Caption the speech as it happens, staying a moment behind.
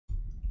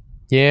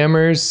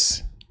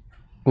Yammers,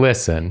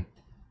 listen.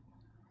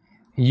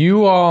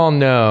 You all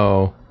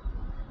know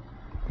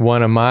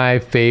one of my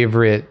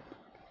favorite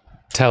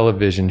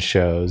television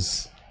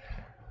shows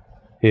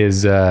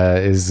is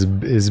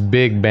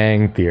Big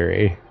Bang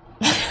Theory.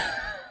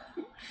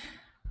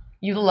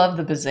 You love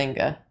the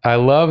bazinga. I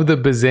love the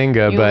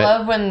bazinga, you but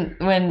love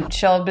when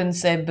Sheldon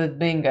said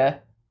bazinga.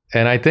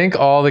 And I think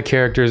all the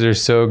characters are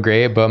so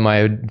great, but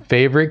my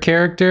favorite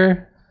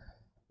character,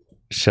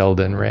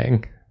 Sheldon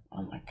Ring.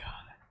 Oh my god.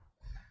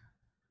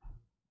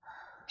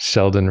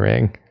 Sheldon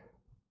Ring.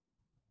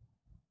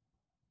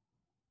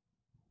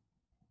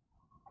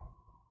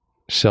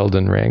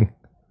 Sheldon Ring.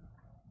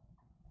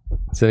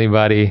 Does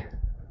anybody,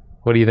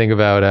 what do you think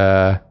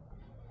about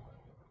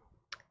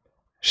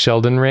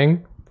Sheldon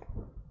Ring?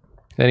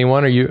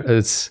 Anyone? Are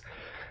you?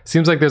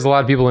 Seems like there's a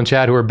lot of people in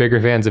chat who are bigger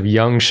fans of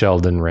young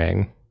Sheldon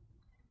Ring.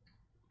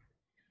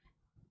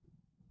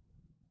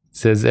 It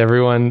says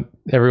everyone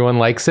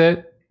likes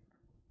it.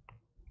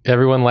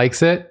 Everyone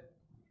likes it.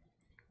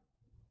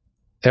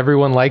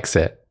 Everyone likes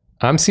it.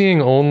 I'm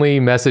seeing only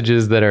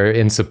messages that are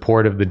in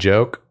support of the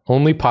joke.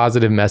 Only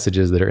positive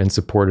messages that are in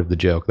support of the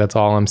joke. That's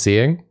all I'm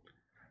seeing.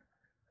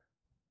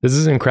 This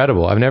is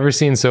incredible. I've never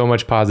seen so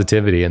much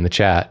positivity in the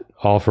chat,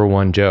 all for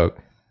one joke.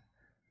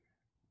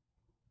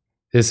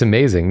 It's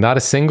amazing. Not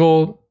a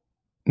single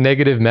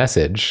negative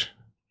message.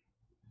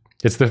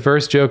 It's the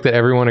first joke that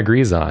everyone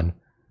agrees on.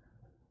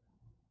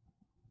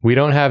 We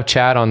don't have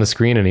chat on the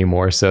screen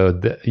anymore, so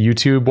the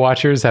YouTube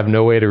watchers have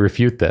no way to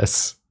refute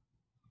this.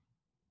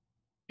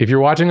 If you're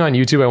watching on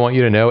YouTube, I want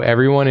you to know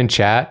everyone in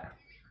chat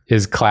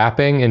is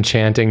clapping and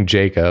chanting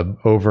Jacob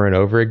over and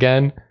over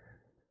again.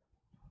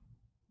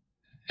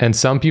 And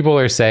some people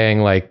are saying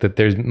like that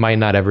there might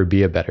not ever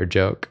be a better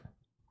joke.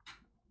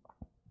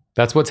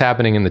 That's what's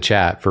happening in the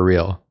chat for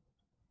real.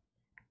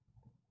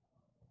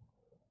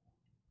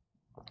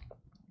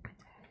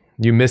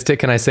 You missed it.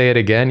 Can I say it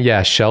again?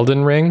 Yeah,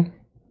 Sheldon Ring.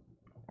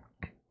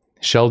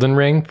 Sheldon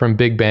Ring from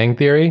Big Bang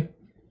Theory.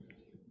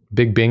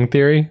 Big Bang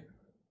Theory.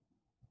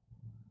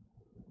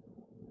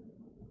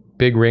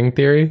 Big Ring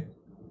Theory.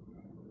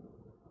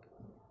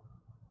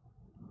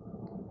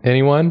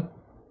 Anyone?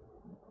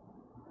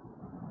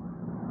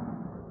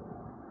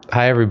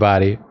 Hi,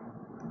 everybody.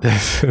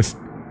 This is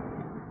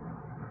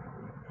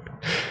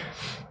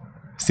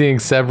seeing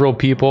several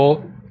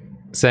people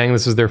saying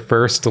this was their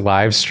first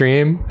live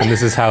stream and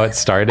this is how it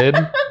started.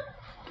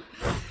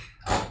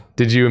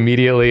 Did you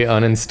immediately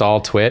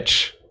uninstall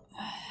Twitch?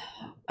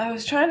 I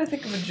was trying to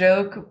think of a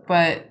joke,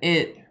 but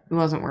it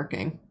wasn't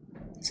working.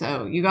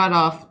 So you got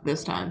off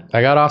this time.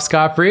 I got off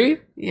scot-free?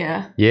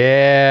 Yeah.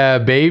 Yeah,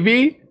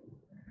 baby.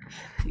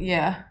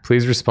 Yeah.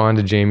 Please respond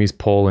to Jamie's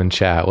poll in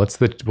chat. What's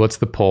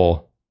the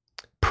poll?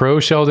 Pro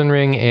Sheldon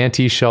Ring,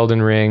 anti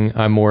Sheldon Ring.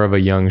 I'm more of a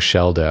young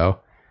Sheldo.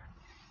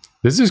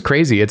 This is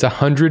crazy. It's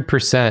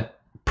 100%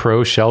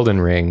 pro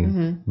Sheldon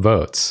Ring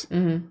votes.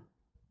 Mm-hmm.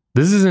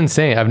 This is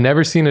insane. I've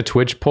never seen a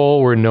Twitch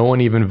poll where no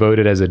one even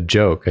voted as a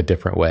joke a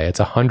different way. It's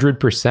 100%.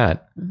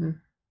 Mm-hmm.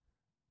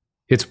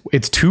 It's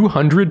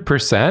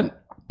 200%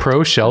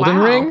 pro Sheldon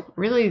Ring.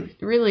 Really,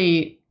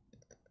 really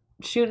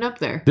shooting up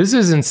there. This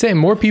is insane.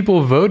 More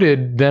people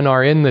voted than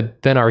are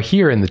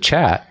here in the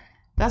chat.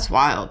 That's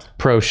wild.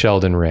 Pro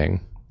Sheldon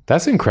Ring.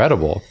 That's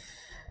incredible.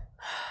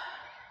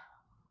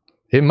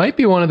 It might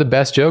be one of the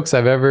best jokes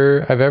I've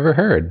ever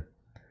heard.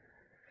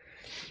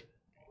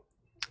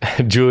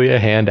 Julia,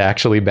 hand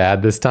actually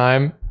bad this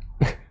time.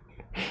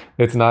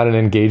 It's not an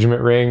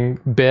engagement ring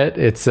bit.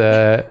 It's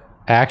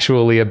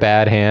actually a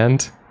bad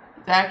hand.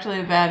 It's actually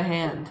a bad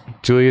hand.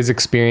 Julia's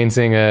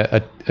experiencing a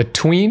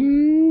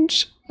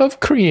twinge of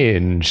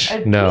cringe.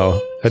 A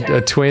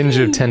twinge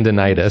of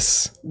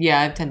tendinitis. Yeah,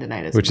 I have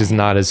tendinitis. Which is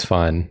not as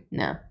fun.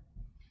 No.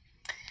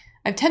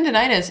 I have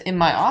tendinitis in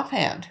my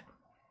offhand.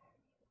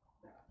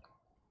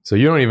 So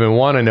you don't even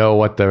want to know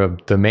what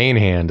the main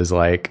hand is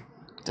like.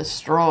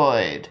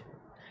 Destroyed.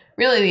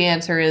 Really, the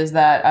answer is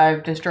that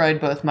I've destroyed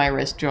both my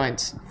wrist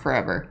joints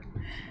forever.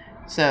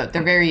 So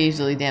they're very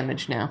easily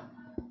damaged now.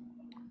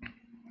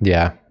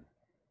 Yeah.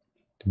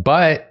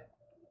 But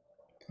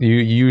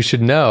you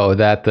should know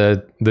that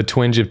the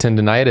twinge of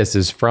tendinitis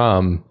is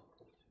from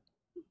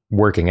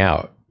working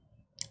out.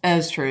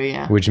 That's true,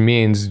 yeah. Which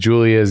means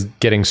Julia is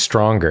getting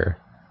stronger.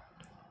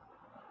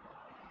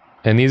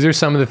 And these are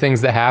some of the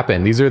things that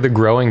happen. These are the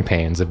growing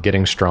pains of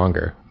getting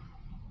stronger.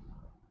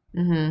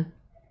 Mm-hmm.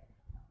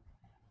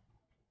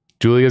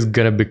 Julia's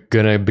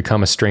gonna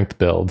become a strength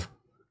build,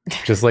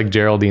 just like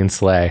Geraldine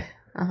Slay.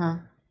 Uh-huh.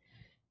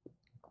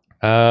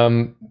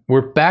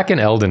 We're back in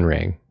Elden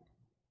Ring.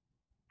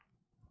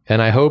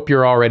 And I hope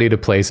you're all ready to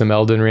play some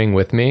Elden Ring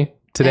with me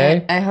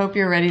today. I hope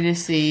you're ready to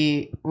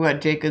see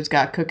what Jacob's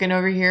got cooking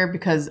over here,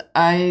 because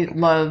I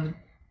love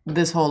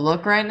this whole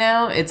look right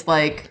now. It's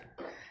like,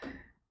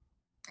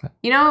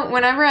 you know,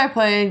 whenever I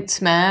play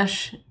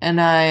Smash and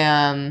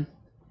I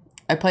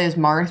play as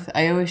Marth,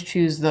 I always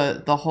choose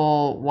the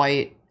whole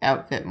white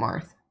outfit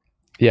Marth.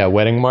 Yeah,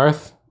 wedding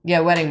Marth?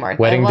 Yeah, wedding Marth.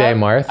 Wedding day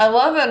Marth? I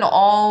love an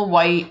all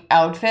white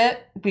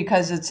outfit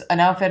because it's an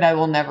outfit I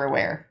will never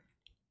wear.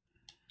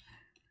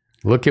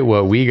 Look at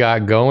what we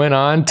got going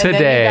on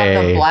today. And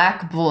then you got the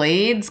black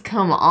blades.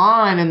 Come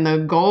on. And the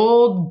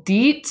gold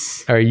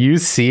deets. Are you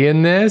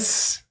seeing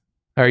this?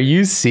 Are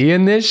you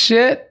seeing this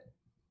shit?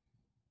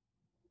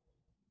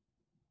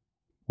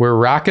 We're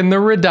rocking the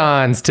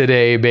Radons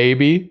today,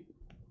 baby.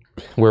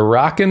 We're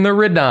rocking the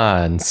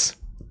Radons.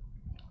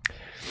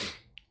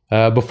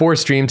 Before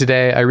stream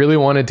today, I really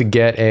wanted to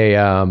get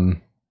a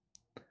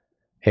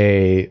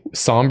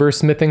somber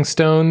smithing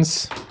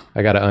stones.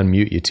 I gotta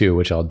unmute you too,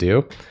 which I'll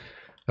do.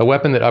 A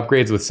weapon that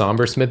upgrades with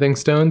somber smithing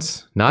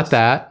stones. Not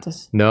that.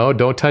 No,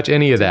 don't touch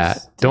any of that.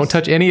 Don't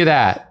touch any of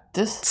that.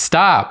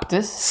 Stop.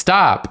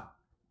 Stop.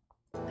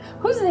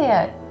 Who's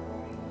that?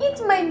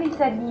 It's my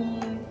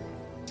Mithani.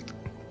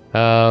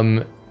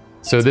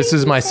 So this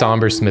is my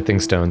somber smithing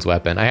stones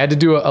weapon. I had to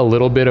do a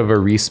little bit of a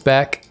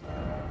respec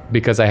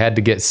because I had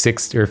to get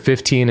 6 or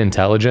 15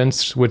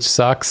 intelligence, which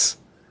sucks.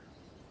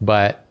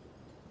 But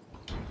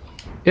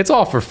it's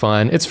all for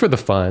fun. It's for the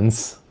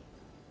funs.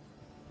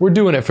 We're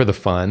doing it for the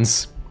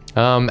funs.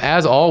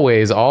 As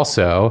always,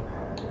 also,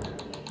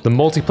 the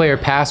multiplayer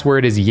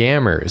password is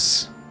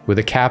Yammers with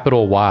a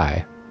capital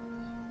Y.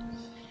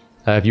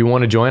 If you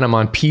want to join, I'm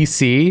on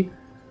PC.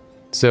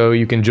 So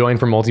you can join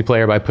for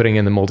multiplayer by putting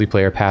in the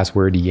multiplayer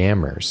password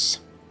Yammers.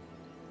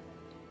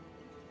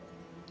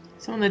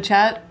 So in the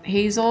chat,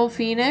 Hazel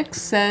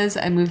Phoenix says,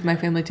 I moved my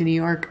family to New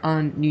York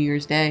on New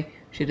Year's Day.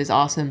 Shit is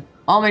awesome.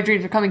 All my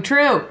dreams are coming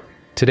true.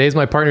 Today's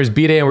my partner's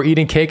B-Day and we're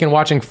eating cake and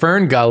watching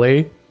Fern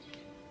Gully.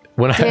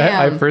 When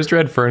I first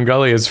read Fern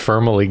Gully as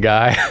Firmly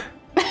Guy.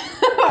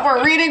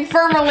 We're reading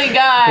Firmly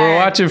Guy. We're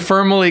watching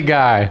Firmly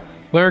Guy.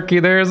 Lurky,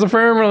 there's a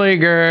Firmly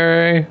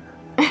Guy.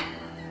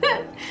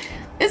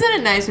 Isn't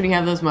it nice when you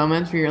have those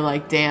moments where you're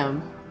like,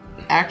 damn,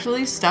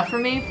 actually stuff for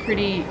me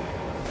pretty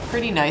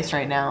nice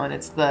right now, and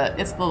it's the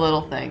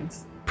little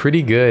things.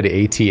 Pretty good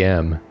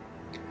ATM.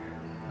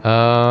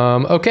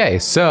 Okay,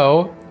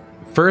 so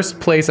first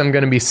place I'm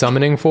gonna be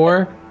summoning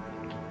for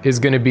is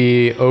gonna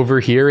be over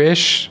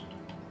here-ish,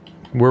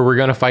 where we're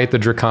gonna fight the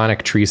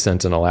Draconic Tree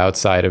Sentinel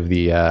outside of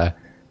the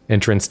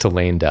entrance to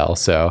Lanedell.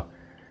 So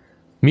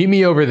meet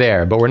me over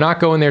there, but we're not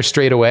going there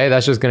straight away.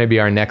 That's just gonna be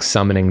our next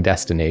summoning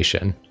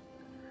destination.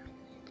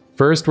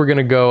 First, we're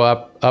gonna go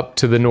up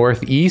to the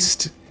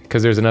northeast,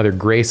 because there's another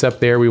Grace up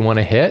there we want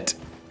to hit.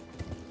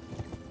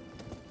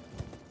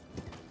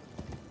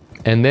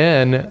 And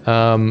then,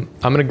 I'm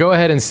gonna go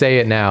ahead and say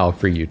it now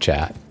for you,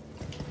 chat.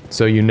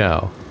 So you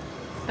know.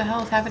 What the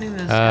hell is happening to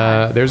this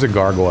guy? There's a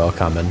gargoyle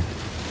coming.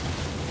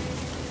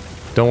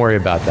 Don't worry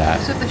about that.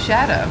 What's with the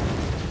shadow?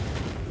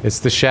 It's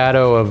the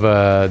shadow of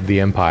the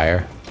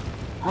Empire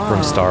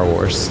from Star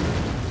Wars.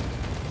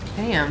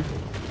 Damn.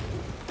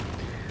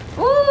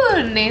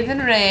 Ooh, Nathan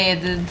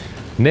Raid.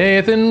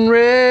 Nathan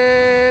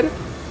Raid.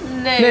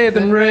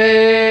 Nathan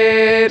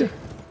Raid.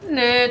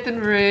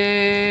 Nathan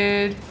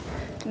Raid.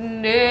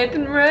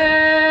 Nathan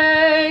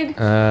Raid.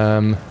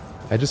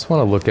 I just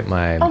want to look at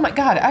my... Oh my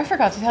god, I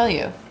forgot to tell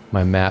you.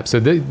 My map. So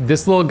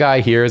this little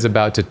guy here is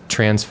about to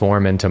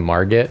transform into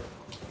Margit.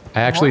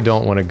 I actually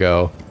don't want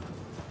to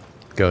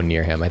go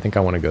near him. I think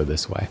I want to go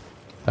this way.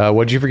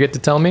 What'd you forget to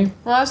tell me?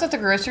 Well, I was at the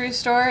grocery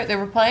store. They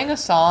were playing a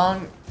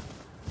song.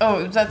 Oh,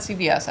 it was at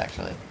CVS,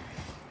 actually.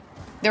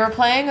 They were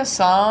playing a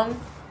song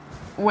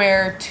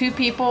where two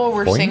people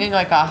were singing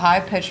like a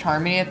high-pitched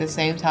harmony at the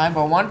same time,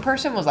 but one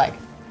person was like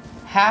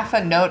half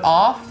a note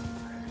off,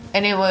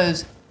 and it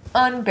was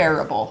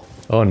unbearable.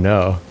 Oh,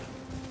 no.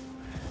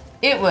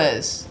 It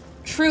was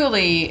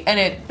truly,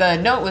 and the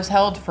note was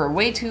held for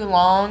way too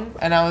long,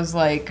 and I was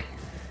like,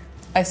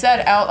 I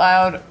said out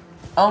loud,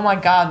 oh my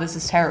god, this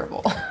is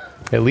terrible.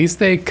 At least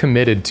they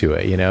committed to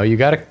it, you know? You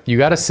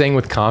gotta sing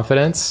with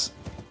confidence,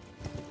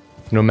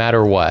 no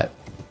matter what.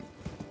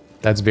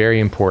 That's very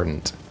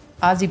important.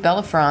 Ozzy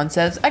Bellafron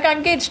says, I got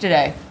engaged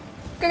today.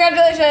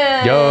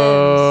 Congratulations!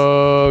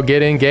 Yo,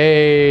 get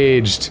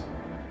engaged.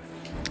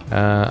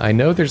 I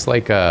know there's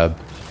like a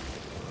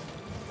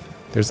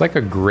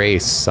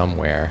Grace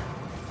somewhere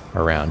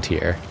around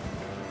here.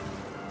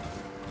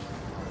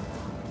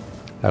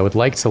 I would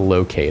like to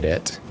locate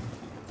it,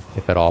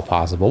 if at all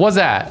possible. What's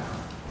that?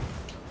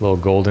 Little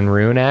golden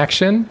rune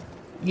action?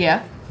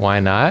 Yeah.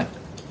 Why not?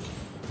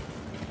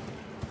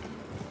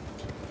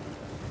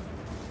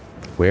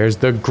 Where's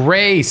the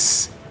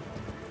Grace?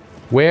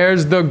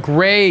 Where's the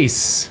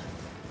Grace?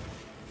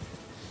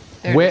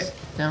 There it is.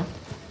 No.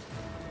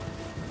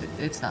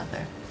 It's not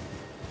there.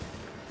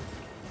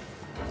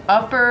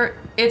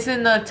 It's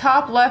in the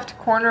top left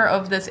corner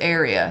of this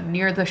area,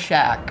 near the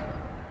shack.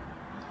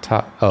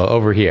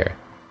 Over here.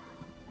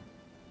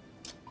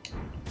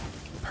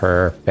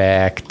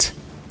 Perfect.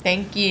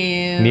 Thank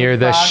you. Near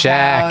the Frog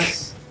shack.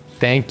 House.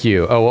 Thank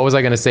you. Oh, what was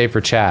I gonna say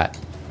for chat?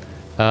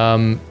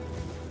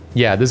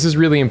 Yeah, this is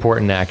really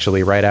important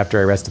actually, right after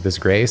I rested this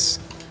Grace.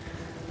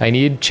 I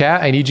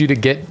need you to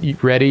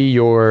get ready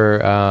your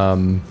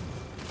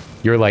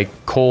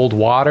like cold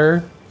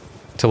water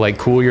to like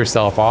cool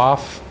yourself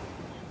off,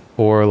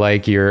 or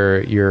like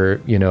your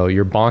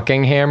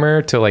bonking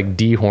hammer to like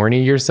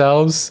de-horny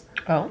yourselves.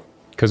 Oh.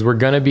 Because we're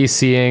gonna be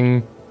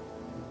seeing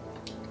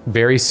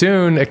very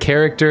soon, a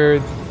character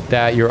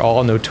that you're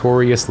all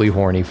notoriously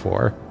horny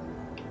for.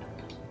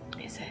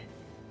 Is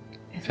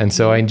it And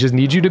so I just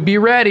need you to be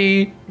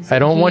ready. I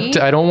don't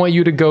want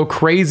you to go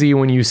crazy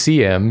when you see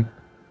him.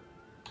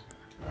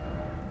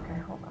 Okay,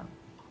 hold on.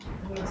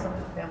 I need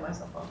something to fan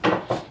myself up.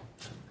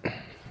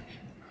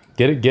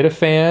 Get a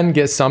fan,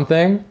 get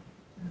something.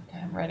 Okay,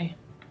 I'm ready.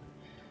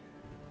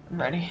 I'm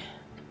ready.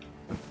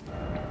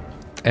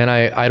 And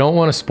I don't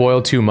want to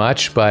spoil too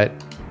much, but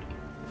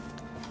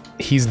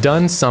he's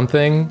done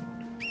something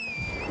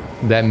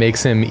that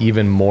makes him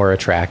even more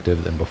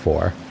attractive than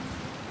before.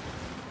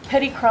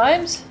 Petty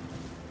crimes?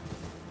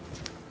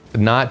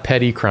 Not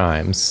petty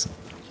crimes.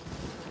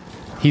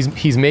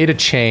 He's made a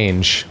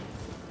change.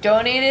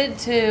 Donated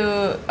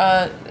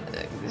to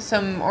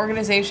some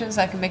organizations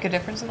that can make a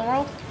difference in the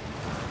world?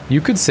 You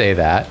could say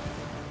that,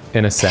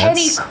 in a sense.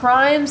 Petty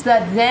crimes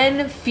that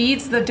then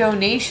feeds the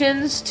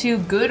donations to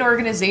good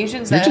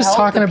organizations that You're just help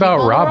talking the about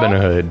people in the Robin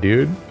world? Hood,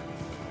 dude.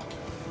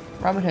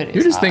 Robin Hood is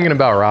You're just hot. thinking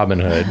about Robin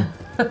Hood.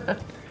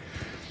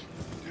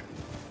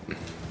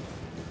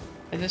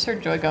 I just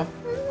heard Joy go.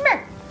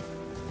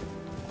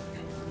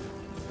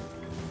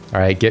 All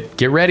right,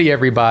 get ready,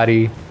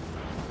 everybody.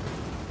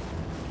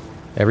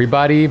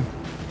 Everybody,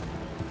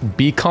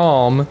 be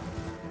calm.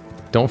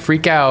 Don't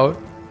freak out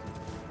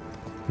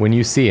when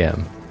you see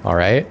him, all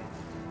right?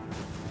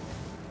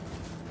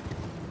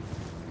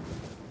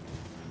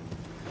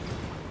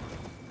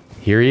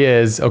 Here he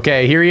is.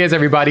 Okay, here he is,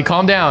 everybody.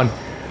 Calm down.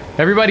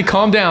 Everybody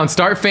calm down.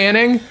 Start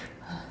fanning.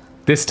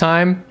 This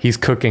time, he's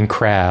cooking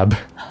crab.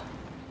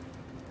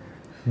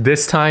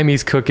 This time,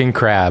 he's cooking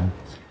crab.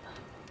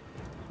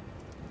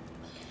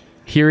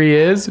 Here he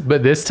is,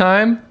 but this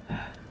time,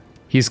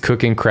 he's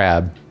cooking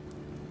crab.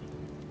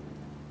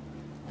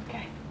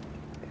 Okay.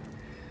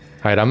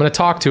 All right, I'm gonna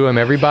talk to him.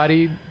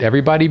 Everybody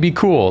be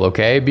cool,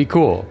 okay? Be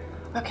cool.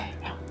 Okay.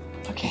 What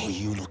are Okay.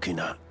 you looking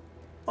at?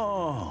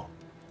 Oh,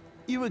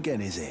 you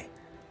again, is it?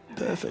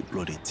 Perfect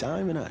bloody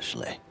timing,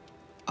 actually.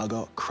 I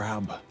got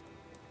crab.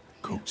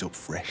 Cooked up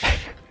fresh.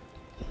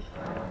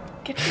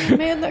 Get you a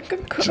man that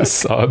could cook. Just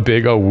saw a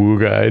big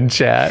awooga in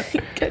chat.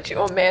 Get you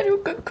a man who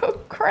could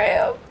cook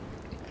crab.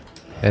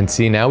 And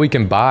see, now we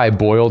can buy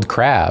boiled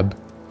crab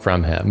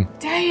from him.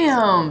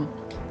 Damn.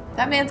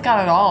 That man's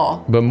got it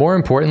all. But more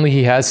importantly,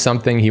 he has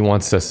something he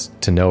wants us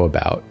to know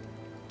about.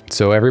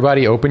 So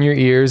everybody open your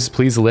ears,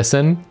 please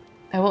listen.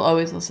 I will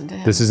always listen to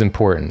him. This is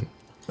important.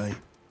 Mate,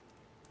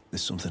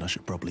 there's something I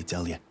should probably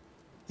tell you.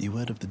 You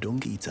heard of the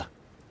Dung Eater?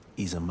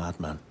 He's a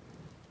madman.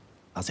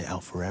 Has it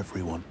out for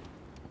everyone.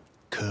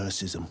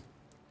 Curses them.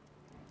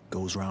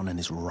 Goes round in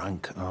his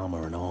rank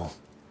armor and all.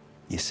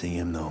 You see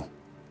him though.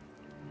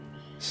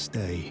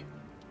 Stay,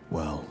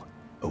 well,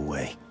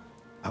 away.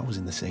 I was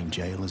in the same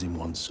jail as him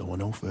once, so I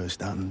know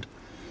firsthand.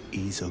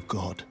 He's a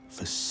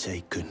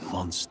god-forsaken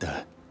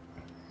monster.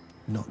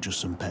 Not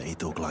just some petty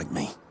thug like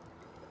me.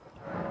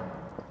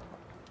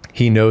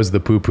 He knows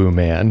the Poo-Poo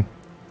Man.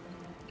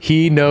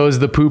 He knows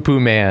the Poo-Poo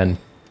Man.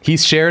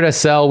 He's shared a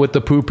cell with the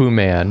Poo-Poo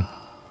Man.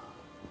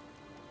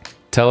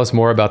 Tell us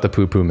more about the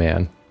Poo-Poo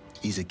Man.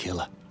 He's a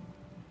killer.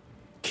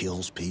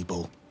 Kills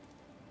people.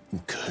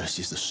 And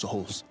curses the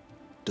souls.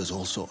 Does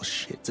all sorts of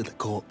shit to the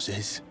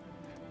corpses.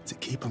 To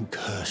keep them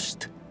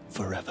cursed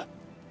forever.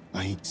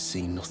 I ain't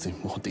seen nothing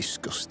more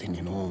disgusting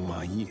in all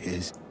my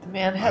years. The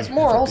man has I've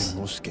morals. never been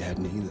more scared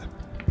neither.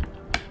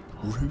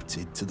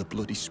 Rooted to the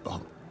bloody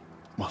spot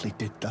while he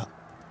did that.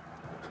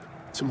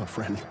 To my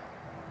friend.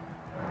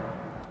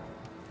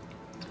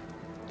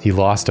 He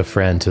lost a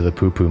friend to the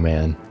Poo-Poo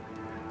Man.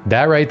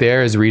 That right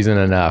there is reason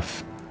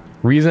enough.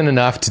 Reason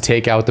enough to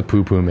take out the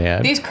Poo-Poo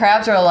Man. These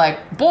crabs are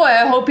like, boy,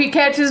 I hope he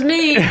catches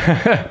me.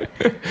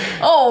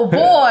 Oh,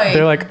 boy.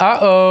 They're like,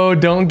 uh-oh,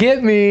 don't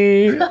get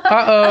me.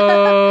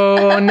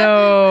 Uh-oh,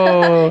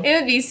 no. It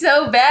would be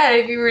so bad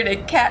if you were to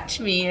catch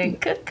me and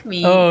cook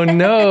me. Oh,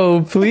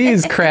 no,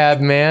 please, Crab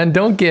Man,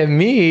 don't get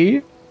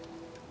me.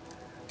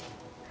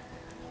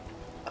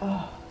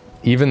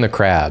 Even the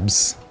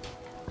crabs.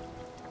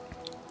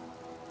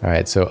 All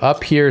right, so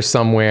up here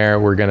somewhere,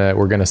 we're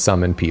gonna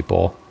summon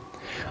people.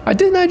 I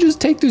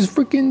just take this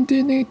freaking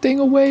thing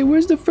away.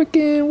 What's the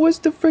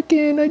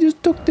freaking, I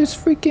just took this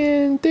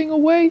freaking thing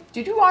away.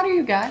 Did you water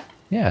your guy?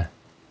 Yeah.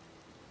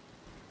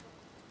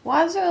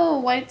 Why is there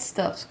little white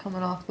stuffs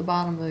coming off the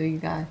bottom of your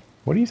guy?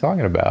 What are you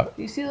talking about?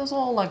 Do you see those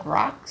little, like,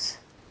 rocks?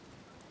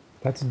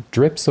 That's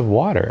drips of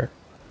water.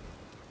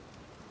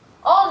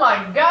 Oh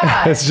my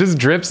god! It's just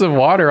drips of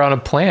water on a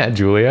plant,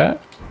 Julia.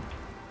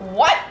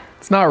 What?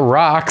 It's not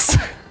rocks.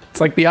 It's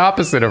like the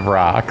opposite of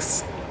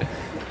rocks.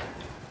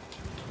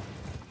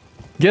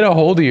 Get a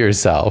hold of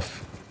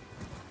yourself.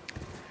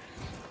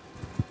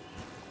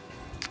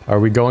 Are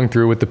we going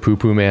through with the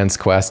Poo-Poo Man's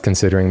quest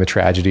considering the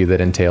tragedy that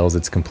entails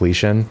its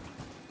completion?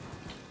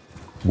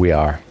 We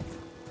are.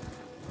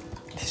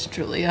 It's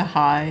truly a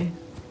high.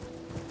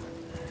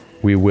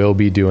 We will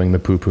be doing the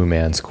Poo-Poo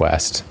Man's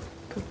quest.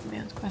 Poo-Poo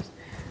Man's quest.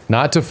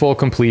 Not to full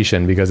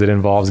completion because it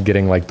involves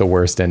getting like the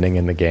worst ending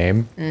in the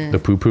game. The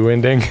Poo-Poo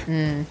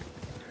ending.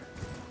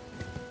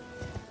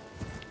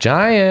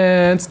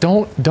 Giants!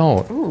 Don't.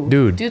 Ooh,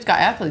 Dude. Dude's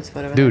got athlete's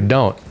foot over Dude,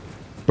 don't.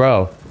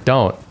 Bro,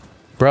 don't.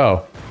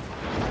 Bro.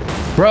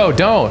 Bro,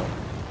 don't.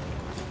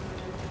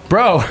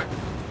 Bro.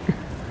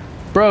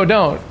 Bro,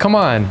 don't. Come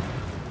on.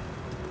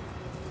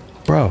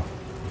 Bro.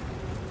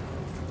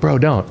 Bro,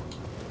 don't.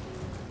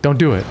 Don't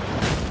do it.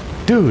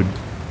 Dude.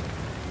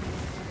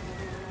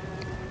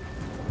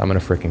 I'm gonna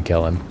freaking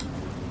kill him.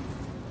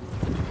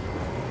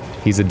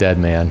 He's a dead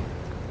man.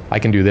 I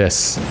can do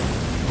this.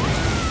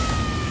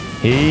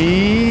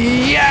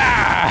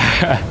 Yeah!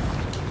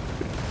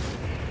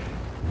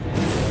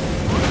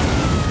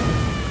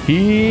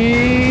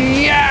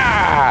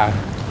 Yeah!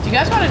 Do you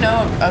guys want to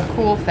know a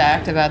cool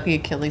fact about the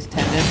Achilles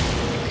tendon?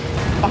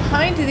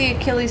 Behind the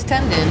Achilles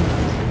tendon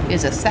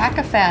is a sack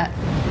of fat,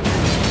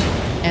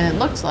 and it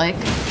looks like,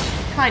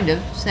 kind of,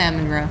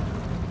 salmon roe.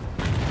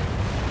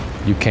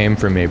 You came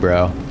for me,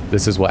 bro.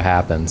 This is what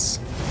happens.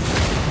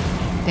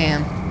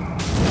 Damn.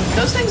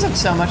 Those things look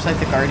so much like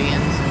the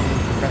Guardians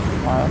in Breath of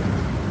the Wild.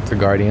 The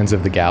Guardians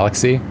of the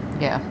Galaxy.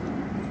 Yeah.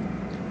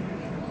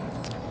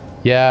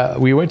 Yeah,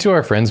 we went to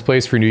our friend's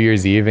place for New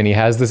Year's Eve, and he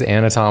has this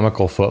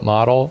anatomical foot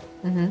model.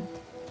 Mm-hmm.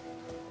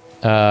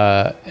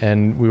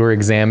 And we were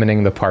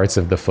examining the parts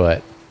of the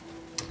foot.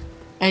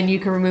 And you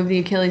can remove the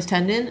Achilles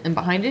tendon, and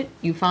behind it,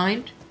 you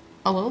find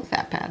a little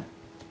fat pad.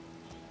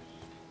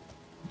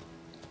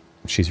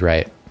 She's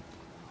right.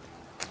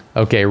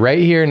 Okay, right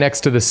here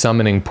next to the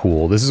summoning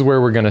pool. This is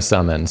where we're going to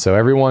summon. So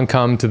everyone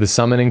come to the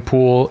summoning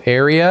pool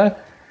area.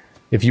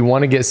 If you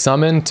want to get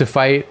summoned to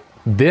fight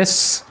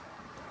this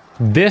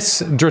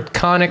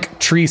draconic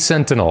tree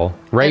sentinel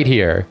right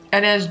here.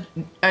 And as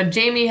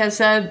Jamie has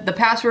said, the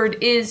password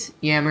is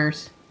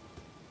Yammers.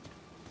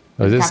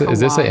 Oh, is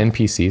this an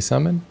NPC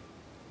summon?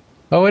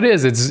 Oh, it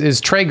is. It's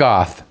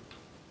Tragoth.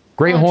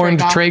 Great horned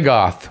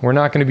Tragoth. We're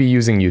not going to be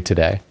using you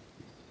today.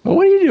 Oh,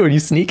 what are you doing? You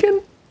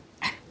sneaking?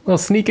 Little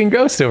sneaking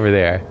ghost over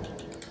there.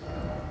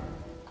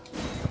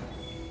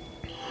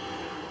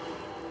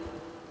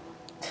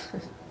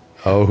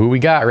 Oh, who we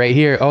got right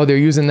here? Oh, they're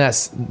using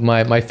that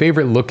my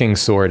favorite looking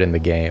sword in the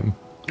game.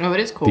 Oh, it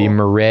is cool. The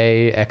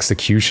Murray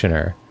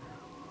Executioner.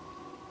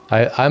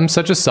 I'm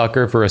such a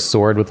sucker for a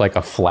sword with like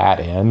a flat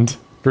end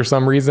for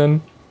some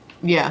reason.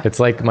 Yeah.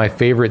 It's like my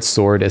favorite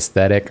sword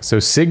aesthetic.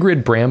 So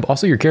Sigrid Bramble.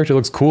 Also, your character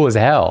looks cool as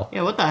hell.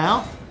 Yeah, what the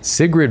hell?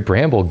 Sigrid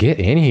Bramble, get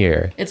in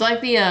here. It's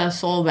like the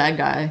soul bad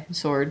guy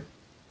sword.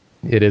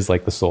 It is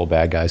like the soul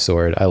bad guy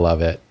sword. I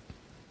love it.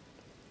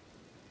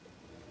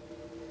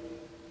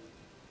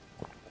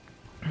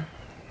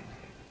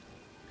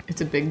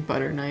 It's a big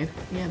butter knife.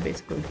 Yeah,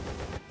 basically.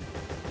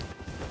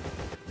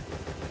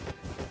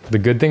 The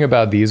good thing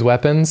about these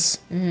weapons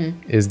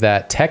is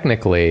that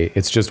technically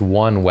it's just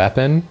one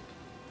weapon.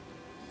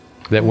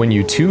 That when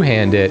you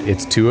two-hand it,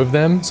 it's two of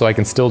them. So I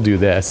can still do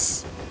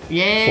this.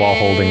 Yeah. While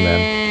holding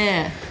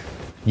them.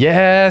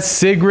 Yes,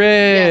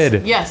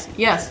 Sigrid! Yes.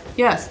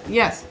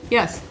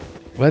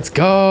 Let's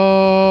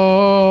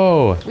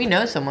go! We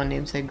know someone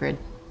named Sigrid.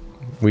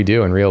 We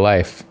do in real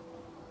life.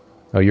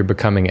 Oh, you're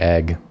becoming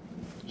egg.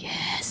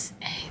 Yes,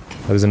 egg.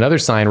 Oh, there's another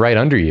sign right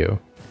under you.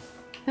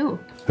 Who?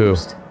 Who?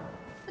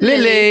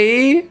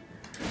 Lily!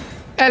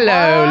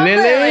 Hello, Oh,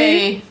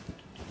 Lily!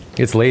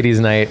 It's ladies'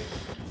 night.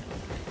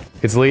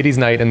 It's ladies'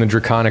 night in the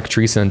Draconic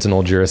Tree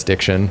Sentinel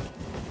jurisdiction.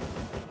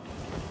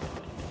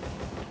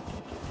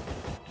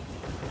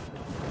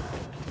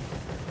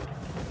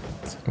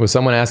 Was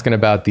someone asking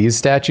about these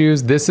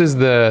statues? This is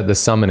the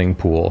summoning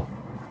pool.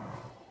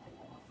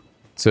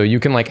 So you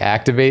can like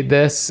activate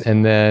this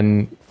and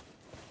then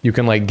you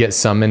can like get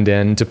summoned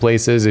into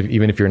places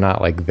even if you're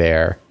not like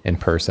there in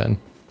person.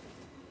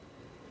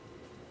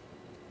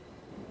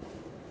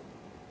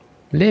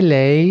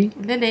 Lily.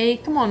 Lily,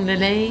 come on,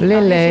 Lily.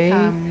 Lily.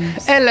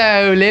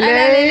 Hello, Lily. Hello,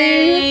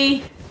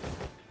 Lily.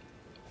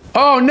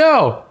 Oh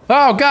no!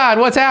 Oh God,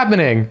 what's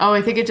happening? Oh,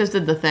 I think it just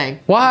did the thing.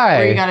 Why?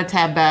 Where you gotta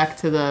tab back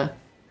to the...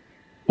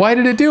 Why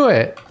did it do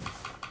it?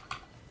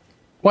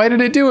 Why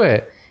did it do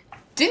it?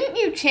 Didn't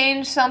you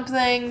change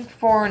something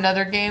for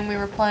another game we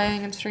were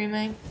playing and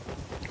streaming?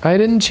 I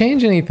didn't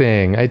change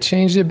anything. I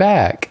changed it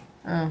back.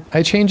 Oh.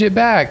 I changed it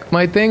back.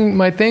 My thing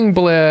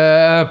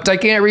blipped. I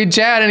can't read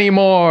chat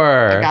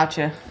anymore. I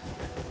gotcha.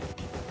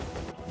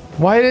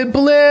 Why did it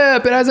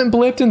blip? It hasn't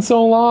blipped in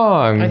so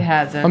long. It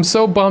hasn't. I'm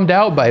so bummed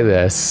out by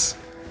this.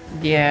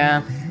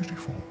 Yeah.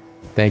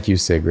 Thank you,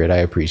 Sigrid. I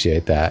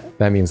appreciate that.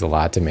 That means a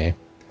lot to me.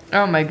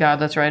 Oh my god,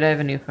 that's right. I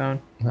have a new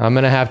phone. I'm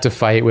going to have to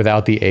fight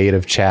without the aid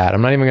of chat.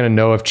 I'm not even going to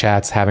know if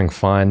chat's having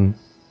fun.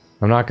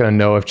 I'm not going to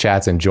know if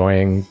chat's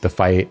enjoying the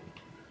fight.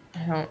 I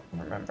don't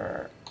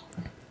remember.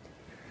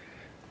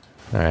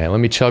 All right,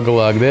 let me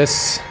chug-a-lug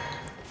this.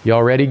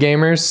 Y'all ready,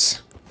 gamers?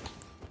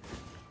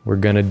 We're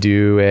going to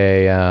do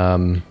a...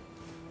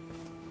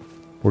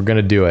 we're going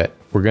to do it.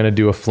 We're going to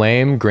do a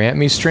flame. Grant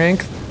me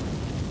strength.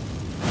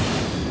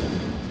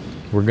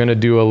 We're going to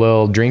do a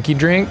little drinky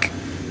drink.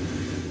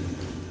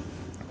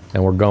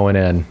 And we're going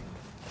in.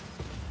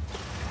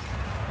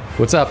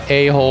 What's up,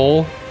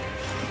 a-hole?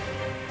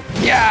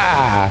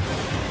 Yeah!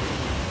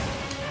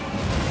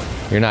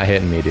 You're not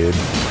hitting me, dude.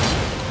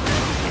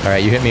 All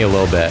right, you hit me a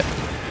little bit.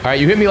 All right,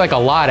 you hit me like a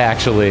lot,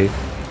 actually.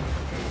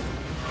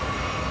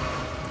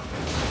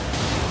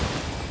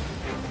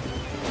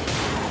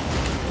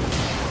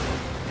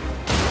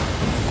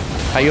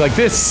 How you like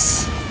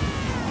this?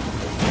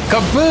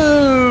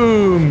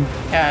 Kaboom!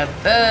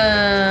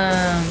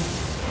 Kaboom!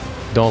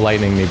 Don't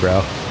lightning me,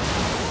 bro.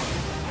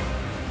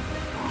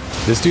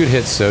 This dude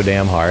hits so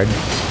damn hard.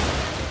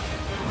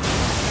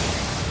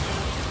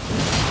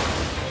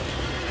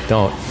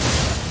 Don't.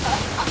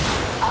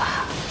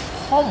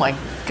 Oh my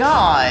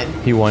god.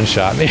 He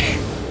one-shot me.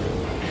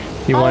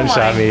 He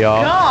one-shot me,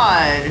 y'all.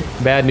 God.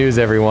 Bad news,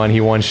 everyone. He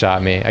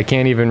one-shot me. I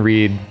can't even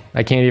read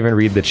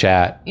the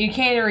chat. You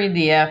can't read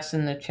the F's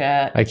in the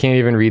chat. I can't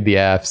even read the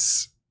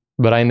F's.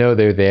 But I know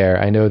they're there.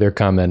 I know they're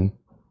coming.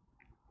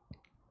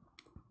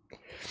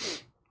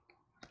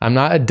 I'm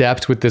not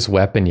adept with this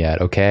weapon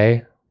yet,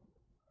 okay?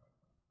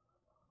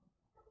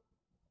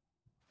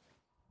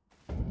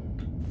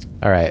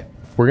 Alright.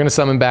 We're gonna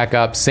summon back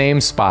up. Same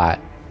spot.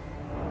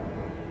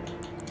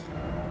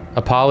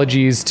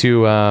 Apologies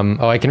to, oh,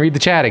 I can read the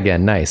chat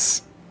again.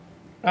 Nice.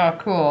 Oh,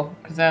 cool.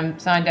 Because I'm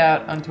signed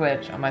out on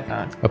Twitch on my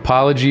phone.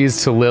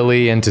 Apologies to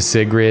Lily and to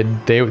Sigrid.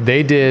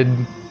 They did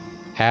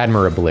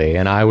admirably,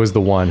 and I was the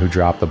one who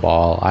dropped the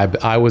ball.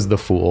 I was the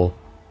fool.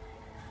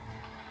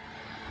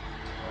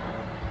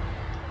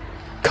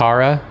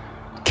 Kara?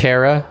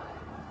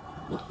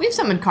 We've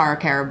summoned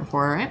Kara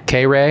before, right?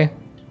 K-Ray?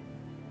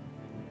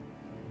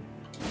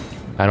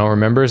 I don't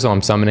remember, so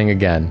I'm summoning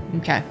again.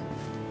 Okay.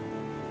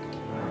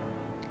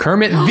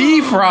 Kermit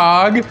the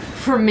Frog!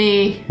 For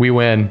me. We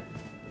win.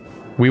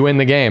 We win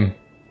the game.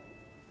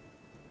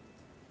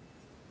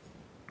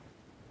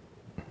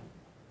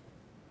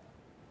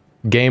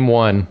 Game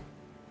 1.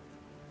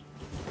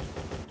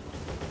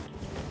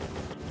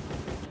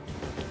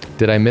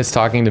 Did I miss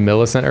talking to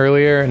Millicent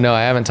earlier? No,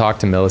 I haven't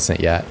talked to Millicent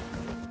yet.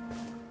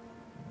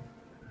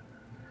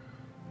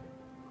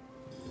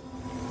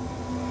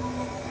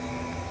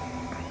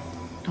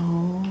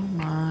 Oh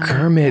my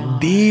Kermit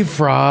God. the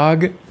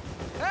Frog.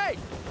 Hey!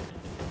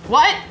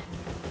 What?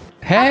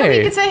 How come he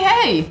Hey! could say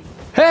hey?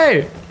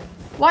 Hey!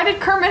 Why did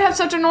Kermit have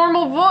such a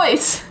normal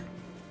voice?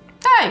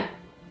 Hey!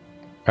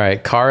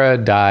 Alright, Kara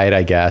died,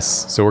 I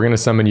guess. So we're gonna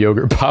summon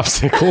Yogurt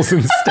Popsicles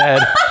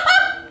instead.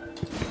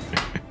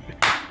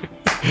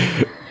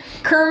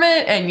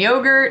 Kermit and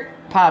Yogurt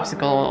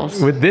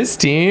Popsicles. With this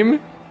team,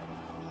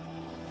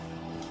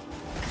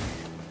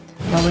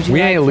 What would you we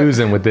like ain't for-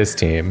 losing with this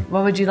team.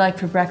 What would you like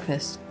for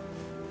breakfast?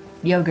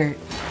 Yogurt.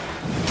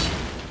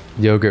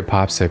 Yogurt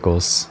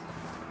Popsicles.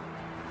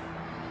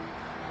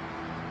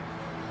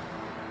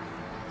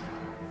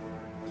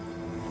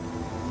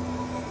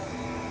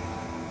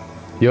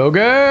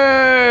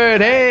 Yogurt!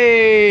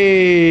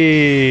 Hey!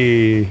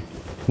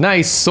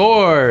 Nice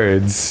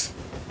swords!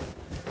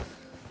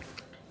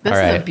 This is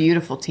Alright. a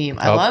beautiful team.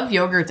 I Oh. love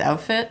Yogurt's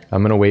outfit.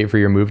 I'm gonna wait for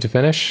your move to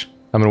finish.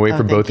 I'm gonna wait Oh,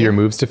 for thank both of your you.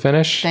 moves to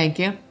finish. Thank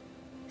you.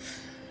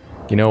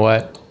 You know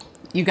what?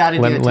 You gotta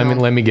do Let, it let to me him.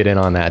 let me get in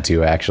on that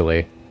too,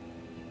 actually.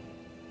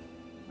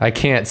 I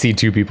can't see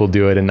two people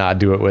do it and not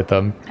do it with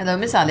them. Hello,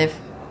 Miss Olive.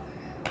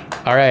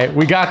 Alright,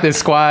 we got this,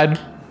 squad.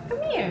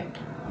 Come here.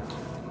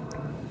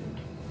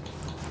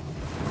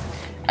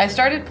 I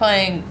started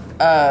playing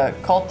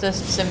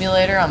Cultist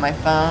Simulator on my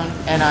phone,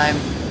 and I'm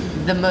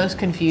the most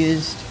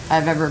confused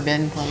I've ever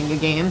been playing a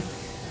game.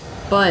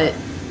 But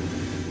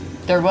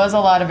there was a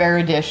lot of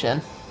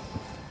erudition.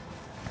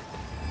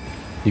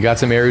 You got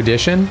some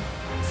erudition?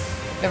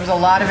 There was a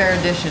lot of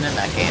erudition in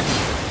that game.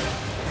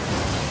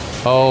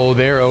 Oh,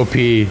 they're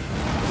OP.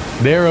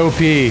 They're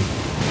OP.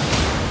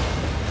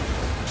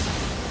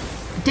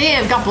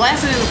 Damn, got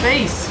blasted in the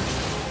face.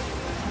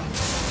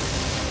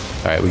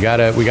 Alright, we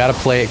gotta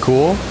play it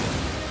cool.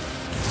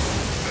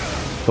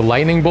 The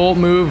lightning bolt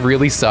move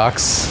really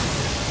sucks.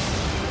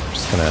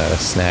 Just gonna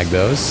snag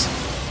those.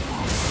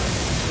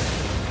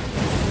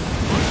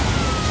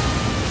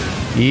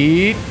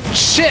 Eat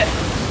shit!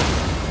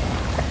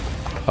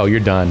 Oh, you're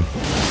done.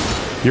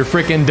 You're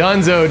freaking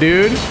donezo,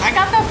 dude. I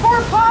got that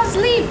 4-paw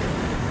leap.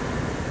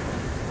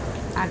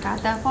 I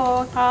got that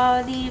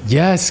 4-paw leap.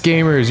 Yes,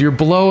 gamers, you're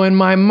blowing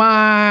my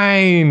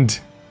mind.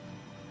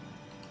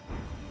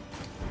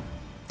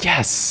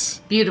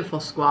 Yes. Beautiful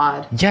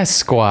squad. Yes,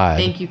 squad.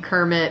 Thank you,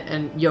 Kermit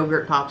and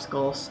Yogurt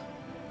Popsicles.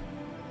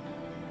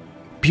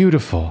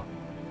 Beautiful.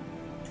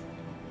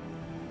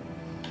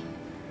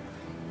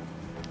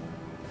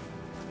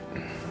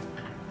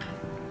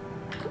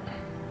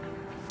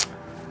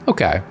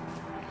 Okay.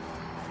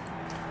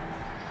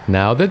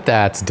 Now that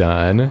that's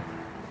done,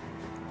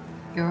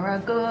 You're a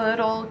good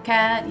old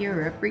cat.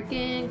 You're a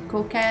freaking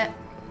cool cat.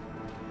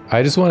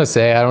 I just want to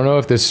say, I don't know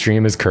if this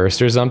stream is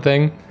cursed or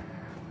something,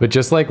 but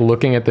just like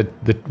looking at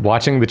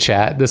watching the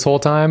chat this whole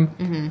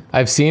time,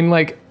 I've seen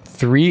like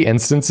 3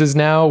 instances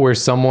now where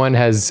someone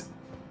has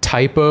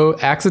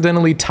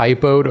accidentally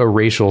typoed a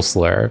racial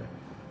slur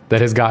that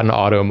has gotten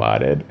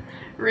auto-modded.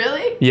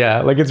 Really?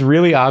 Yeah, like it's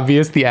really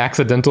obvious the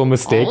accidental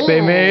mistake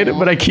they made,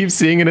 but I keep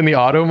seeing it in the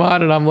auto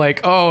mod and I'm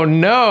like, oh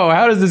no,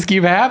 how does this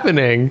keep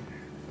happening?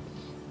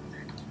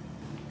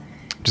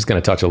 Just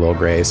gonna touch a little Thank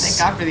grace.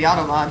 God for the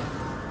auto mod.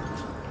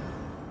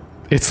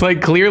 It's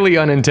like clearly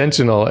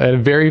unintentional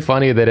and very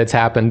funny that it's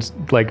happened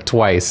like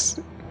twice.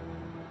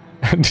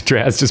 And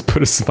Draz just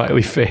put a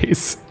smiley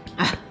face.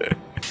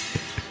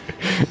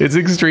 It's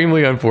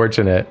extremely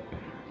unfortunate.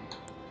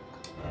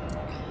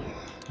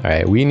 All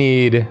right, we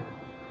need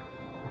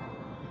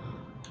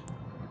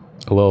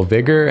a little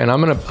vigor, and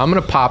I'm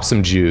gonna pop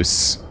some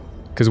juice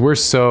because we're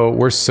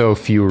so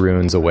few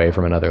runes away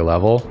from another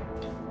level.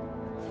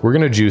 We're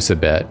gonna juice a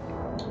bit.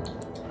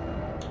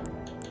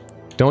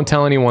 Don't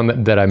tell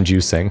anyone that I'm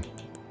juicing.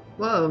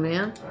 Whoa,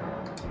 man.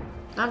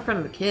 Not in front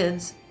of the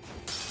kids.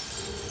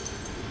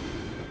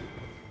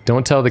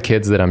 Don't tell the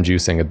kids that I'm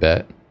juicing a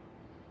bit.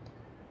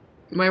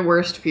 My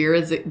worst fear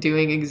is it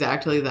doing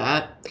exactly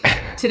that.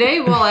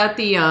 Today, while at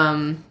the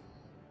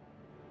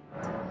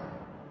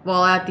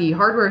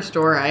hardware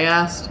store, I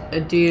asked a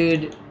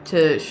dude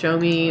to show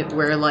me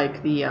where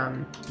like the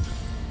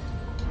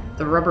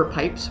rubber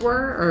pipes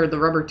were, or the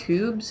rubber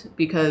tubes,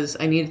 because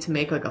I needed to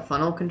make like a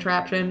funnel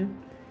contraption.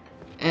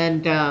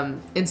 And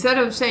instead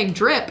of saying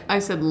drip, I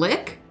said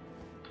lick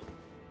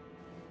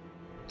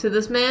to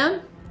this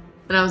man.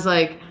 And I was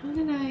like, how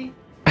did I?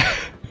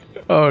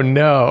 Oh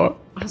no.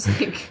 I was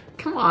like,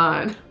 come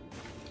on.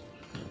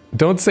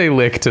 Don't say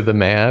lick to the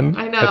man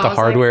I know. at the I was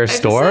hardware like, I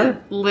just store.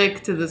 said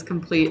lick to this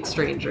complete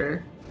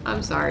stranger.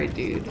 I'm sorry,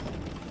 dude.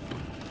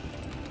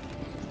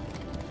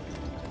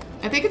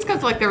 I think it's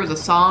because like there was a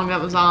song that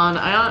was on.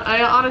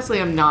 I honestly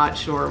am not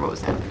sure what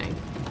was happening.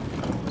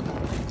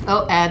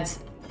 Oh, ads.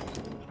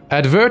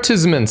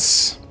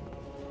 Advertisements.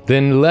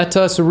 Then let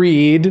us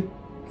read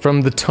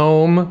from the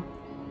tome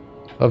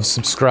of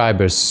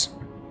subscribers.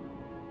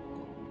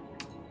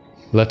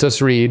 Let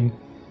us read.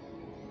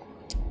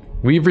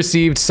 We've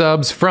received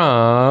subs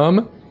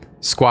from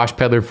Squash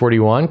Peddler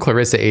 41,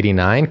 Clarissa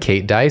 89,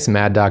 Kate Dice,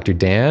 Mad Dr.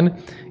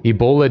 Dan,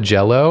 Ebola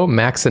Jello,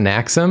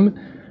 Maxanaxum,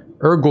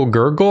 Urgle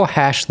Gurgle,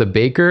 Hash the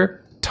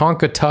Baker,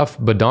 Tonka Tough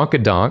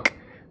Badonkadonk,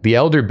 The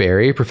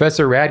Elderberry,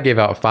 Professor Rad gave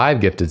out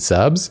 5 gifted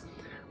subs,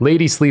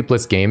 Lady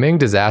Sleepless Gaming,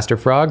 Disaster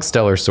Frog,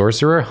 Stellar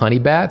Sorcerer,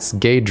 Honeybats,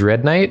 Gay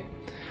Dread Knight,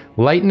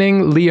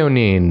 Lightning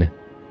Leonine.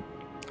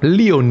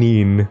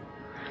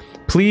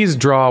 Please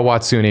Draw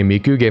Watsune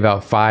Miku gave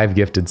out 5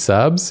 gifted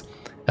subs.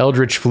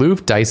 Eldritch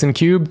Floof, Dyson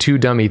Cube, 2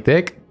 Dummy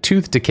Thick,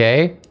 Tooth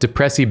Decay,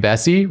 Depressy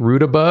Bessie,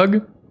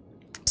 Rudabug,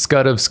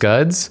 Scud of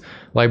Scuds,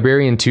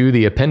 Librarian 2,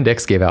 The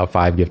Appendix gave out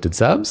 5 gifted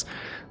subs.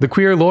 The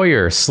Queer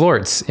Lawyer,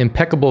 Slorts,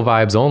 Impeccable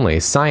Vibes Only,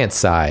 Science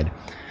Side,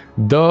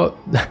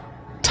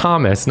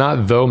 Thomas,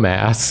 not Though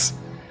Mass.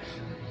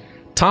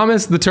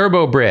 Thomas the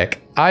Turbo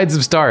Brick, Ides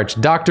of Starch,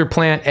 Dr.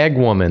 Plant Egg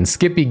Woman,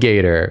 Skippy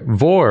Gator,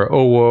 Vor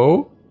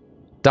Owo,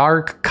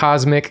 Dark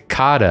Cosmic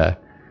Kata.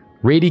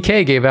 Rady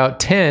K gave out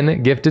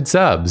 10 gifted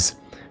subs.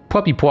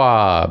 Puppy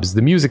Pwabs,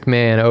 The Music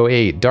Man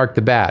 08, Dark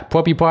the Bat.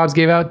 Puppy Pwabs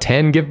gave out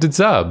 10 gifted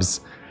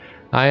subs.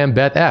 I am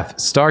Beth F,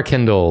 Star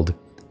Kindled,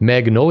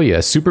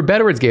 Magnolia, Super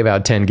Bedwards gave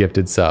out 10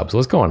 gifted subs.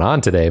 What's going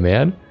on today,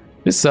 man?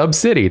 This Sub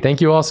City,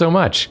 thank you all so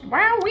much.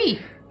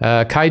 Wowee.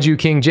 Kaiju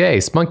King J,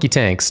 Spunky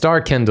Tank,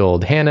 Star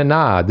Kindled, Hannah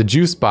Na, The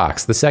Juice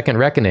Box, The Second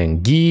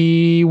Reckoning,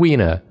 Gee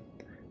Weena,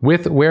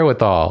 With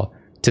Wherewithal,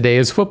 Today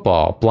is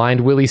Football,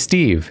 Blind Willie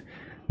Steve,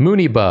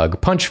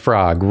 Moonybug, Punch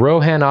Frog,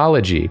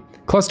 Rohanology,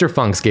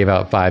 Clusterfunks gave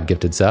out 5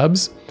 gifted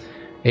subs,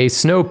 A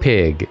Snow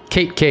Pig,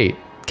 Kate,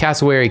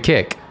 Cassowary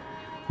Kick,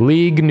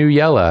 League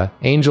Nuyella,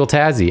 Angel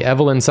Tazzy,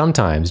 Evelyn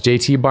Sometimes,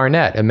 JT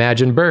Barnett,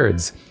 Imagine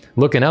Birds,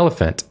 Lookin'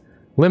 Elephant,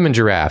 Lemon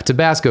Giraffe,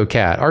 Tabasco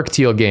Cat,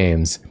 Arcteal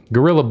Games,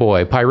 Gorilla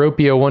Boy,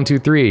 Pyropio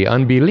 123,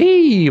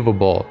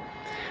 Unbelievable,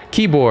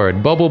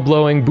 Keyboard, Bubble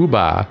Blowing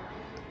Booba,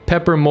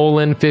 Pepper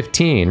Molin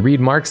 15, Read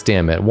Marks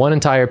Dammit, One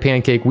Entire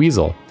Pancake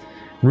Weasel,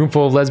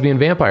 Roomful of Lesbian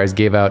Vampires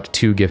gave out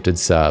 2 gifted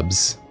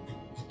subs.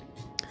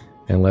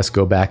 And let's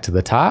go back to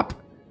the top,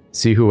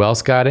 see who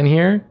else got in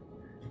here.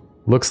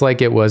 Looks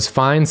like it was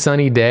Fine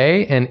Sunny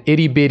Day and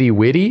Itty Bitty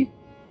Witty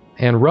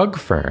and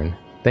Rugfern.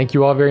 Thank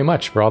you all very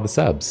much for all the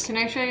subs. Can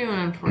I show you an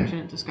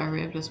unfortunate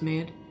discovery I've just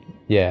made?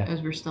 Yeah.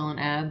 As we're still in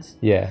ads.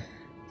 Yeah.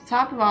 The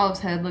top of Olive's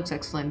head looks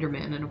like Slender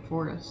Man in a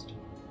forest.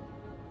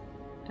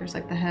 There's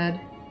like the head.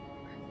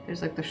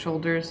 There's like the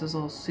shoulders, his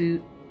little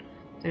suit.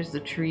 There's the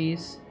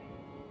trees.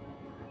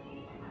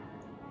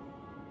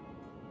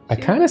 I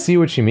kind of see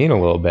what you mean a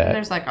little bit. And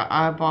there's like an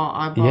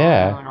eyeball.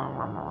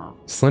 Yeah.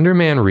 Slender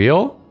Man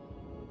real?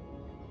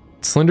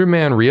 Slender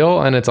Man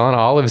real and it's on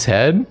Olive's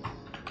head?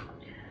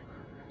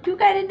 You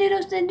got a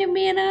little Slender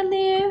Man on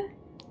there?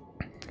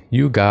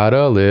 You got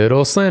a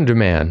little Slender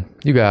Man.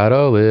 You got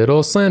a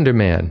little Slender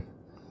Man.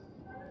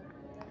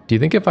 Do you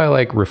think if I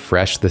like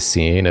refresh the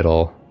scene,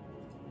 it'll...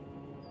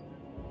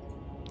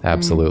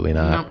 Absolutely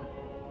not. No.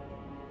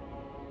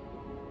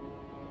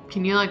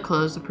 Can you like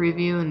close the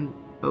preview and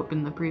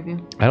open the preview?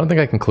 I don't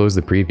think I can close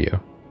the preview.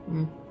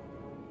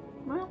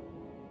 Well.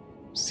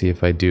 See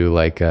if I do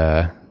like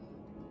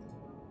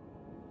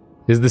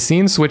Is the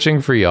scene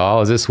switching for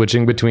y'all? Is it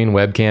switching between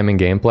webcam and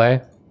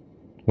gameplay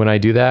when I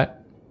do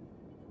that?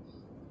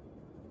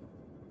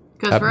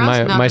 Because for us,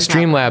 my nothing's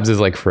happening. Streamlabs is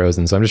like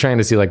frozen, so I'm just trying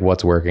to see like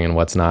what's working and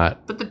what's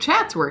not. But the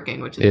chat's working,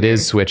 which is It weird.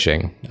 is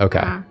switching. Okay.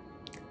 Uh-huh.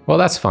 Well,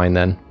 that's fine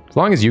then. As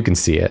long as you can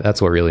see it,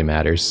 that's what really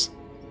matters.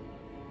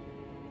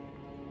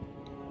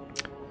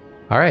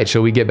 All right,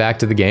 shall we get back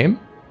to the game?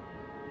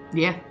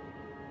 Yeah.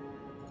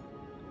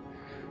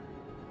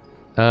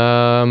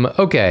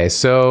 Okay,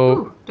 so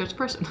Ooh, there's a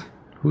person.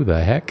 who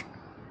the heck?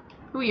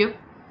 Who are you?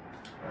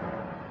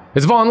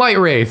 It's Von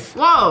Lightwraith.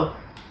 Whoa!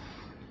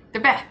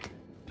 They're back.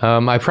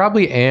 I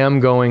probably am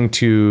going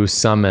to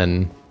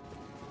summon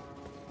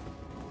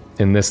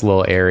in this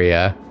little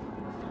area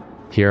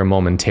here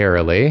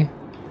momentarily.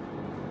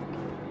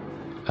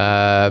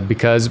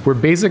 Because we're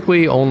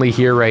basically only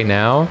here right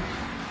now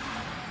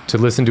to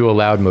listen to a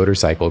loud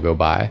motorcycle go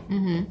by.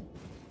 Mm-hmm.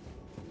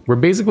 We're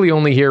basically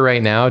only here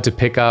right now to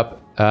pick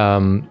up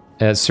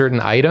a certain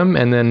item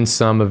and then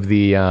some of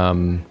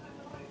the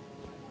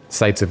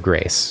sites of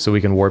grace, so we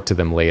can warp to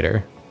them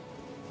later.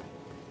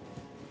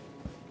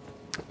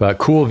 But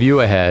cool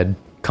view ahead.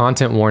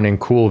 Content warning,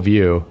 cool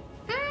view.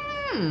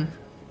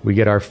 We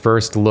get our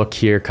first look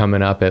here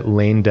coming up at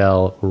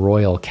Lanedell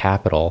Royal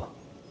Capital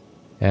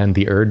and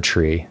the Erd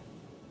Tree.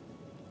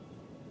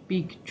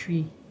 Big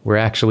tree. We're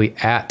actually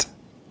at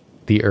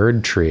the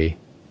Erd Tree.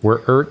 We're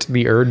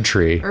the Erd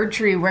Tree. Erd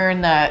tree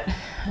wearing that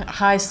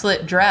high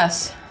slit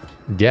dress.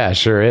 Yeah,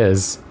 sure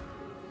is.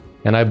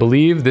 And I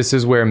believe this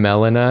is where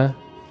Melina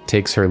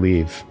takes her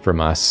leave from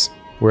us.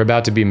 We're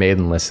about to be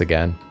maidenless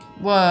again.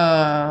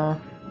 Whoa.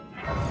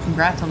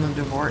 Congrats on the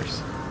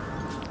divorce.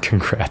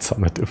 Congrats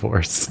on the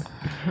divorce.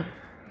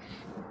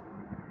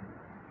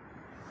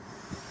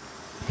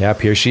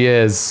 Yep, here she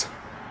is.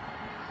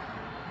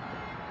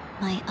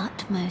 My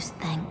utmost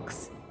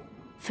thanks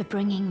for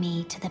bringing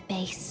me to the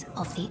base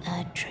of the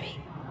Erd Tree.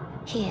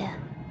 Here,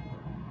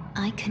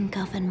 I can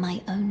govern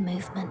my own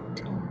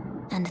movement,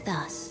 and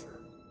thus,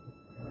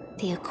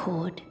 the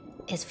accord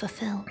is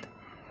fulfilled.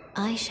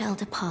 I shall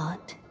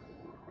depart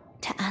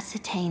to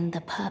ascertain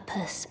the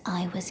purpose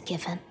I was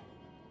given.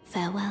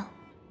 Farewell.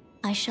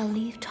 I shall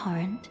leave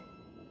Torrent,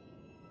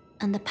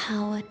 and the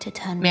power to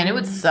turn Man, it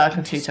would runes suck if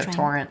into she took strength.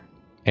 Torrent.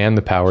 And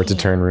the power to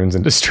turn runes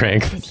into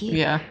strength. With you,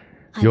 Yeah.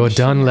 I You're wish you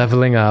done luck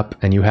leveling up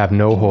and you have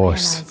no in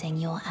horse. realizing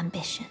your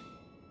ambition.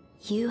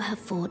 You have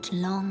fought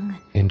long.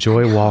 Enjoy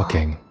and hard.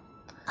 walking.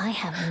 I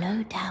have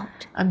no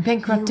doubt. I'm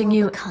bankrupting You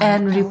you will become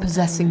and Elden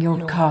repossessing your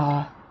Lord.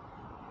 car.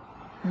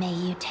 May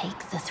you take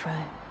the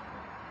throne.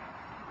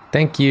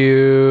 Thank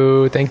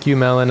you. Thank you,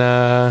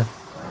 Melina.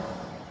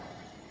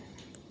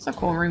 It's a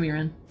cool room you're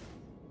in.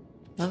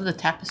 Love the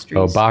tapestries.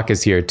 Oh, Bach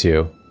is here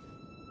too.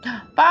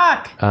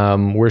 Bach!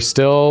 We're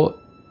still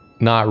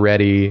not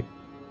ready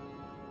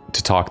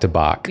to talk to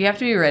Bach. You have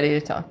to be ready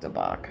to talk to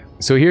Bach.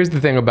 So here's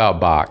the thing about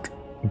Bach.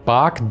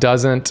 Bach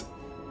doesn't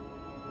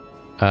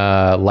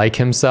like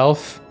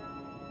himself.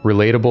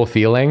 Relatable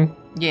feeling.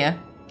 Yeah.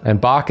 And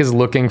Bach is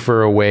looking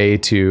for a way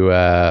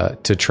to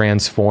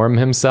transform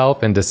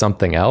himself into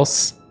something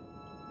else.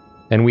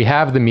 And we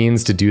have the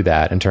means to do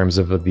that in terms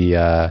of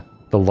the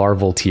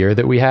larval tier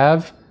that we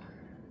have.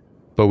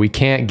 But we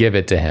can't give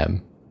it to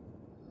him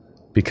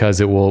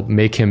because it will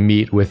make him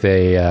meet with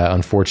a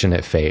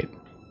unfortunate fate.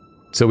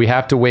 So we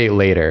have to wait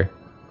later.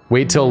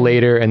 Wait till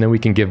later, and then we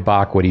can give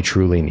Bach what he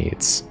truly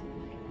needs.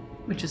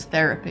 Which is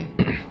therapy.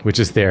 Which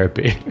is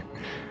therapy.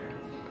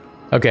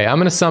 Okay, I'm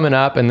gonna summon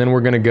up, and then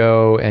we're gonna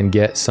go and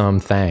get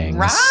some things.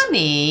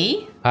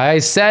 Ronnie! I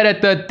said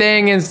it the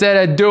thing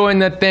instead of doing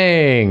the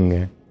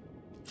thing.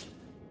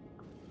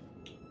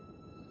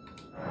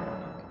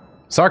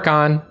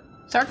 Sarkhan.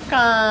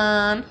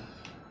 Sarkhan!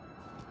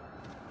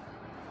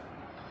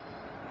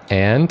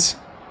 And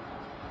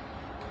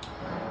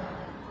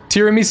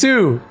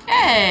tiramisu.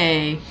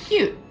 Hey!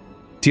 Cute.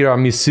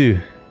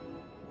 Tiramisu.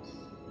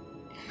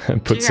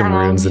 Put some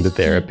runes into Tiramisu.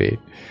 therapy.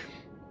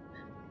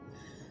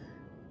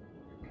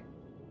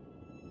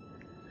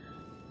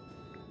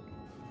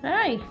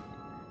 Hi.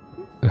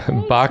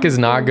 Bach is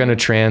not going to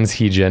trans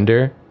he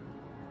gender.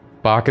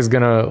 Bach is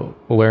going to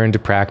learn to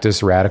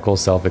practice radical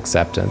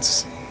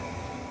self-acceptance.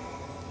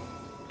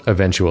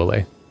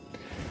 Eventually.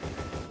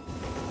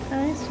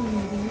 Hi,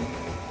 sweetie.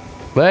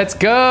 Let's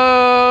go!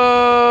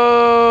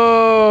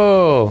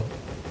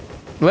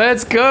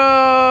 Let's go!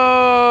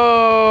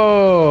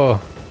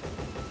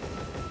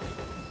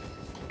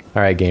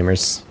 All right,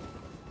 gamers.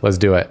 Let's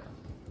do it.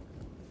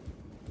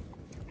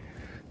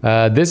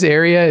 This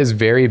area is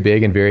very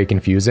big and very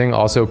confusing.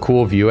 Also,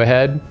 cool view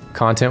ahead.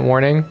 Content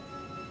warning.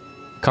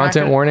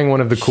 Content warning,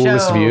 one of the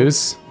coolest Show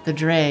views. The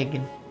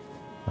dragon.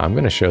 I'm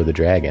going to show the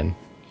dragon.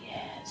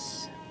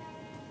 Yes.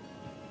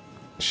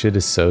 Shit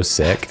is so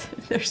sick.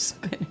 They're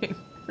spinning.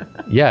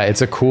 Yeah,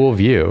 it's a cool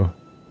view.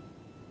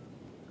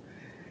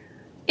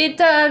 It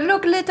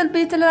look a little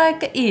bit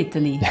like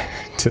Italy.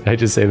 Did I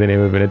just say the name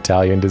of an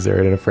Italian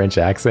dessert in a French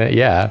accent?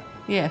 Yeah,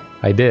 Yeah.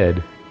 I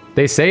did.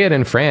 They say it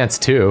in France,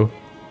 too.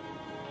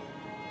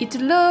 It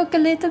look a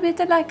little bit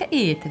like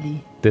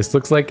Italy. This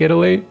looks like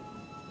Italy.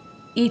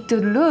 It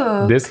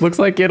look This looks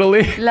like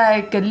Italy.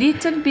 like a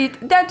little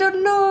bit. That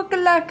don't look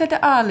like the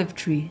olive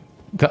tree.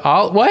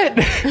 What?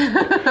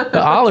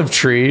 The olive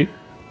tree?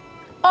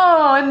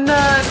 Oh, and the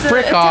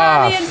Frick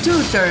Italian off.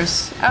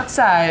 tutors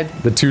outside.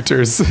 The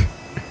tutors.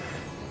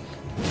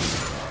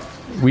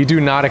 We do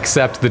not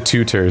accept the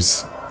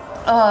tutors.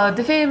 Oh,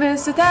 the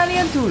famous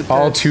Italian tutors.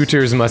 All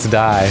tutors must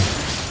die.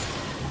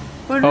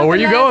 Oh, where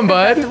you going,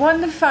 bud? The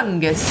one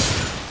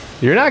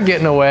fungus. You're not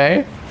getting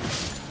away.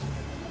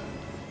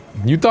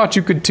 You thought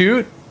you could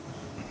toot?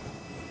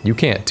 You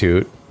can't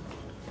toot.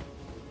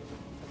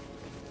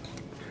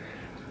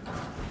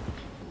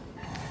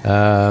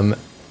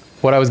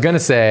 What I was gonna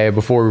say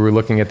before we were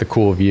looking at the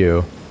cool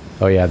view.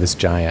 Oh yeah, this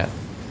giant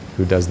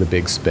who does the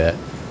big spit.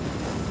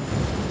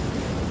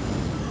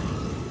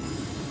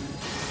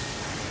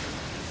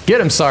 Get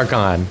him,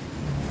 Sarkon!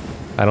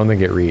 I don't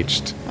think it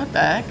reached. What the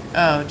heck?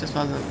 Oh, it just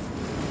wasn't.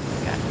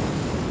 Okay.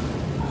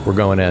 We're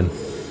going in.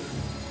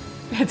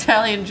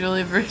 Italian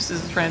Julie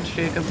versus French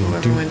Jacob.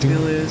 Whoever wins, we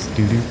lose.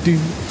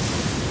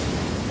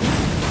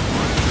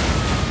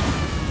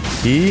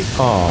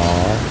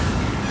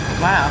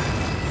 Aww. Wow.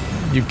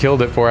 You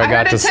killed it before I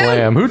got heard to it toot.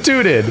 slam. Who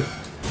tooted?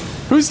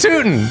 Who's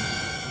tooting?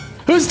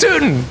 Who's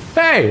tooting?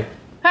 Hey!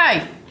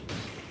 Hey!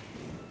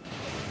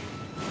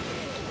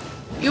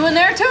 You in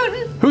there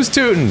tooting? Who's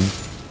tooting?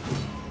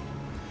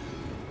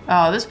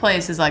 Oh, this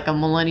place is like a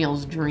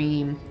millennial's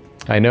dream.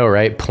 I know,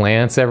 right?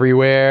 Plants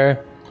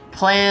everywhere.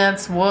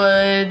 Plants,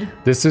 wood.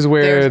 This is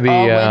where There's a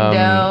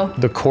window.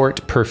 the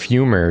court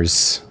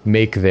perfumers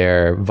make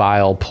their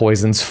vile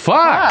poisons.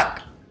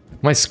 Fuck!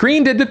 My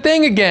screen did the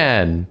thing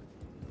again!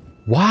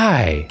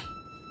 Why?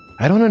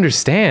 I don't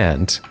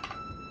understand.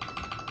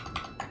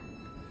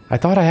 I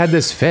thought I had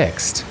this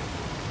fixed.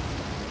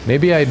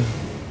 Maybe I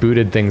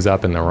booted things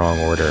up in the wrong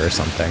order or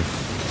something.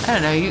 I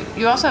don't know.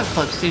 You also have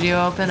Clip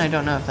Studio open. I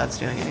don't know if that's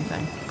doing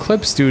anything.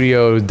 Clip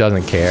Studio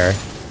doesn't care.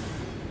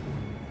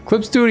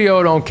 Clip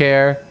Studio don't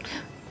care.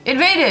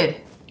 Invaded!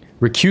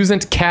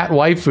 Recusant cat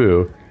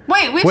waifu.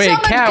 Wait, we've Wait,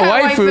 summoned cat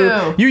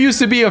waifu? You used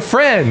to be a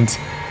friend!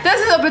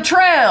 This is a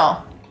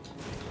betrayal!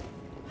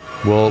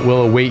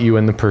 We'll await you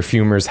in the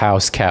perfumer's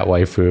house, cat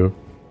waifu.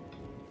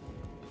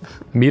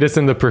 Meet us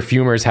in the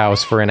perfumer's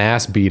house for an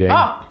ass beating.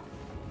 Oh!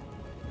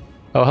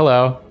 Oh,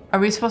 hello. Are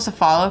we supposed to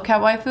follow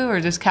Cat Waifu, or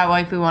does Cat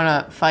Waifu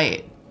want to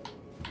fight?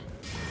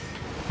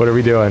 What are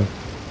we doing?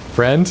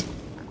 Friend?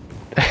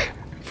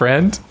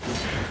 Friend?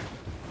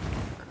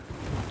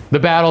 The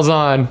battle's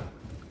on.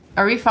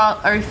 Are we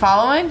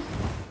following?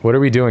 What are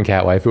we doing,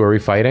 cat waifu? Are we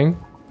fighting?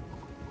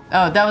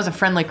 Oh, that was a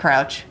friendly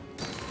crouch.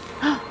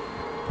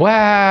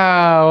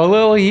 Wow, a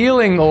little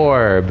healing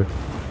orb.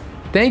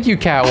 Thank you,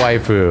 cat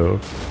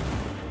waifu.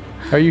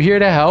 Are you here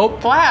to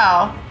help?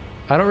 Wow.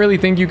 I don't really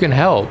think you can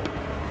help.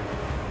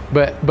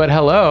 But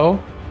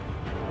hello.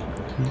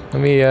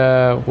 Let me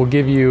we'll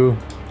give you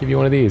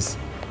one of these.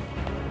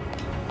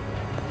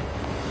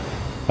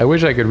 I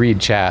wish I could read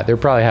chat. They're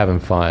probably having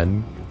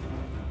fun.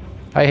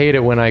 I hate it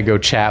when I go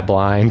chat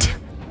blind.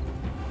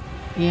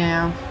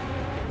 Yeah.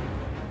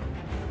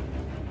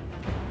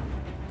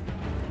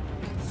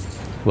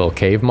 Little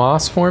cave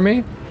moss for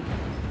me?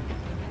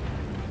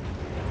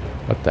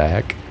 What the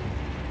heck?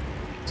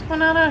 What's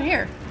going on out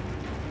here?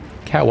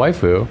 Cat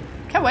waifu.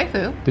 Cat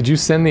Waifu. Did you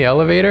send the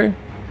elevator?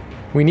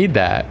 We need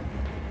that.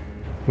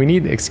 We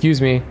need,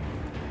 excuse me.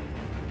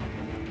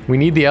 We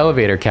need the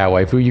elevator, cat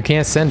waifu. You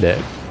can't send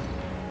it.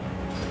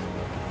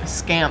 A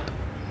scamp.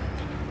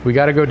 We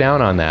gotta go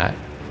down on that.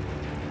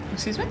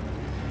 Excuse me?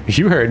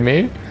 You heard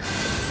me.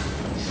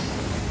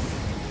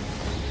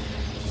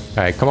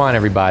 Alright, come on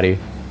everybody.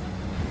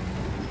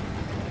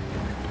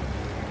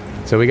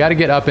 So we gotta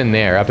get up in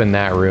there, up in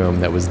that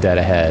room that was dead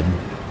ahead.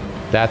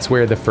 That's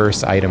where the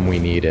first item we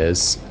need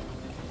is.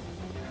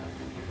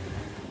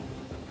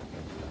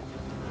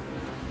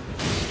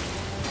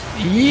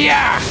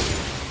 Yeah!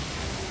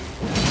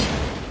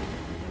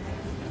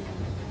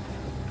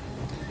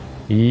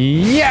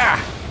 Yeah!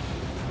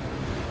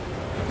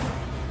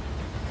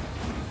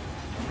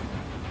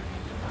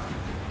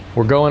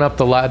 We're going up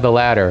the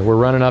ladder. We're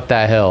running up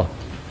that hill.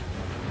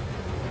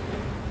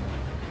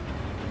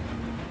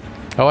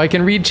 Oh, I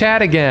can read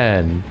chat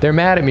again. They're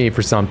mad at me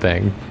for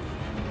something.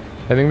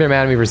 I think they're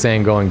mad at me for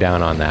saying going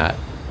down on that.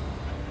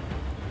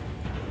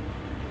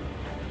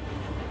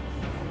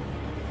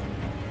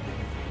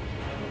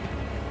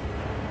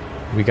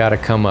 We gotta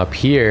come up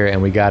here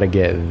and we gotta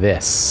get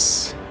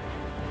this.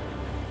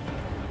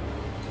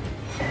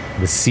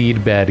 The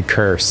seedbed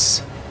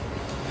curse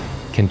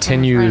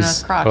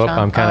continues. Crotch, Oh, huh?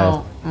 I'm kind of.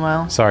 Oh,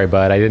 well. Sorry,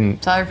 bud. I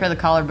didn't. Sorry for the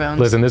collarbones.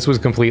 Listen, this was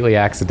completely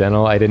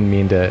accidental. I didn't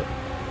mean to.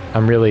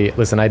 I'm really.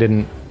 Listen, I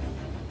didn't.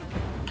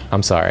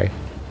 I'm sorry.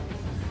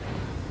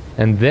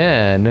 And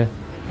then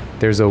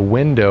there's a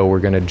window we're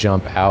gonna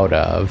jump out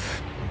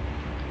of.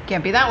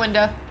 Can't be that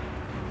window.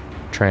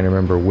 Trying to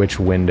remember which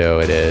window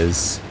it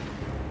is.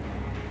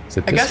 Is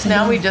it I this guess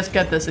now window? we just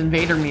get this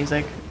invader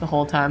music the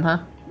whole time, huh?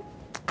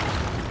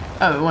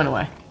 Oh, it went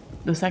away.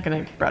 The second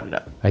I brought it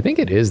up. I think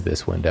it is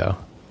this window.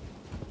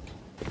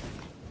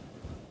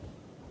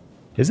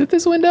 Is it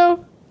this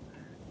window?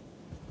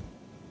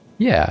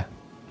 Yeah.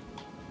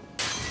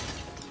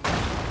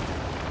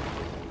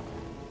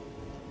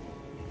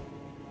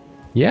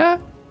 Yeah?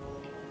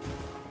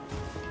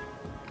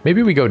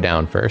 Maybe we go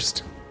down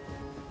first.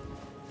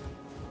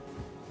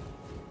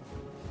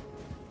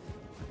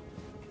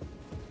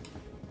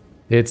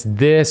 It's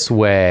this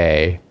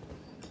way.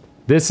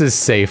 This is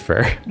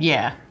safer.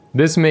 Yeah.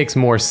 This makes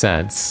more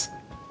sense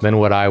than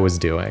what I was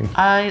doing.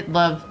 I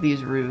love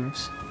these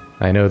roofs.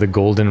 I know the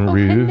golden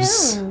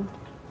roofs. No.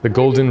 The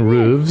golden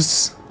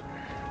roofs.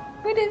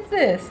 What is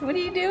this? What are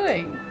you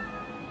doing?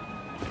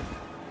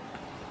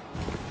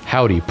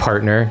 Howdy,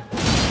 partner.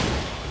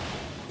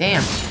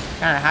 Damn.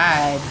 Trying to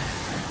hide.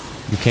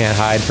 You can't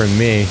hide from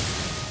me.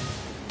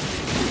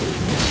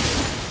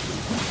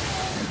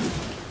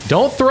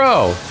 Don't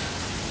throw!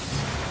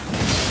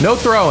 No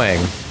throwing!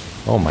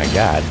 Oh my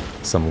god.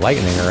 Some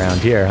lightning around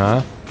here,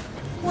 huh?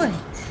 What?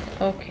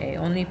 Okay,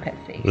 only pet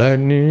face.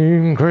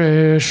 Lightning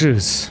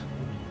crashes.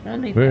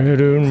 Only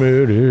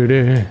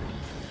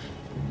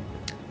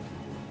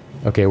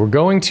Okay, we're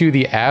going to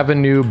the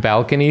Avenue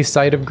balcony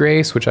site of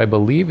Grace, which I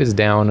believe is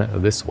down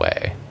this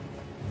way.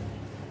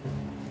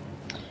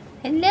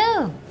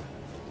 Hello.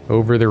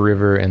 Over the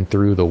river and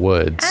through the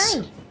woods.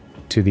 Hi.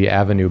 To the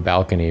Avenue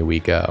balcony we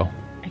go.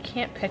 I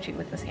can't pet you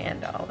with this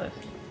hand, Olive.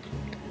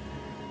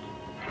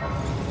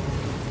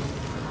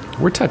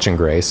 We're touching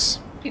Grace.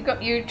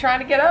 You trying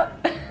to get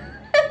up?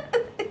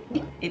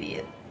 You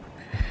idiot.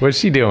 What's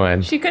she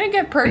doing? She couldn't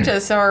get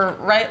purchased, so her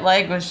right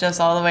leg was just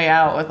all the way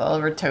out with all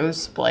of her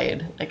toes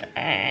splayed. Like,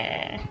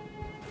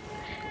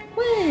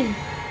 Woo.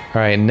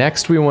 All right,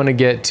 next we want to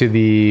get to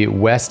the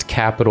West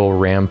Capitol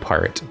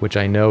Rampart, which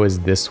I know is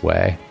this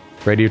way.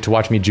 Ready to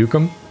watch me juke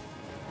him?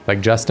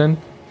 Like Justin?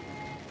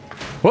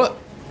 What?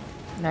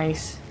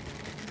 Nice.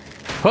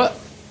 What?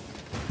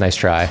 Nice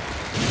try.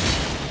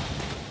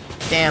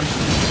 Damn.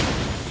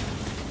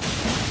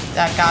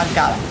 That guy's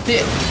got a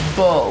thick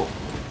bow.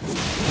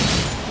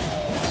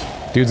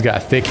 Dude's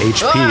got thick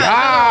HP.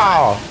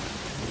 Ah!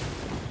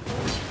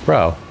 Ow!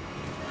 Bro,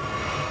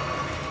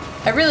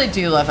 I really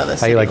do love how this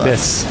how you like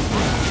looks. this?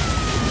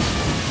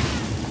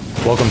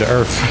 Welcome to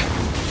Earth.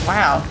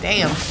 Wow,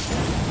 damn.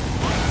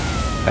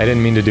 I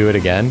didn't mean to do it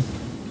again.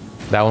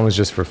 That one was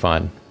just for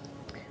fun.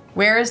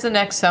 Where is the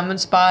next summon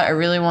spot? I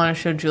really want to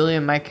show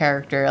Julia my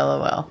character,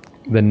 LOL.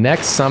 The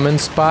next summon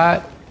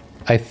spot,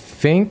 I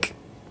think,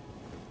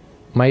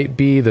 might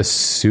be the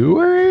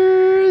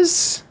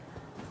sewers?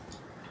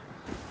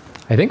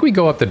 I think we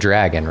go up the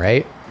dragon,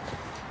 right?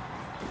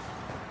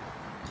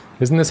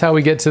 Isn't this how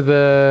we get to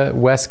the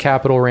West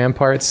Capitol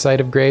Ramparts site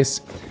of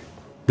Grace?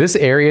 This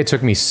area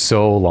took me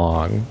so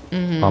long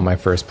on my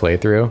first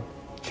playthrough.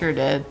 Sure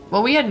did.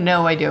 Well, we had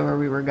no idea where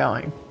we were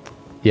going.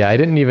 Yeah, I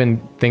didn't even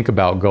think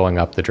about going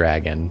up the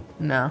dragon.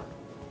 No.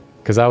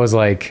 Because I was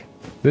like,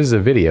 this is a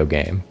video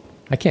game.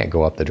 I can't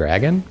go up the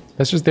dragon.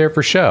 That's just there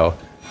for show.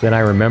 Then I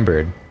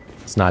remembered,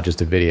 it's not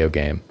just a video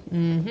game.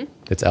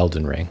 It's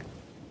Elden Ring.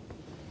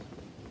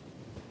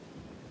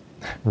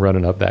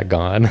 Running up that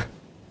gone.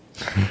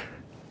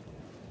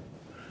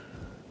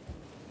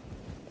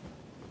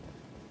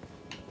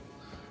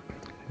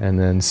 And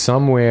then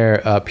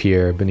somewhere up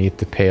here beneath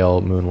the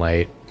pale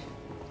moonlight.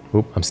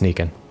 Oop, I'm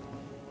sneaking.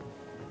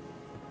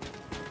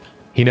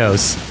 He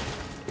knows.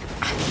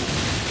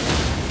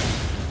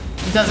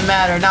 It doesn't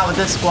matter, not with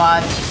this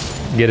squad.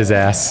 Get his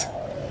ass.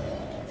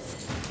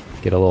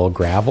 Get a little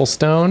gravel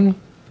stone.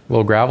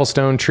 Little gravel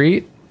stone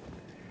treat.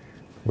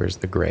 Where's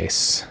the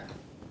Grace?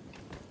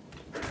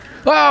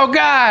 Oh,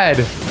 God!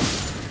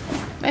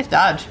 Nice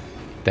dodge.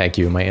 Thank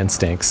you, my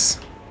instincts.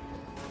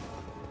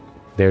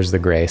 There's the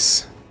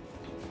Grace.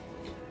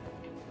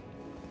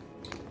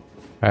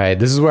 All right,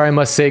 this is where I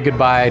must say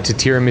goodbye to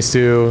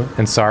Tiramisu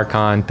and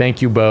Sarkhan.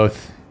 Thank you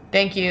both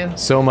Thank you.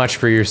 so much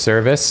for your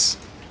service.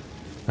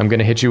 I'm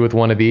gonna hit you with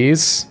one of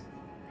these.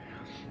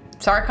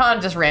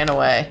 Sarkhan just ran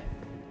away.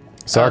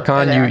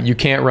 Sarkhan, there. you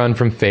can't run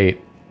from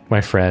fate,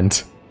 my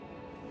friend.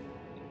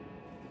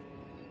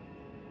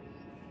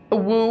 A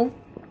woo.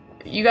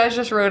 You guys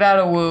just wrote out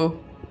a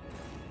woo.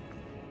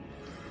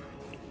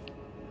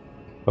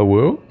 A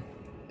woo?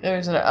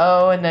 There's an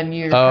O, and then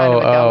you're kind of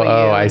a W.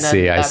 oh, I and then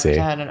see, I that see.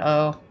 had an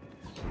O.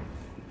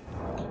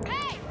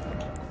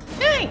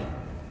 Hey!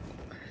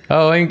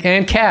 Oh,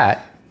 and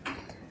Cat.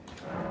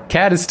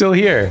 Cat is still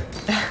here.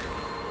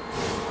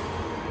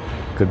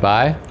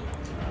 Goodbye.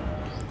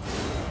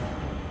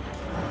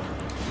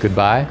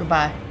 Goodbye.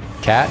 Goodbye.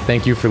 Cat,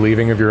 thank you for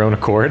leaving of your own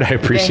accord. I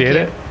appreciate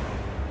it.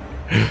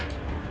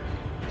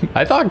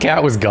 I thought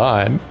Cat was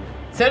gone.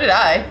 So did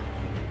I.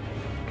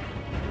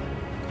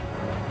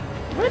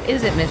 What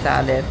is it, Miss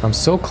Olive? I'm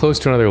so close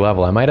to another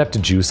level. I might have to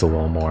juice a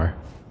little more.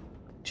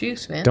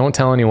 Juice, man. Don't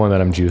tell anyone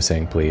that I'm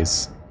juicing,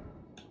 please.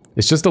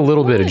 It's just a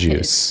little bit of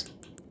juice.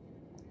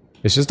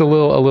 It's just a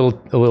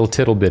little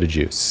tittle bit of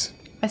juice.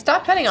 I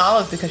stopped petting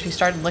Olive because she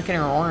started licking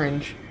her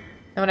orange.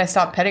 And when I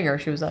stopped petting her,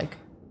 she was like...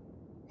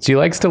 She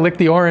likes to lick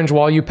the orange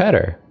while you pet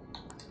her.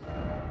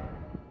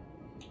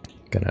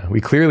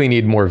 We clearly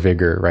need more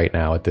vigor right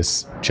now at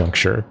this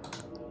juncture.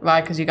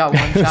 Why? Because you got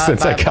one shot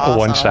Since by I a got boss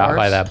one on a shot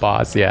by horse? that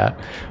boss, yeah.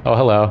 Oh,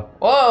 hello.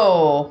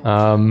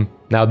 Whoa!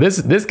 Now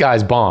this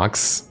guy's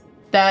bonks.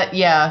 That,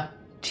 yeah.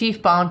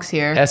 Chief Bonks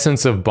here.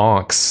 Essence of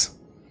bonks.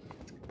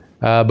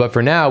 But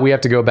for now, we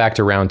have to go back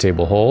to Round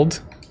Table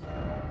Hold.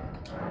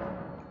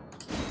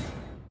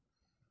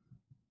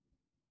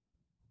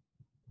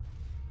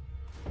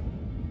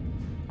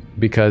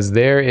 Because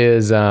there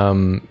is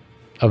a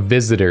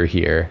visitor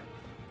here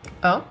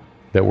Oh?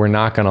 that we're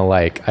not going to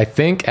like. I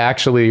think,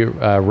 actually,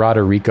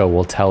 Roderico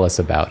will tell us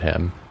about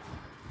him.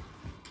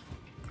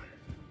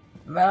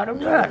 I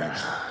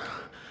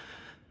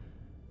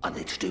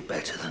need to do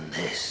better than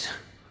this.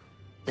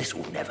 This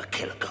will never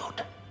kill a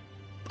god.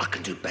 I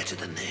can do better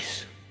than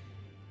this.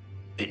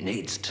 It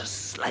needs to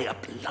slay a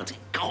bloody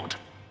god.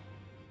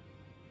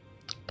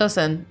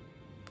 Listen,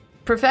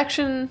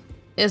 perfection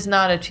is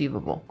not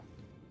achievable.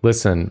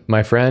 Listen,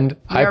 my friend,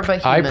 We are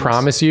but I humans.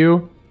 promise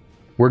you,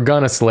 we're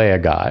going to slay a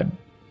god.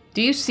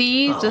 Do you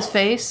see this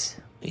face?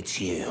 It's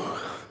you.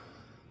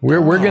 We're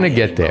going to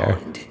get there.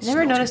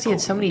 Never noticed he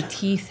had so many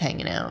teeth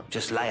hanging out.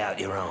 Just lay out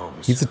your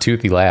arms. He's a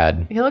toothy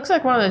lad. He looks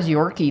like one of those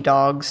Yorkie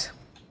dogs.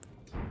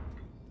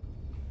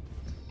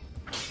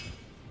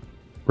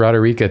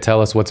 Roderica,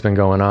 tell us what's been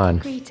going on.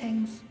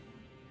 Greetings.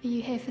 Are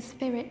you here for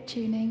spirit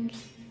tuning?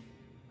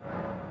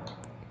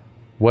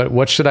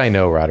 What should I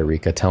know,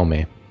 Roderica? Tell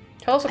me.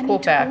 Tell us a I cool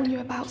need to warn fact. you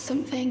about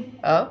something.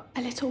 Oh?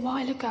 A little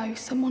while ago,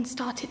 someone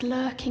started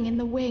lurking in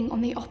the wing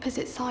on the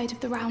opposite side of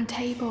the round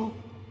table.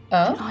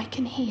 And Oh? I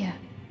can hear,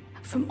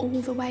 from all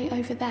the way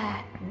over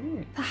there,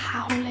 the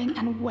howling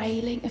and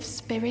wailing of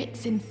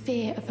spirits in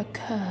fear of a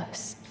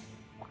curse.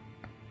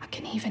 I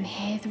can even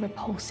hear the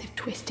repulsive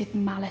twisted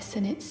malice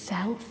in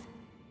itself.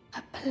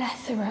 A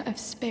plethora of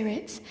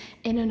spirits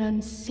in an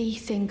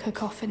unceasing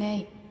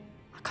cacophony.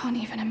 I can't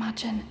even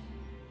imagine.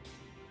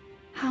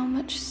 How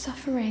much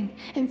suffering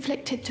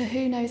inflicted to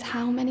who knows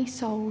how many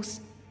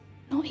souls.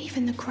 Not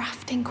even the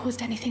grafting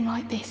caused anything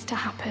like this to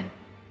happen.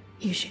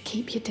 You should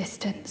keep your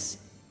distance.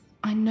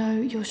 I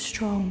know you're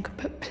strong,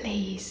 but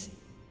please.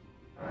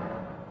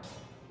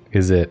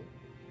 Is it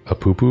a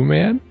poo-poo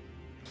man?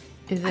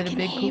 Is I it a can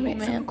big hear cool it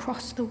from man?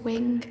 across the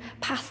wing,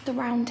 past the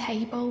round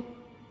table.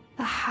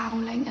 The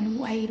howling and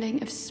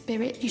wailing of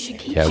spirit. You should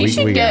keep Yeah, He we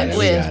should got get it. We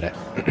with-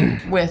 got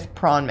it. With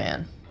Prawn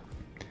Man.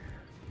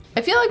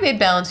 I feel like they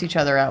balance each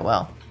other out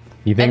well.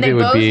 You think And they it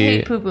would both be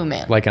hate Poo-Poo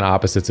Man. like an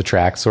opposites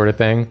attract sort of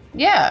thing?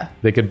 Yeah.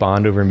 They could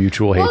bond over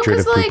mutual Well, hatred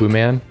of 'cause, like, Poo-Poo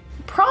Man?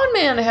 Prawn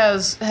Man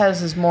has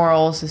his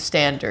morals, his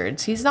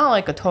standards. He's not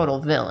like a total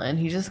villain.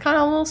 He's just kind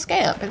of a little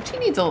scamp. And she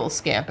needs a little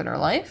scamp in her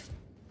life.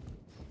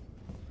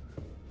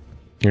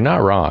 You're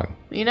not wrong.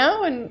 You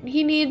know? And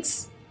he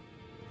needs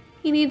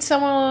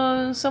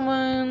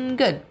someone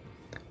good.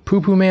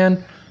 Poo-Poo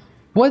Man?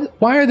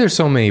 Why are there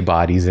so many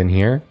bodies in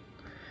here?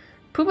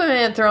 Poo-Poo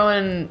Man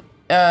throwing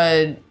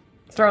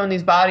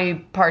these body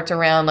parts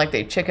around like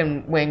they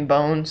chicken wing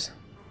bones.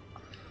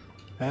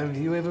 Have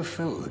you ever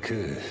felt the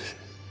curse?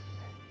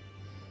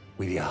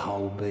 With your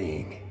whole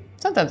being?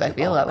 Sometimes I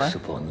feel that way. Looks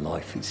upon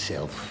life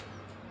itself.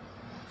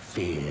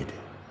 Feared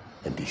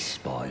and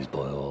despised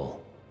by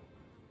all.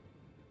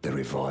 The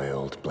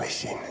reviled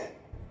blessing.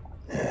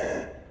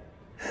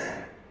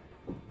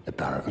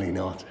 Apparently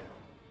not.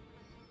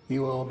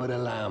 You are but a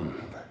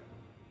lamb.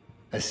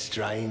 A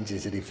stranger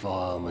to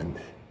defilement.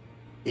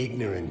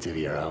 Ignorant of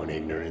your own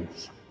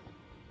ignorance.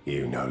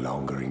 You no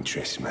longer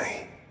interest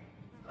me.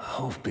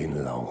 I've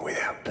been long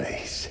without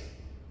peace.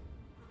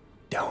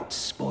 Don't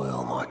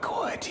spoil my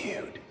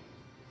quietude.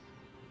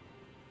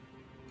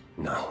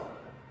 No.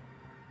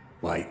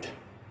 Wait.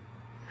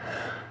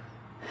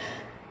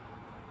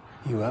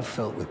 You have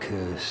felt the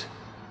curse.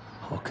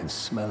 I can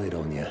smell it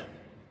on you.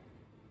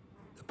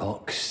 The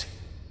box,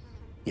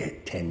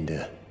 yet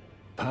tender.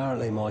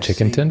 Apparently my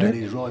Chicken tender?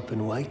 seedbed is ripe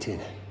and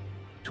waiting.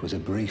 'Twas a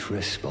brief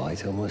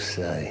respite, I must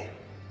say.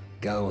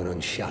 Go and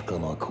unshackle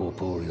my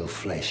corporeal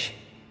flesh,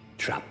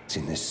 trapped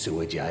in the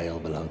sewer jail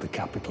below the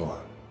capital.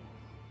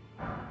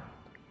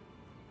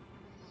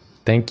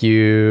 Thank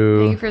you.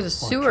 Thank you for the I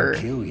sewer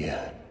can kill you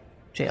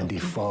jail. and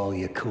defile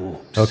your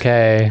corpse.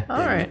 Okay. All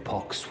Then right. the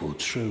pox will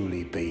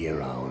truly be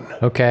your own.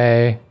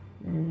 Okay.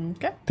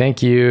 Okay.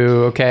 Thank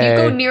you. If you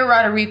go Okay. near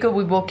Roderica,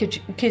 we will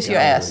kiss your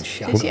ass.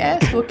 Kiss your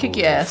ass. We'll kick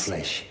your ass.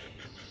 Flesh,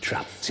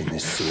 trapped in the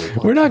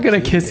sewer. We're not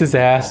gonna kiss his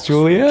ass,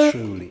 Julia.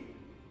 Truly.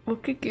 We'll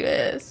kick your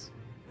ass.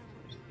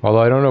 Although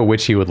I don't know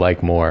which he would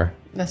like more.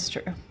 That's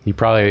true. He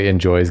probably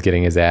enjoys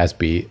getting his ass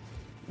beat.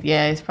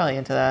 Yeah, he's probably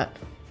into that.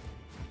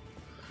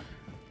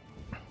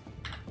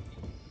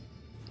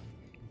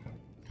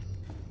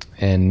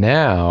 And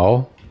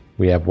now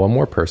we have one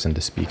more person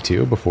to speak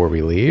to before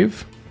we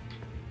leave.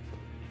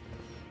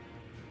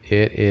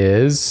 It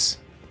is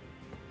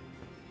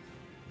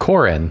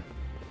Corin.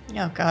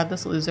 Oh god,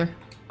 this loser.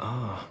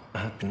 Ah, I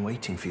had been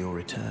waiting for your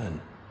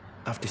return.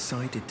 I've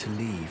decided to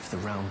leave the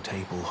Round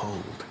Table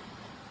Hold.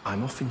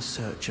 I'm off in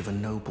search of a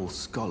noble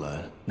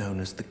scholar known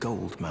as the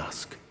Gold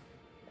Mask,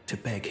 to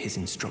beg his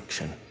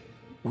instruction.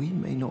 We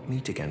may not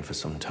meet again for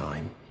some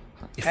time.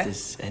 If Okay.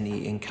 there's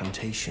any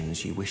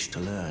incantations you wish to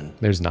learn,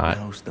 There's not.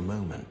 now's the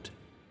moment.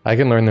 I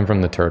can learn them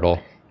from the turtle.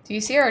 Do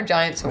you see our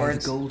giant May the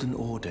swords? Golden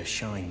Order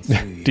shine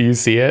through you. Do you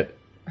see it?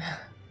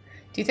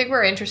 Do you think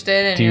we're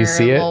interested in Do you your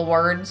see it? little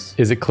words?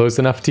 Is it close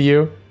enough to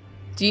you?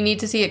 Do you need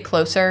to see it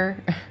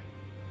closer?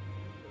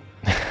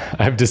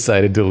 I've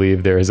decided to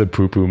leave. There is a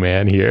Poo-Poo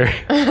man here.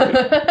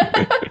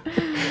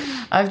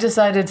 I've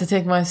decided to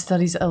take my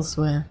studies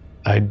elsewhere.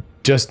 I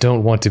just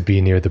don't want to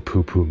be near the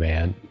Poo-Poo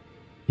man.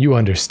 You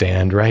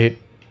understand, right?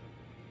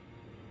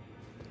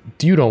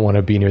 You don't want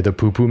to be near the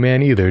Poo-Poo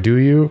man either, do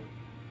you?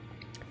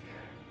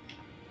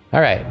 All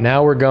right,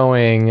 now we're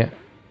going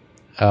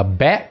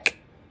back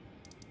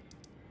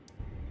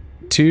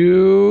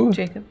to...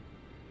 Jacob.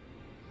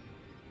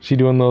 She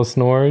doing little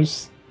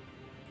snores?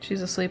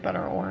 She's asleep on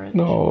her orange.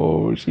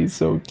 No, she's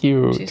so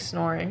cute. She's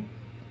snoring.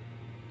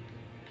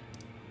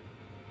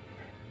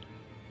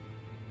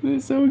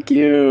 It's so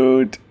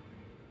cute.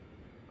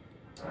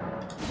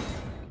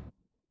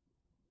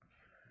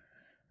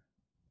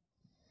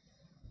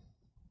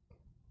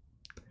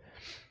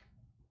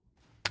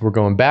 We're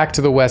going back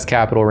to the West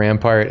Capitol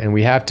Rampart, and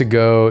we have to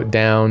go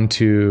down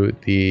to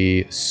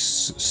the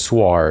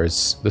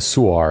Sewers. The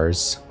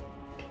Sewers.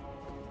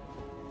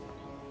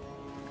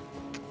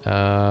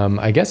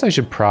 I guess I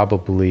should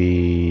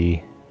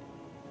probably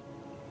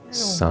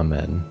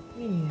summon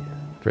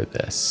for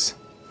this.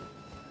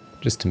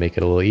 Just to make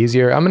it a little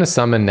easier. I'm going to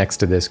summon next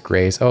to this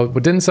Grace. Oh,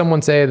 but didn't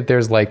someone say that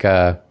there's like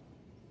a...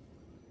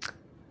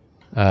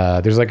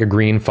 there's like a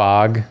green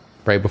fog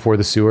right before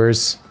the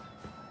sewers?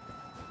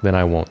 Then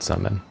I won't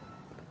summon.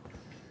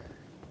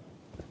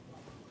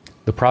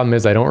 The problem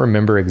is I don't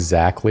remember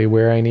exactly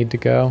where I need to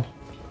go.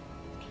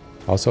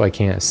 Also, I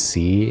can't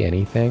see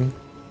anything.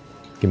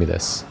 Give me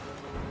this.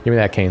 Give me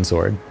that cane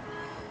sword.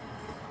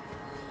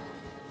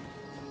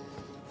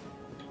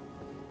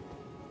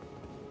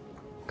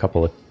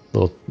 Couple of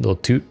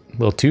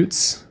little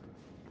toots.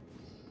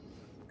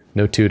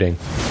 No tooting.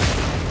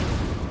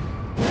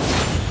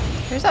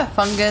 There's that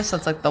fungus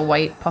that's like the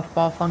white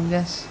puffball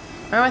fungus.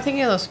 Or am I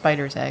thinking of those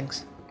spider's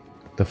eggs?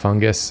 The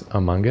fungus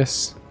among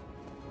us?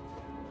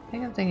 I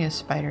think I'm thinking of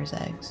spider's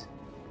eggs.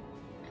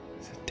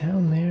 Is it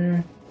down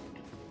there?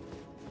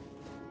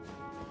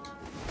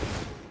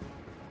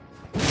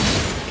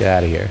 Get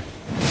out of here.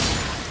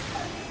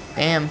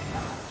 Damn.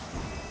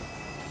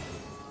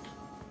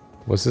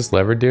 What's this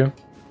lever do?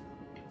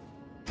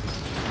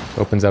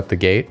 Opens up the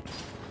gate.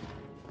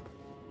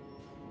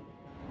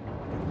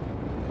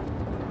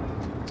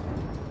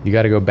 You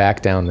gotta go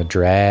back down the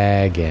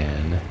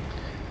dragon.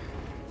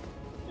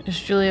 Is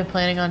Julia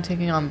planning on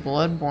taking on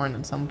Bloodborne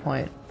at some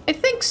point? I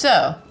think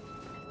so.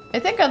 I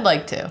think I'd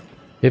like to.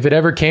 If it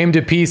ever came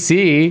to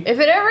PC, If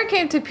it ever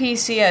came to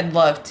PC, I'd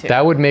love to.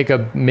 that would make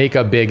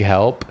a big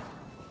help.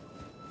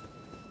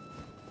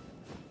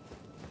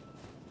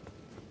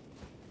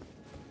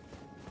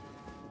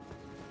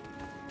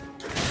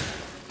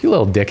 You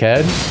little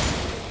dickhead.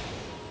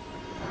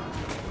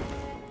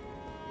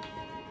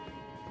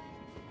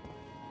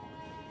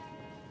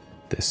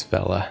 This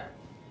fella.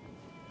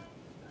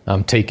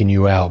 I'm taking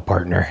you out,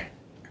 partner.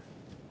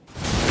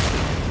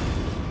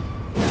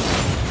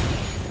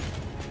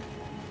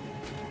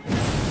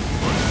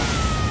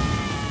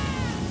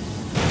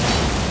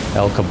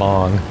 El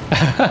Kabong.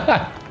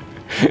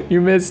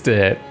 You missed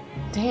it.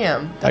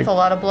 Damn, that's a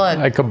lot of blood.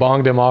 I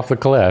kabonged him off the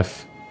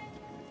cliff.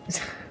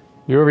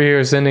 You're over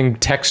here sending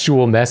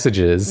textual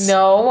messages.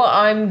 No,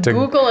 I'm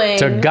Googling.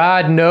 To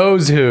God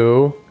knows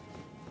who.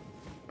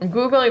 I'm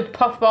Googling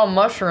puffball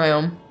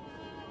mushroom.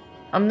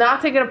 I'm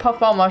not thinking of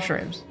puffball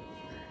mushrooms.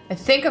 I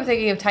think I'm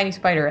thinking of tiny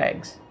spider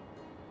eggs.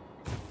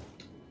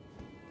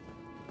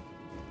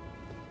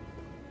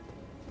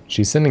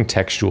 She's sending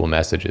textual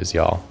messages,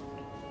 y'all.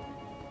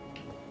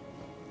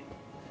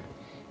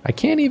 I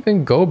can't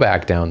even go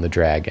back down the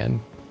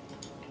dragon.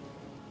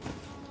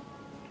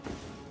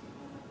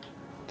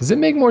 Does it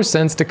make more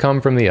sense to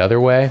come from the other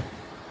way?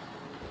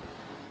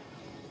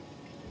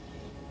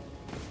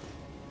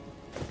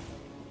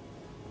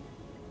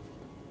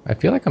 I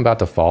feel like I'm about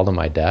to fall to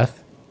my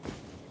death.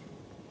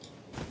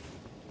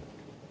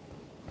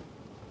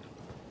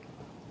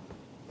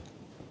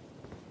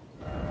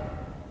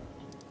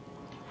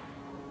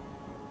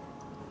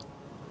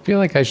 I feel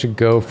like I should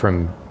go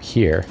from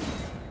here.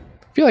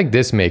 I feel like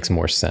this makes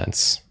more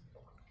sense.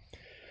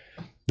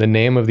 The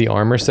name of the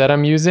armor set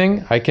I'm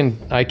using, I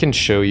can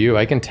show you,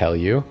 I can tell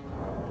you.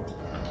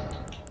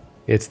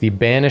 It's the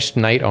Banished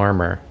Knight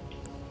armor.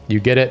 You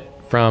get it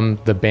from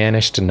the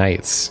Banished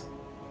Knights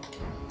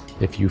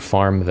if you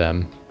farm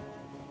them.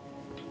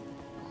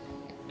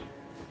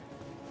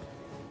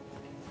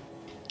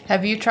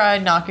 Have you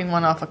tried knocking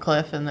one off a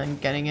cliff and then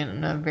getting it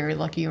in a very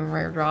lucky and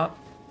rare drop?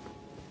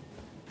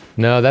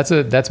 No,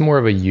 that's more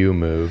of a you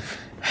move.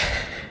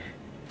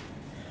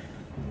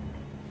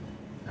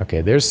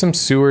 Okay, there's some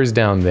sewers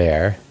down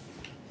there.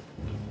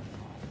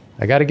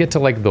 I gotta get to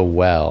like the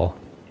well.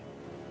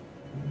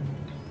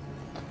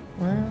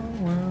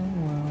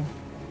 Well.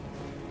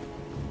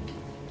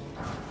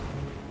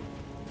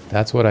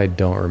 That's what I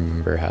don't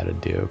remember how to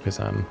do because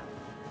I'm...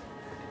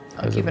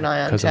 I'll keep an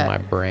eye on because of chat. my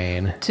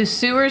brain. To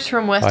sewers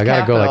from West I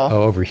gotta Capitol. go like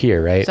over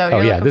here, right? Is that what Oh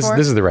you're yeah, looking this for?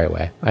 is the right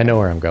way. I know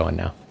where I'm going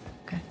now.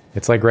 Okay.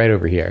 It's like right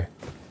over here,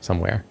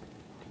 somewhere.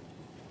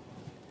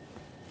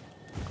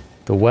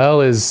 The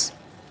well is...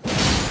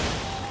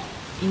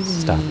 Easy.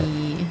 Stop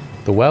it.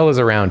 The well is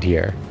around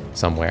here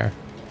somewhere.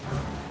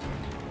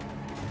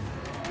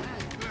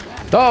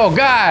 Oh,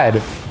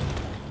 God!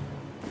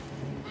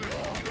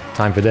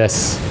 Time for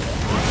this.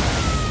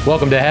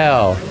 Welcome to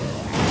hell.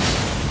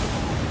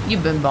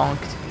 You've been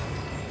bonked.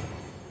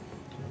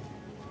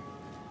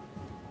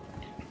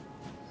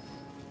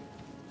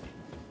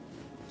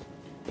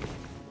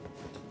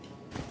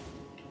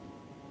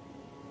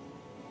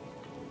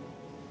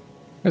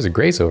 There's a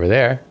Grace over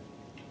there.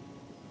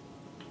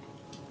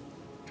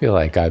 Feel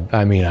like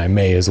I mean, I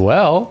may as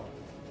well.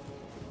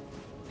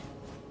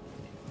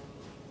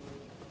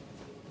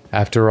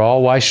 After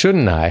all, why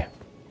shouldn't I?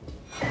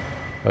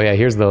 Oh yeah,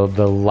 here's the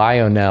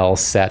Lionel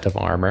set of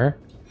armor,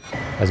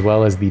 as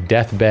well as the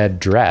deathbed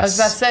dress. I was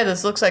about to say,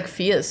 this looks like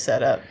Fia's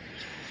setup.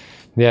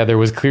 Yeah, there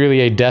was clearly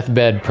a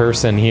deathbed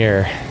person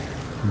here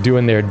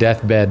doing their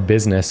deathbed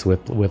business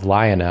with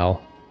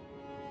Lionel.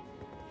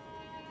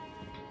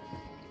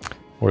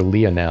 Or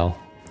Lionel.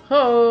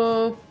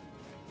 Oh.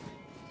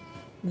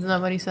 Isn't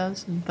that what he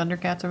says in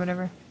Thundercats or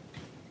whatever?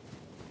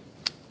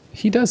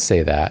 He does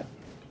say that.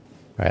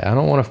 All right, I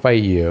don't want to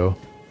fight you.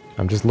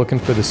 I'm just looking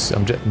for this.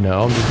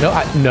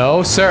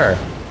 No, sir.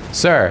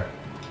 Sir.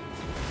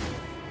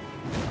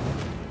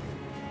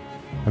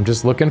 I'm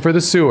just looking for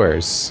the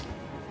sewers.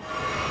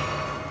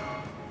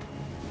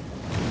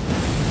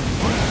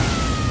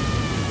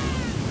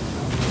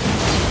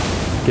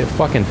 Get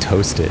fucking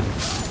toasted,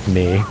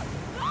 me.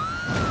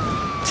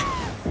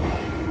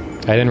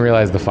 I didn't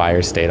realize the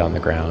fire stayed on the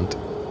ground.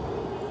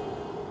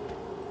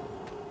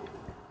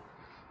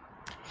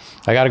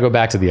 I gotta go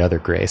back to the other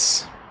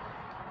Grace.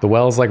 The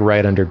well's like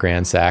right under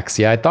Grand Sax.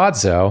 Yeah, I thought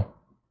so.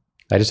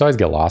 I just always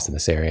get lost in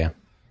this area.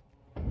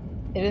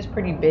 It is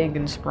pretty big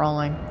and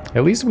sprawling.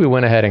 At least we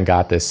went ahead and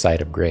got this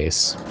site of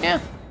Grace. Yeah.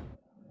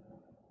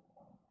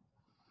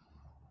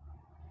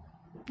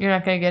 You're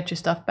not gonna get your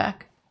stuff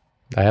back?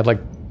 I had like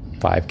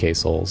 5k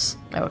souls.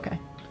 Oh, okay.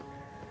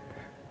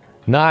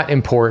 Not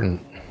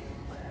important.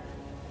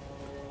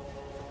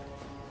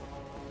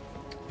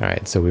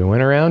 Alright, so we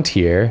went around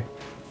here.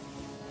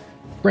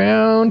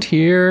 Around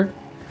here.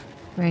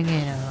 Bring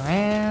it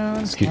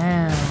around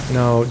town.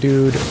 No,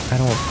 dude, I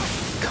don't...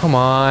 Come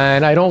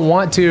on, I don't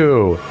want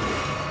to.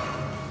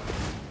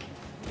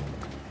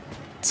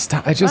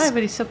 Stop, I just... Why,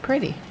 but he's so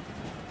pretty.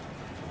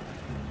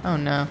 Oh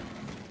no.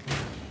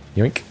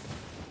 Yoink.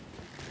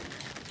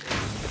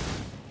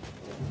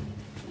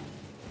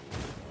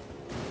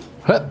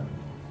 Huh.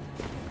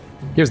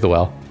 Here's the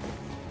well.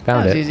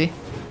 Found That it. was easy.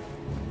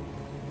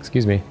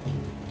 Excuse me.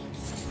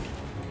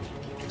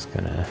 Just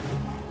gonna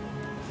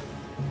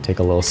take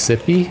a little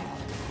sippy.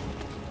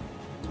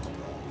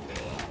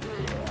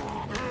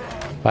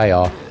 Bye,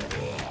 y'all.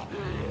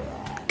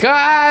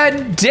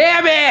 God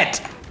damn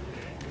it!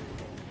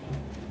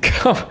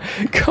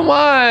 Come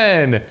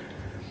on!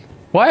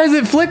 Why is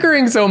it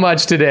flickering so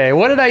much today?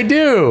 What did I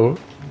do?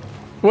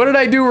 What did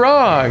I do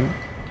wrong?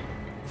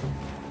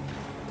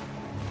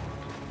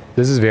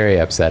 This is very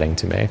upsetting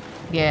to me.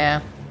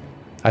 Yeah.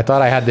 I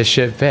thought I had this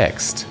shit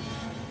fixed.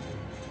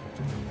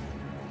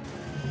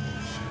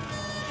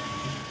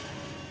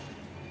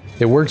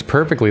 It worked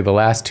perfectly the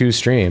last 2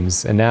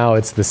 streams, and now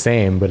it's the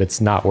same, but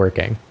it's not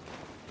working.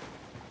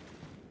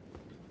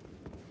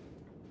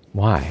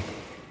 Why?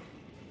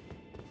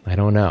 I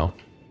don't know.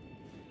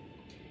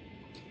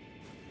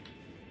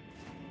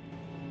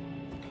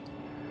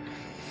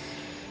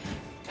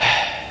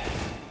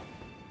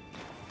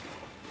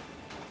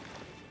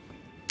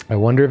 I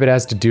wonder if it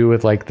has to do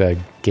with like the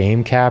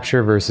game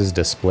capture versus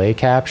display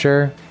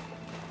capture.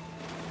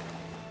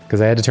 Because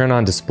I had to turn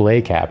on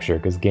display capture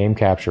because game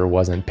capture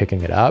wasn't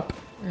picking it up.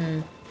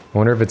 I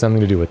wonder if it's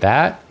something to do with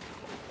that.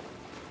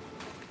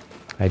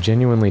 I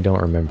genuinely don't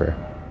remember.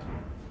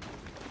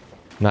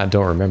 Not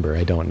don't remember,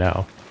 I don't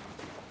know.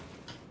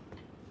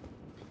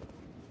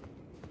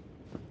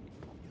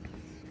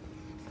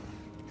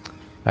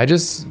 I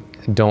just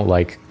don't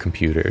like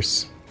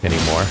computers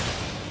anymore.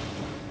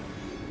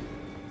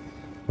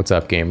 What's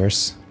up,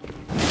 gamers?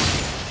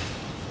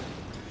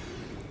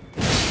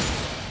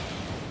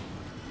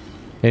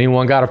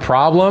 Anyone got a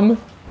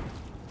problem?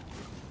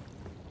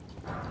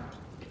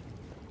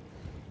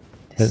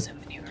 There's so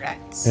many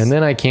rats. And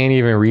then I can't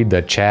even read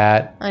the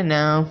chat. I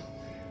know.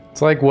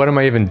 It's like, what am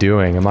I even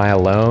doing? Am I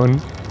alone?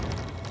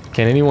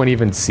 Can anyone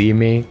even see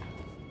me?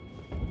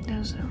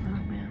 There's no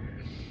wrong, man.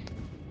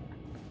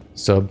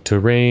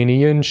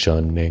 Subterranean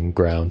shunning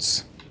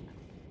grounds.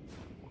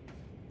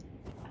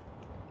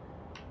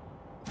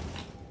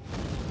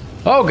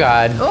 Oh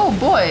god. Oh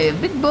boy,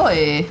 big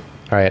boy.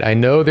 Alright, I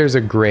know there's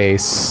a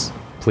Grace.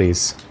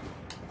 Please.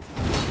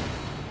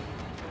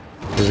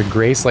 There's a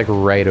Grace like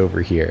right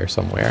over here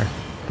somewhere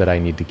that I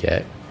need to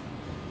get.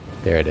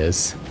 There it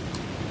is.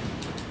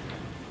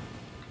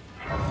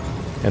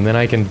 And then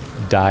I can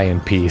die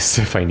in peace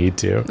if I need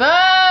to.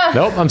 Ah!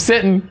 Nope, I'm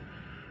sitting.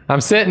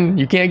 I'm sitting.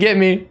 You can't get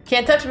me.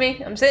 Can't touch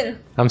me. I'm sitting.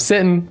 I'm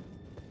sitting.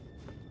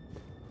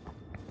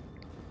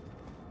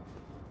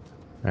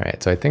 All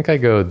right, so I think I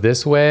go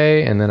this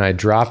way, and then I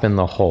drop in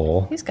the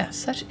hole. He's got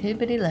such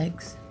itty-bitty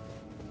legs.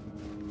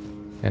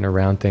 And a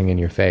round thing in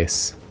your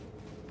face.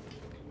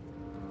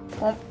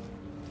 Oh,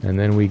 And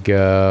then we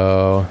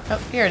go...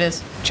 here it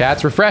is.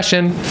 Chat's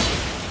refreshing.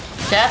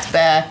 Chat's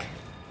back.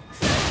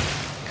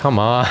 Come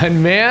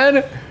on,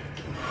 man.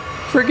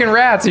 Freaking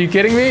rats, are you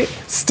kidding me?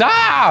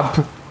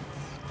 Stop!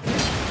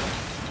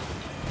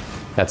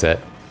 That's it.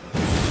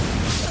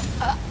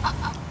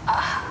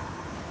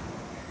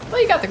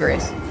 Well, you got the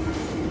grace.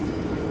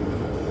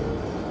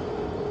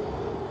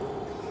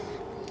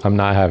 I'm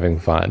not having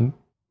fun.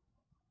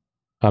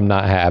 I'm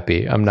not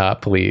happy. I'm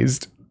not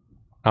pleased.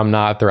 I'm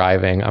not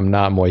thriving. I'm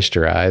not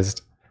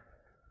moisturized.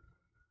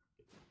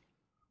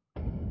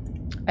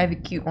 I have a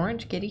cute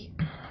orange kitty.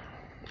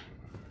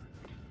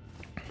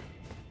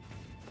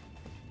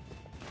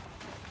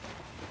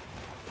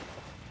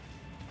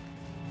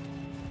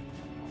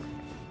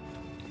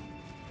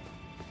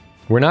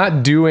 We're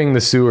not doing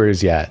the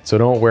sewers yet, so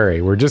don't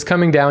worry. We're just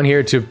coming down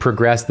here to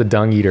progress the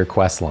Dung Eater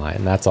quest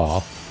line. That's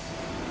all.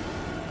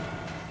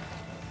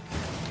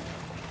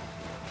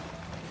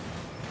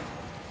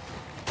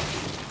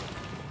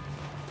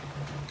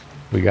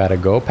 We gotta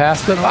go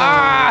past the...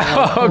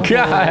 Ah! Oh,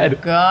 God!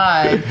 Oh,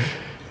 God.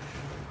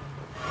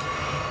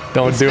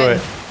 Don't do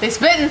it. They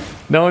spitting.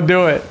 Don't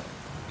do it.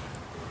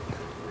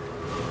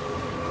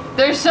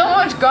 There's so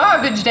much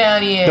garbage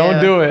down here. Don't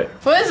do it.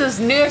 What is this,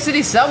 New York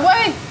City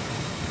subway?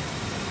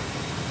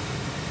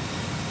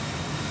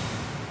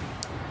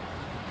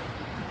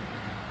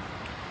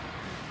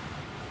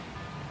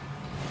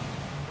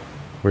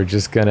 We're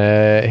just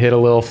gonna hit a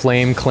little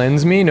flame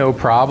cleanse me, no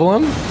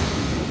problem.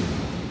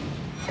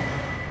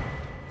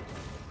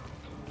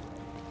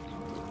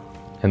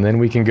 And then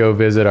we can go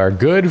visit our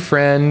good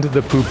friend,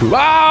 the Poo-Poo.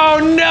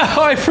 Oh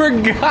no, I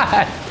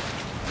forgot.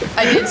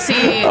 I did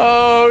see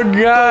Oh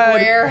God.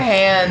 square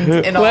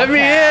hands in all Let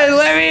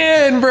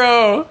me in,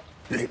 bro.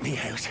 Let me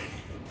out.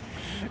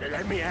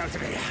 Let me out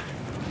of here.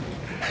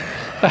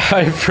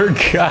 I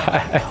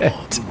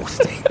forgot. You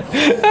must take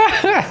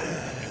more.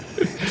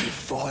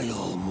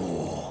 Defile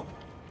more.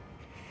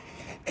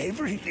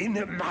 Everything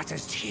that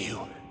matters to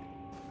you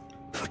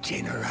for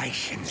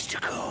generations to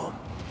come.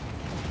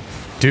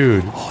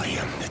 Dude, I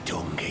am the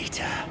Dung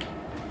Eater,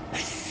 a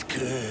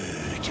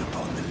scourge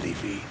upon the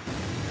living.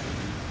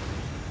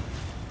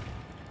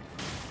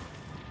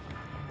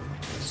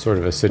 sort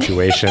of a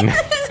situation.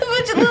 There's a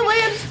bunch of little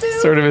ants too.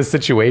 Sort of a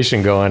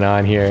situation going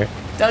on here.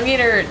 Dung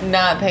Eater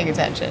not paying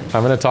attention.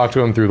 I'm gonna talk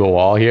to him through the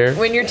wall here.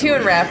 When you're too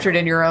enraptured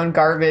in your own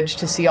garbage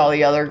to see all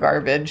the other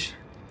garbage.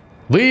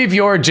 Leave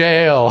your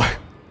jail.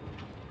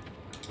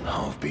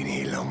 I've been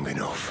here long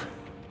enough.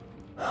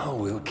 I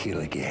will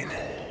kill again.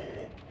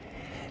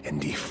 And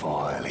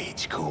defile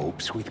each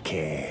corpse with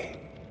care.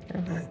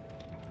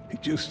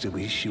 Just to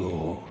be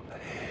sure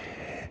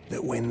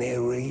that when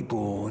they're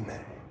reborn,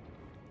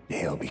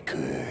 they'll be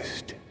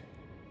cursed.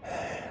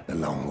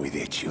 Along with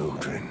their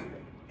children.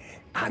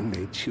 And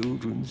their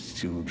children's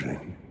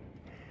children.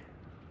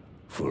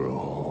 For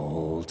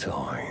all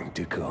time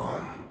to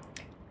come.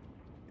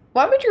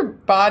 Why would your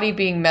body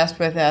being messed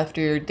with after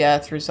your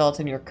death result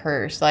in your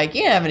curse? Like,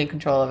 you don't have any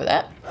control over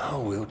that. I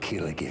will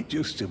kill again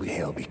just to be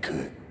held be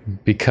cursed.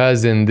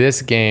 Because in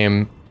this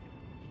game,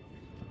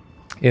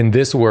 in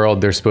this world,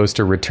 they're supposed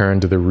to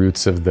return to the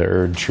roots of the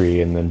Erd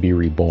tree and then be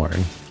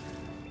reborn.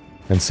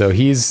 And so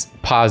he's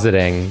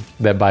positing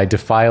that by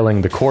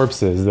defiling the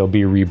corpses, they'll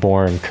be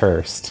reborn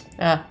cursed.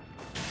 Ah.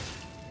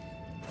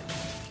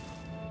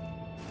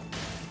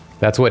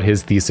 That's what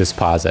his thesis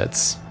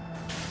posits.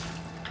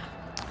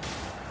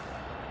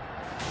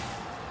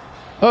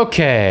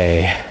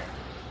 Okay.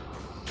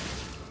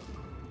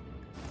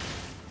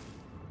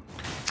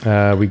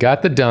 We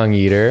got the Dung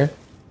Eater.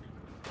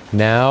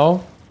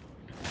 Now,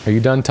 are you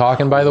done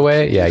talking, by the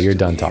way? Yeah, you're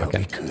done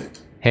talking.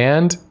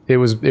 Hand, it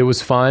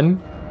was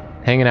fun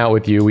hanging out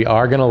with you. We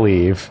are gonna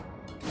leave.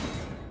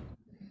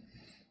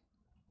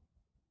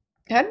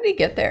 How did he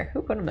get there?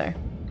 Who put him there?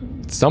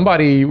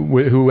 Somebody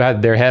who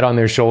had their head on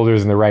their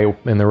shoulders in the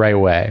right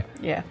way.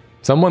 Yeah.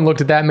 Someone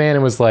looked at that man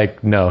and was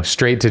like, "No,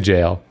 straight to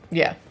jail.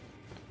 Yeah.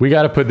 We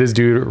got to put this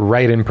dude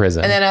right in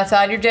prison." And then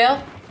outside your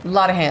jail, a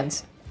lot of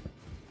hands.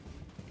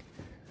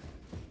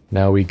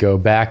 Now we go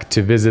back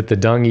to visit the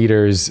Dung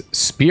Eater's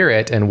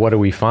spirit, and what do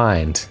we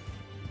find?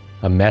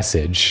 A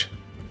message.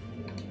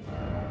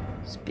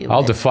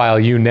 I'll defile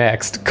you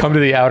next. Come to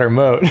the outer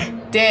moat.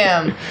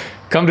 Damn.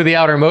 Come to the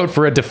outer moat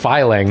for a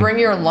defiling. Bring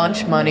your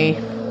lunch money.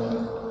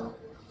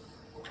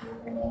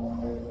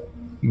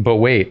 But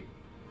wait,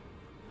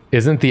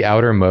 isn't the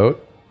outer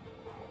moat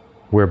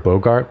where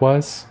Bogart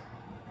was?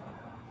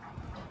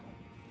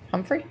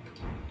 Humphrey?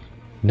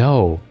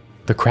 No,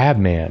 the crab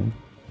man.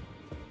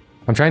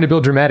 I'm trying to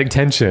build dramatic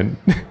tension.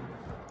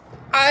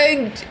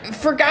 I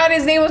forgot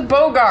his name was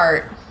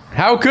Bogart.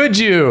 How could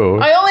you?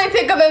 I only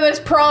think of him as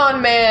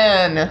Prawn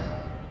Man.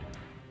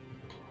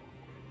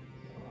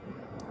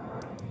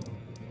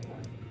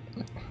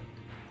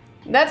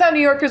 That's how New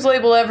Yorkers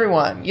label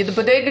everyone. You're the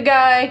bodega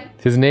guy.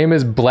 His name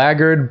is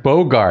Blackguard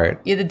Bogart.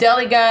 You're the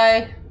deli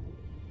guy.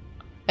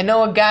 I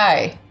know a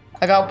guy.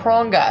 I got a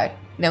prawn guy.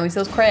 Now he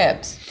sells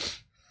crabs.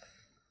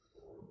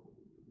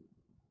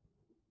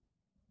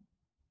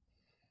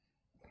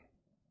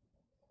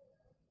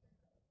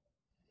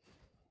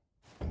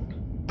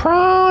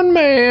 Prawn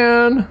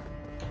man.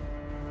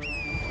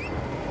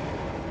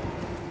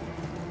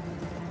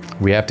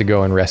 We have to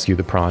go and rescue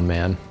the prawn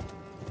man.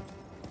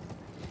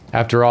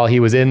 After all, he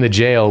was in the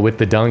jail with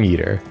the dung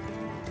eater.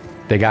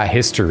 They got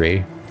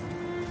history.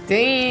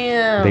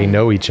 Damn. They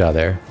know each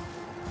other.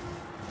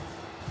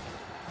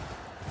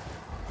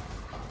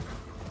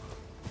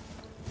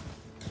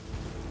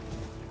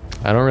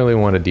 I don't really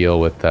want to deal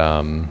with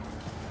all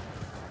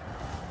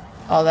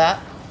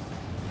that.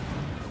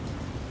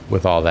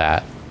 With all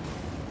that.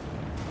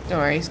 Don't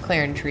worry, he's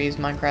clearing trees,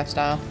 Minecraft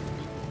style.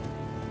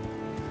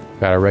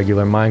 Got a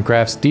regular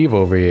Minecraft Steve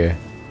over here.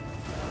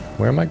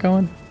 Where am I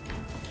going?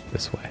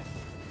 This way.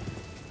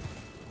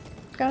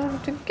 Come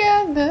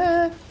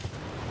together.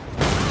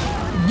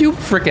 You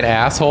frickin'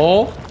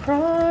 asshole!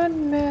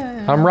 Prawn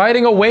man. I'm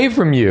riding away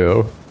from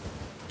you.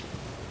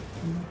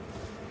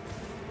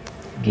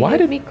 Why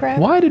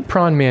did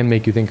Prawn Man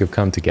make you think of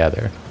come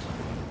together?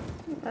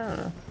 I don't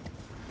know.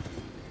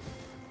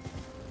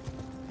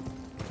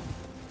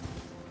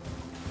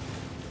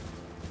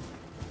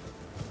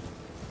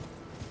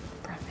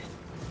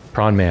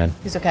 Prawn Man.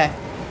 He's okay.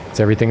 Is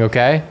everything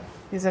okay?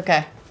 He's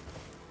okay.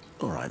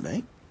 All right,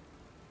 mate.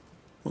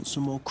 Want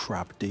some more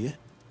crab, do you?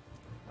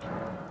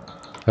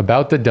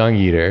 About the dung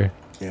eater.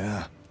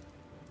 Yeah.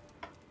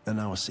 And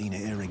now I've seen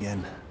it here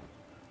again.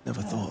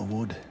 Never thought I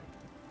would.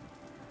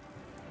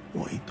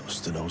 What he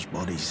does to those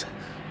bodies.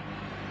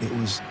 It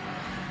was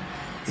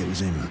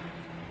him.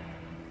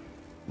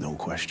 No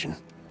question.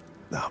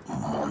 That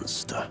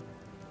monster.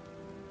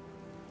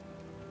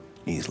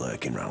 He's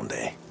lurking round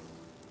here.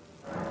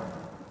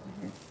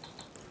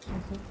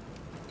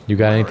 You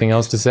got anything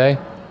else to say?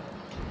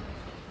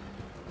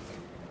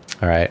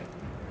 All right.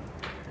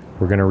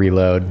 We're gonna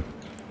reload.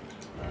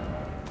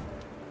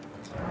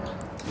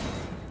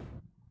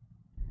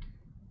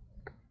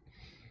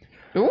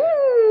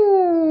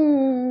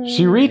 Ooh.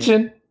 She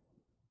reaching.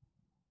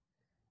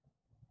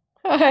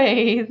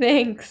 Hi,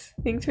 thanks.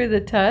 Thanks for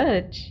the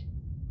touch.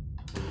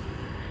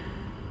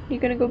 You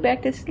gonna go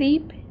back to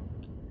sleep?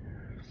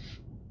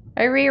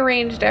 I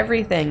rearranged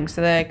everything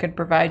so that I could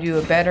provide you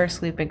a better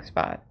sleeping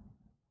spot.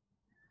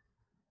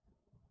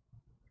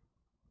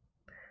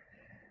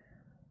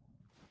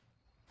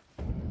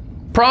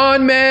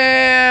 Prawn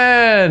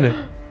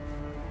Man!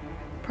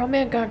 Prawn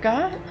Man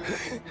got?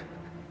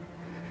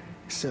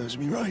 Serves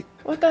me right.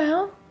 What the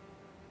hell?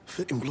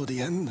 Fitting bloody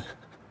end.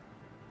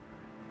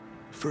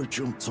 For a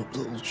jumped up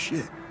little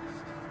shit.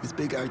 With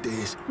big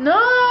ideas.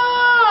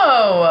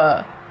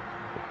 No!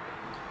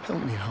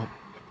 Help me out.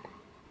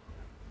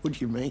 Would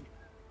you, mate?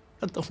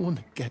 I don't want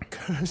to get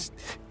cursed.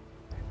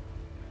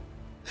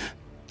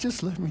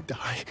 Just let me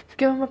die.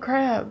 Give him a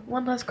crab.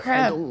 One less I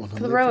crab don't want to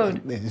to the live road.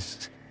 like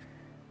this.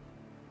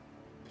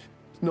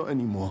 Not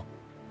anymore.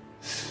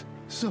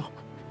 So,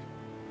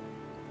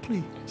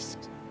 please.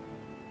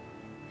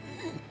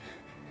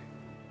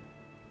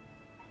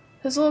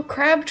 His little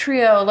crab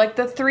trio, like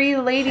the three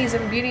ladies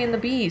in Beauty and the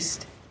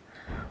Beast.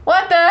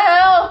 What the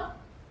hell?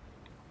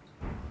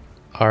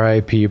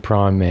 R.I.P.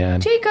 Prawn Man.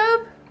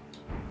 Jacob!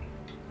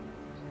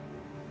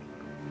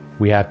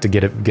 We have to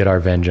get our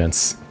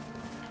vengeance.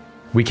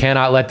 We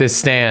cannot let this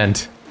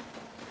stand.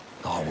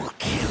 I will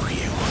kill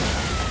you.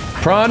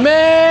 Prawn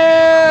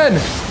Man!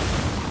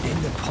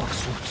 Then the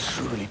pox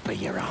will truly be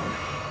your own.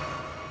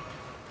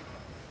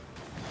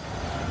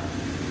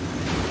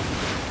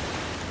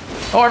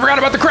 Oh, I forgot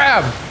about the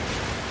crab!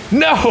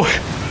 No!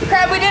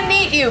 Crab, we didn't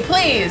eat you,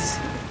 please!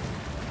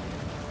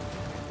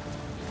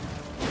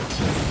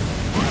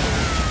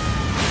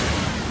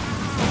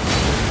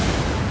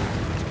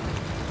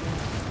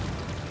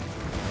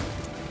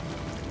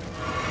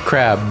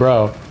 Crab,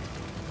 bro.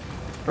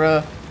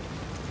 Bruh.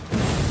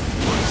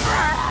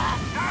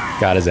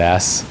 Got his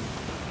ass.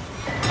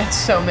 That's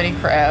so many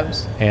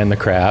crabs. And the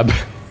crab.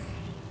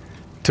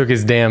 Took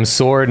his damn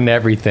sword and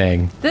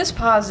everything. This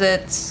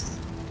posits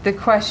the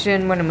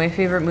question one of my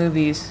favorite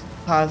movies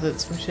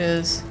posits, which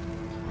is,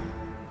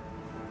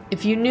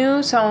 if you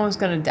knew someone was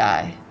gonna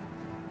die,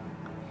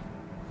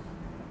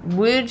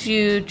 would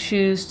you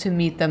choose to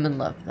meet them and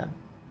love them?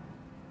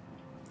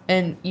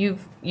 And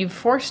you've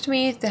forced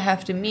me to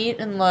have to meet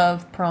and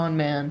love Prawn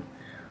Man,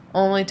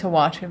 only to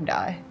watch him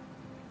die.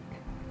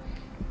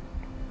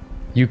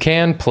 You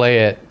can play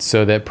it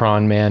so that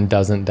Prawn Man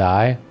doesn't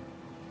die.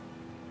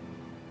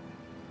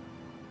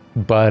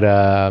 But,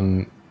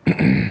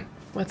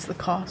 What's the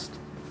cost?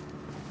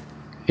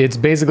 it's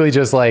basically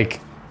just like,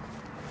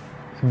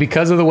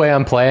 because of the way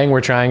I'm playing, we're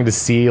trying to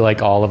see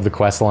like all of the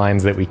quest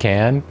lines that we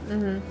can.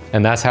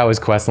 And that's how his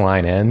quest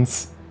line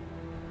ends.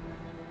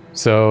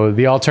 So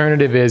the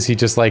alternative is he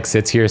just like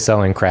sits here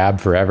selling crab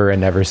forever and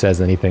never says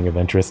anything of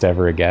interest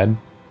ever again.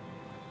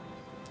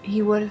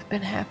 He would have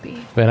been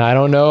happy. And I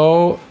don't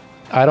know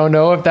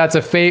if that's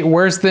a fate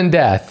worse than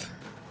death.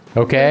 He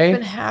would Okay? have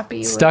been happy.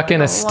 He would Stuck have in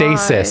been a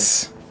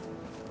stasis.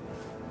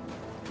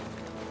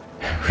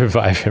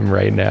 Revive him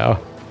right now.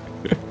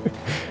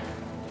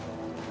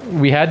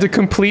 We had to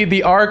complete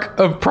the arc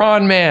of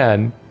Prawn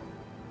Man.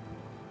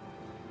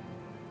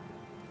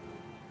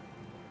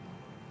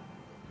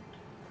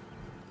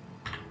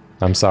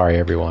 I'm sorry,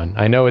 everyone.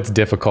 I know it's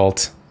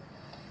difficult.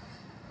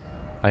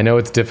 I know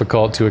it's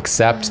difficult to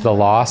accept the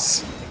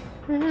loss.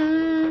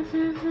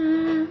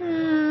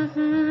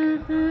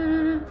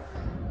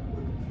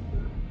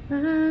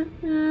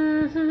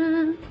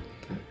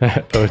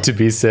 Oh, to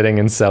be sitting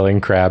and selling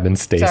crab in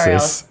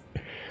stasis.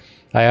 Sorry,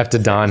 I have to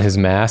don his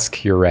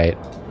mask. You're right.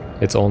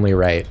 It's only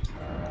right.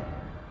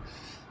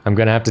 I'm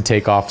gonna have to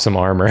take off some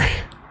armor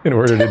in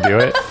order to do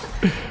it.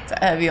 It's a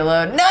heavy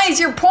load. Nice,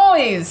 your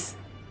poise!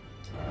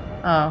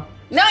 Oh.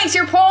 Nice,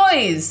 your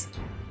poise!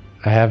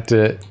 I have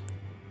to...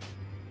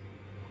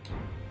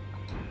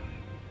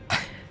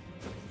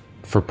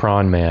 For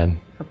Prawn Man.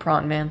 For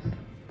Prawn Man.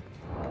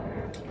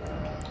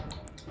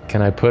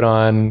 Can I put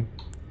on...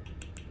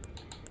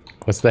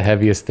 What's the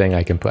heaviest thing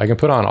I can put? I can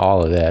put on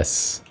all of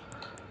this.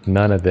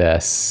 None of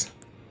this.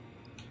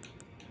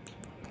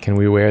 Can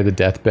we wear the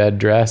deathbed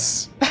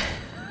dress?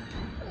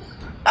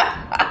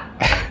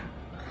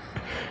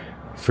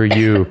 For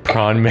you,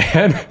 Prawn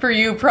Man. For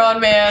you, Prawn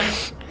Man.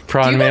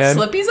 Prawn Man.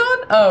 Do you got slippies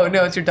on? Oh,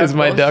 no, it's your duck. It's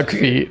my duck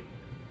feet.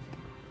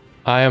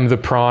 I am the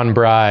prawn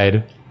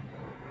bride.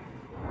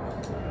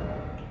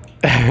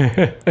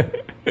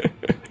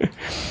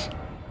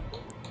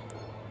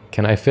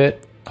 Can I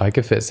fit? I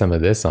could fit some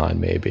of this on,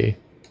 maybe.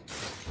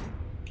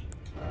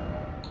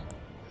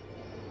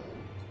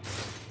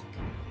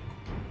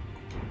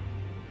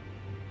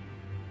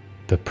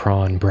 The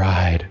Prawn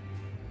Bride.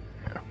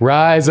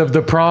 Rise of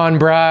the Prawn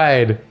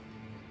Bride!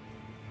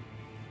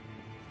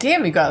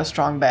 Damn, you got a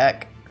strong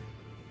back.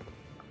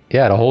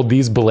 Yeah, to hold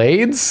these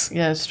blades?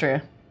 Yeah, that's true.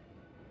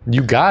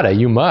 You gotta,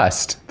 you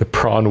must. The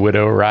Prawn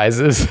Widow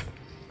rises.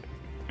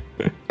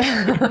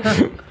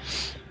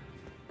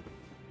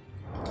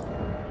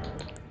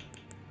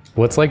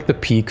 What's like the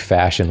peak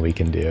fashion we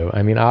can do?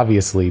 I mean,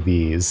 obviously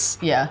these.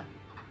 Yeah.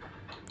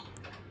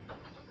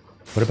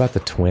 What about the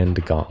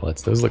twinned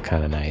gauntlets? Those look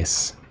kind of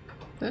nice.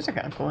 Those are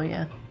kind of cool,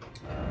 yeah.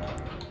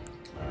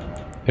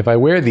 If I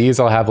wear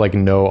these, I'll have like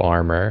no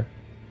armor.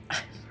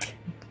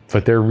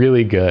 But they're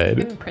really good.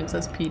 Even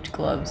Princess Peach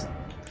gloves.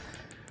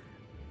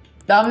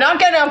 No, I'm not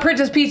getting on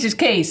Princess Peach's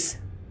case.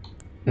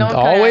 No,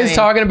 always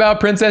talking about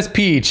Princess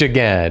Peach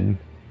again.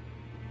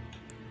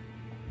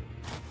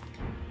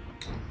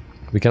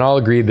 We can all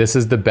agree this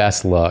is the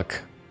best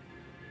look.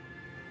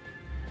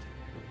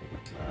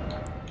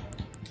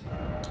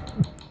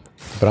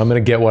 But I'm gonna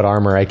get what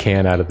armor I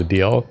can out of the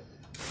deal.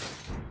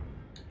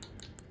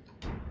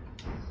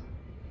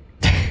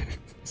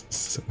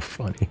 So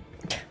funny.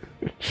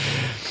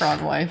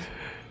 Prawn wife.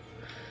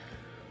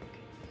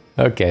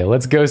 Okay,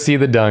 let's go see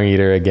the Dung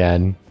Eater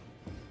again.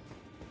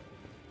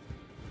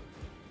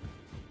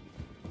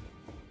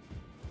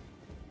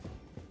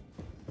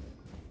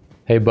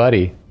 Hey,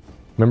 buddy.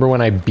 Remember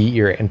when I beat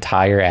your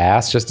entire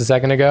ass just a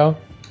second ago?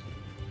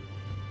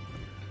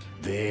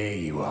 There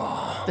you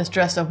are. This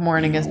dress of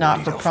mourning is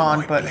not for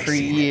Prawn, but for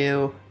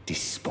you.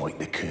 Despite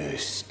the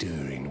curse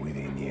stirring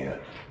within you,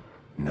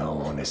 no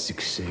one has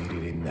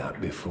succeeded in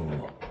that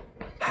before.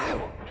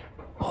 How?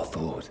 I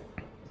thought.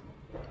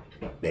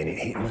 Then it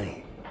hit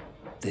me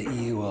that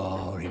you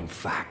are, in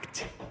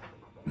fact,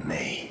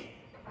 me.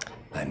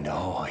 And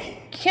I.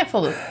 You can't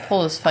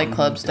pull this Fight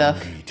Club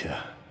stuff.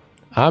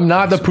 I'm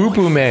not the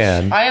Poo-Poo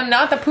Man. I am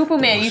not the Poo-Poo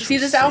Man. You see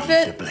this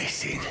outfit?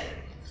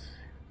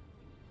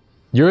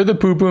 You're the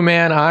Poo-Poo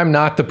Man. I'm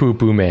not the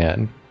Poo-Poo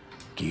Man.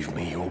 Give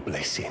me your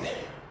blessing.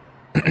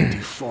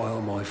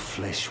 Defile my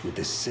flesh with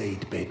the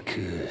seedbed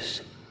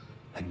curse.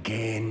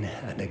 Again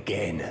and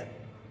again.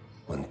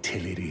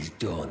 Until it is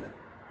done.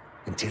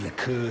 Until a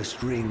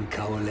cursed ring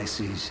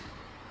coalesces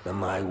and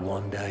may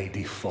one day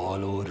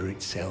defile order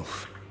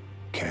itself.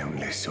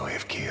 Countless I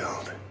have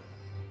killed.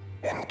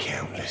 And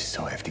countless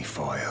I have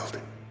defiled.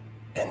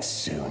 And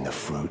soon the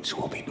fruits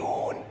will be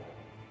born.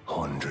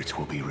 Hundreds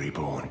will be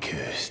reborn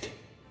cursed.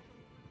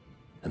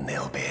 And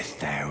they'll bear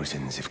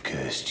thousands of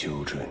cursed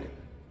children.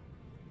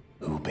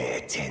 Who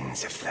bear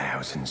tens of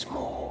thousands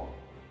more.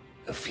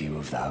 A few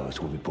of those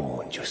will be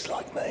born just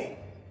like me.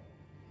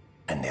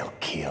 And they'll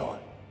kill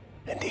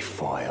and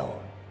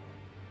defile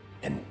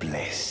and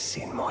bless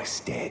in my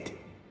stead.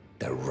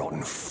 The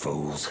rotten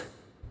fools.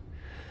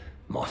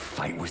 My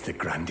fate was the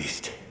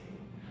grandest.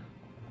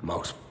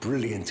 Most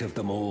brilliant of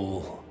them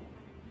all.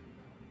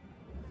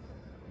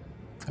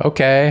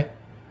 Okay.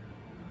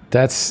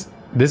 This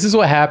is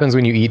what happens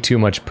when you eat too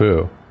much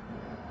poo.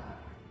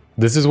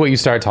 This is what you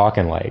start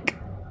talking like.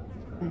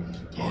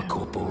 My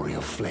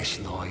corporeal flesh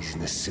lies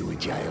in the sewer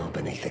jail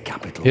beneath the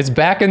capital. It's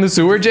back in the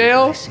sewer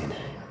jail?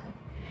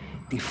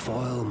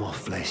 Defile my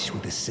flesh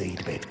with the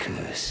seedbed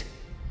curse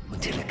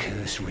until a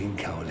curse ring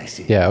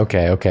coalesces. Yeah,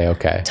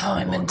 okay.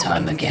 Time and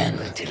time again,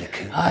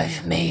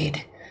 I've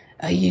made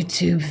a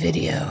YouTube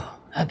video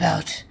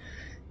about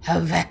how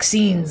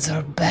vaccines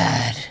are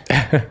bad.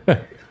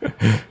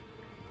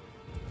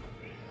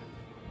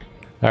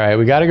 All right,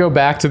 we got to go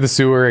back to the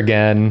sewer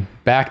again.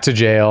 Back to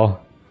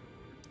jail.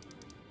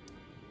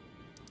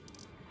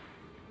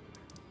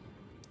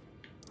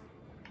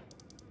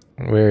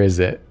 Where is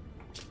it?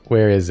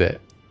 Where is it?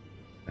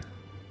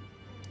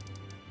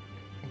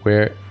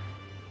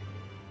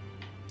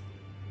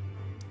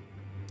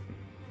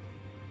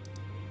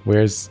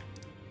 Where's...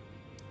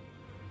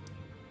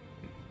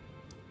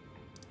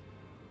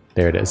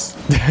 There it is.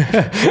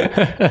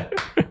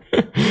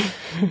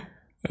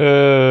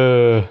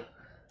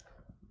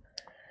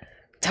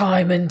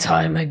 Time and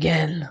time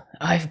again,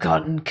 I've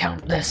gotten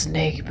countless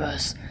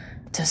neighbors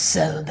to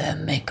sell their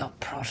makeup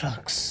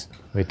products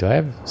Wait, do I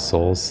have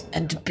souls?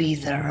 and be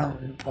their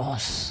own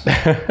boss.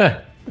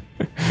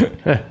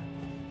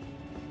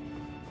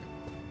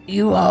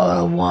 You are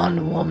a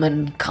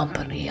one-woman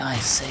company, I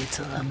say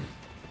to them.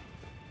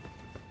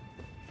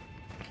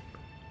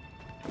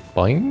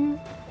 Boing.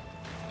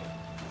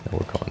 No,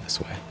 we're going this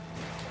way.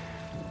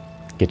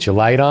 Get your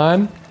light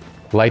on.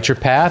 Light your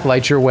path.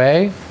 Light your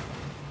way.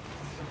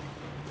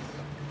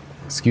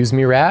 Excuse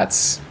me,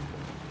 rats.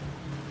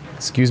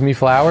 Excuse me,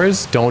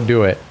 flowers. Don't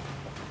do it.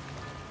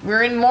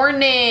 We're in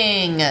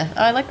morning. Oh,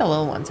 I like the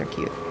little ones. They're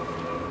cute.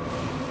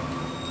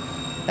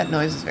 That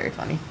noise is very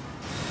funny.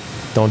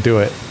 Don't do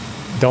it.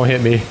 Don't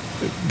hit me.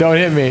 Don't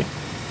hit me.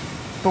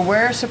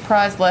 Beware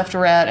surprise left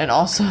rat and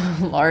also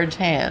large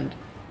hand.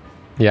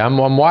 Yeah,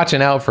 I'm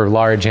watching out for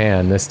large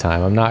hand this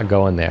time. I'm not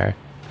going there.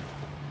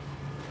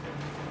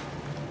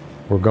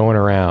 We're going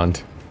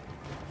around.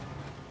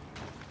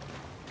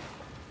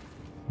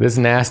 This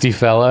nasty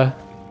fella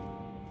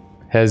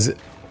has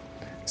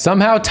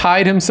somehow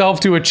tied himself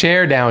to a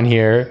chair down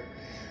here.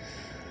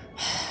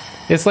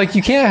 It's like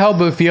you can't help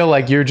but feel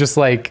like you're just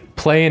like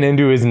playing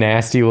into his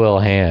nasty little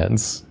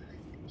hands.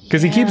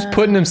 Because he keeps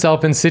putting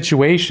himself in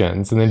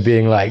situations and then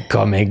being like,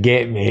 come and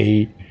get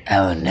me.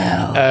 Oh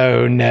no.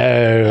 Oh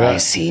no. I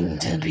seem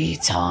to be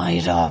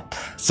tied up.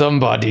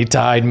 Somebody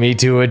tied me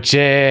to a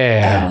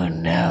chair. Oh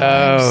no.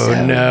 Oh, I'm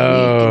so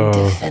no. weak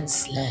and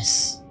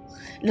defenseless.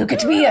 Look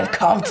at me, I've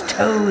carved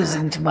toes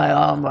into my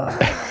armor.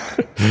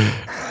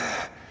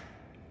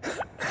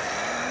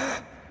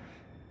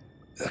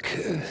 A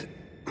curse.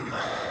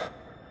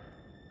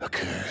 A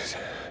curse.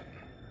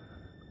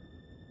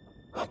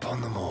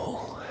 Upon them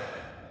all.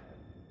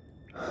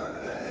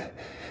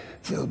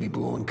 They'll be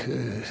born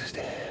cursed.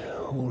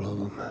 All of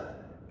them.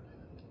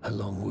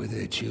 Along with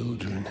their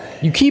children.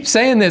 You keep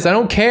saying this, I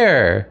don't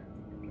care.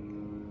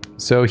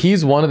 So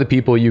he's one of the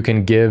people you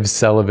can give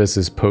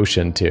Celavis's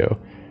potion to.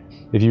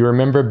 If you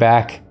remember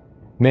back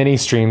many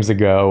streams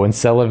ago when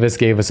Celavis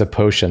gave us a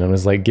potion and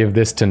was like, give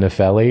this to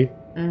Nefeli.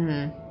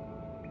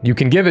 Mm-hmm. You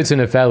can give it to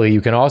Nefeli.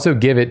 You can also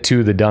give it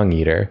to the Dung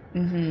Eater.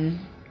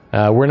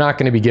 Mm-hmm. We're not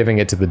going to be giving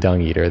it to the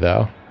Dung Eater,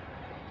 though.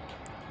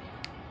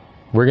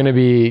 We're going to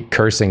be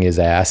cursing his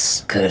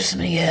ass. Curse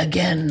me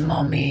again,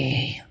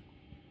 mommy.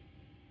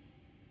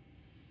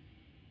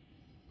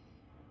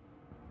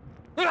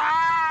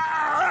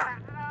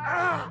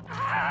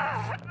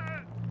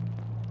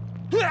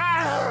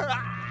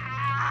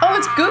 Oh,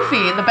 it's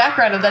Goofy in the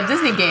background of that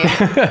Disney game.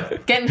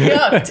 Getting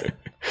hooked.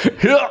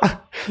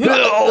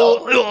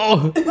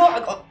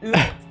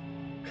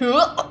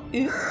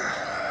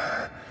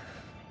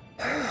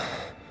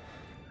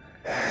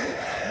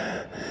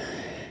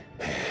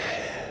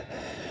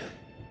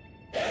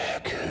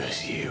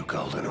 Curse you,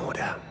 Golden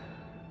Order.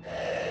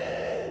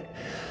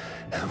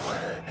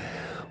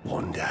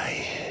 One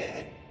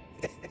day,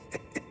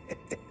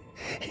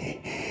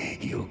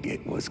 you'll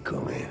get what's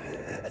coming.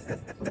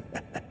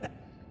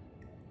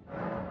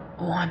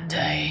 One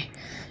day,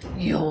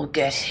 you'll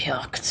get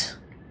hooked.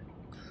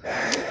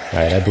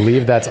 Alright, I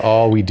believe that's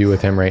all we do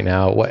with him right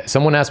now.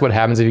 Someone asked what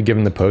happens if you give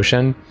him the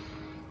potion.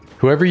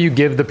 Whoever you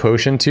give the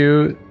potion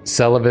to,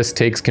 Celavis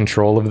takes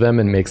control of them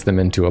and makes them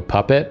into a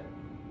puppet.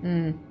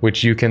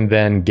 Which you can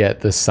then get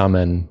the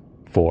summon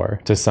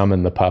for, to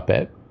summon the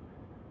puppet.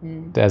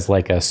 As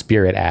like a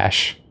spirit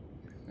ash.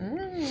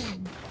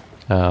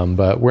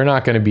 But we're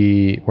not gonna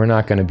be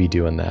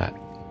doing that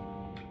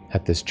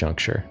at this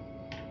juncture.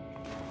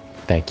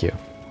 Thank you.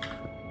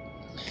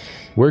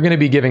 We're gonna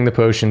be giving the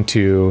potion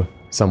to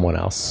someone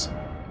else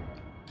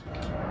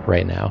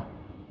right now.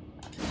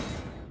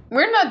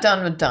 We're not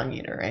done with Dung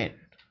Eater, right?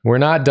 We're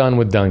not done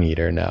with Dung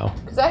Eater, no.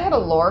 Because I had a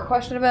lore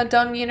question about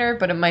Dung Eater,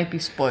 but it might be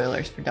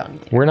spoilers for Dung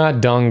Eater. We're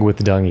not dung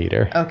with Dung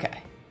Eater.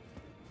 Okay.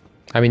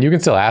 I mean, you can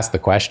still ask the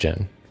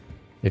question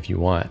if you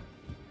want.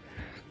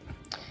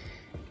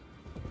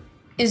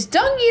 Is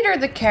Dung Eater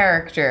the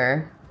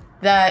character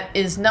that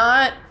is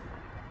not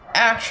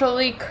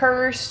actually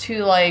cursed, who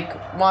like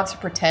wants to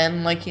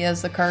pretend like he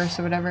has the curse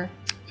or whatever?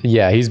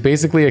 Yeah, he's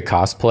basically a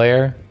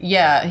cosplayer.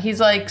 Yeah, he's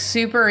like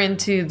super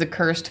into the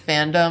cursed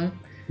fandom.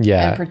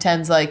 Yeah. And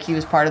pretends like he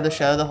was part of the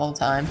show the whole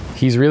time.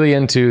 He's really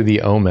into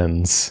the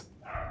omens,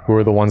 who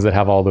are the ones that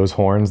have all those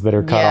horns that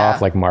are cut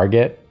off like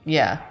Margit.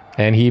 Yeah.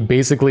 And he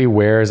basically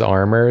wears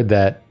armor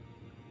that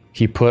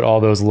he put all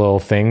those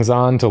little things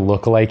on to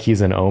look like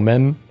he's an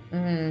omen,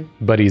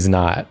 but he's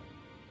not.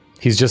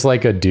 He's just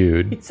like a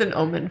dude. He's an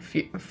omen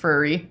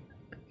furry.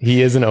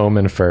 He is an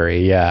omen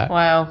furry, yeah.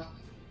 Wow.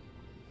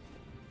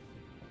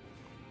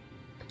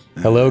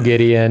 Hello,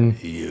 Gideon.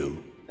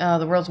 You. Oh,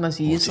 the world's most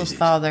useless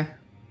father.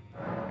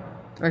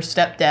 Or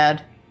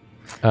stepdad.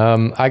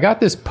 I got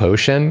this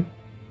potion.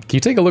 Can you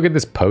take a look at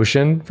this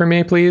potion for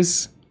me,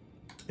 please?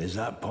 Is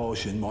that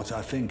potion what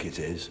I think it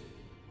is?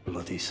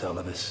 Bloody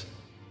Celovus.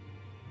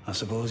 I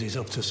suppose he's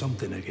up to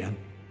something again.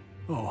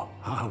 Oh,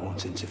 I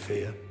won't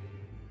interfere.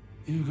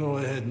 You go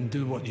ahead and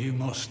do what you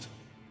must.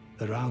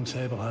 The Round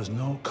Table has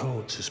no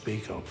code to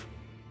speak of.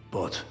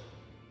 But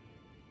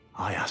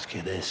I ask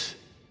you this.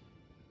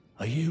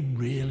 Are you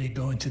really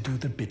going to do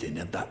the bidding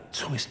of that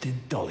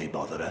twisted dolly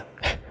botherer?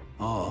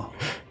 Or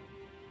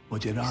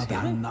would you rather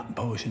hand that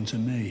potion to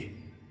me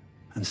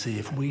and see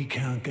if we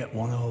can't get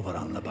one over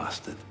on the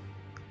bastard?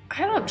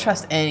 I don't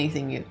trust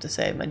anything you have to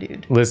say, my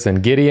dude. Listen,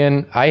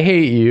 Gideon, I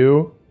hate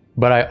you,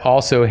 but I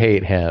also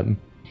hate him.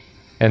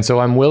 And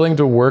so I'm willing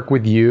to work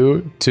with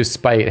you to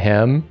spite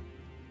him.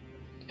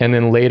 And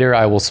then later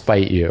I will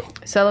spite you.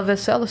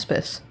 Celovus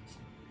Celaspis.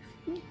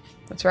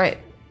 That's right.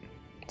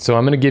 So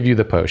I'm going to give you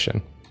the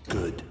potion.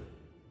 Good.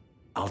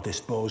 I'll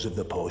dispose of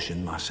the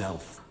potion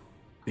myself.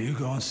 You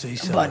go and see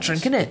I'm not Celovus.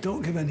 drinking it.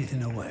 Don't give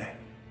anything away.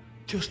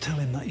 Just tell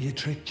him that you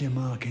tricked your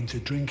mark into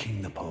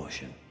drinking the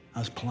potion,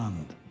 as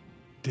planned.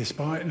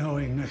 Despite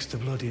knowing next to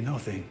bloody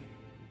nothing,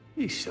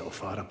 he's so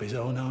far up his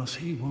own arse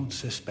he won't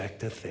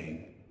suspect a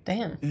thing.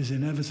 Damn. His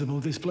inevitable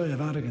display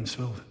of arrogance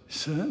will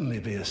certainly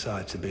be a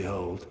sight to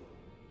behold.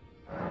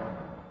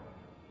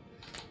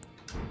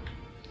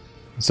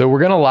 So we're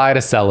going to lie to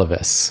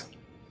Celovus.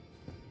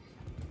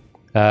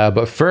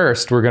 But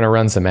first, we're going to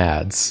run some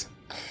ads.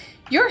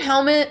 Your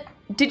helmet,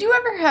 did you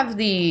ever have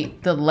the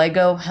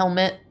Lego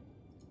helmet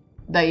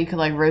that you could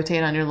like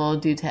rotate on your little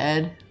dude's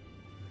head?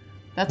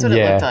 That's what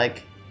it looked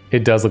like.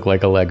 It does look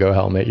like a Lego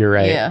helmet. You're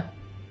right. Yeah.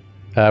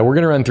 We're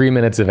going to run 3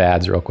 minutes of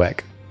ads real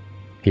quick.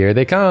 Here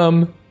they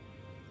come.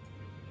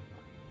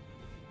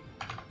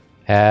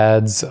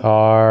 Ads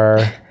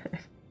are...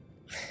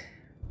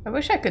 I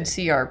wish I could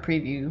see our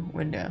preview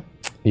window.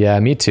 Yeah,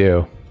 me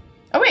too.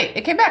 Oh wait,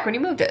 it came back when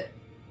you moved it.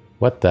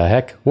 What the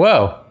heck?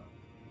 Whoa.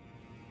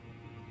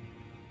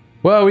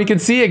 Whoa, we can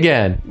see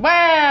again.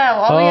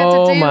 Wow, all we had to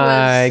do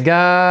was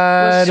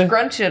God.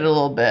 scrunch it a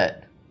little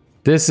bit.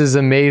 This is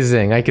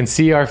amazing. I can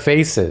see our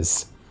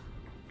faces.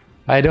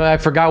 I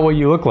forgot what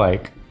you look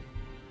like.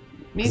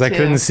 Me Because too. I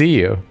couldn't see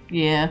you.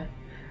 Yeah.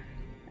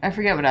 I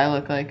forget what I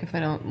look like if I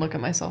don't look at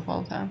myself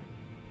all the time.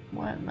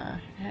 What in the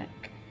heck?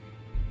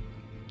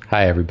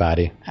 Hi,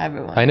 everybody. Hi,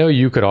 everyone. I know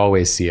you could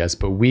always see us,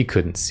 but we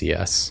couldn't see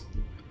us.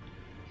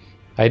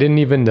 I didn't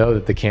even know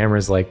that the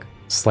camera's like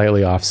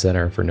slightly off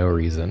center for no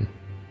reason.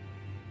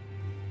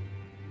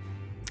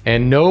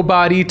 And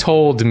nobody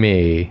told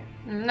me.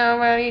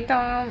 Nobody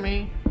told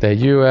me. That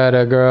you had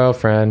a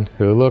girlfriend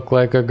who looked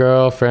like a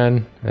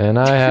girlfriend, and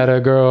I had a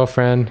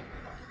girlfriend,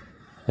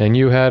 and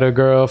you had a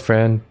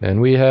girlfriend,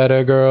 and we had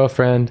a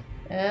girlfriend.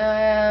 I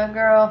had a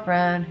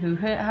girlfriend who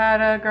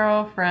had a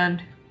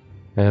girlfriend.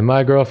 And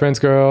my girlfriend's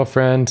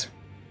girlfriend.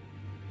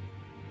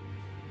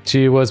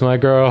 She was my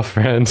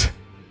girlfriend.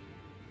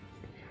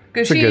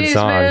 Cause It's a good she's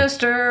song.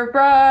 Mr.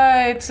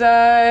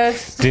 Brightside.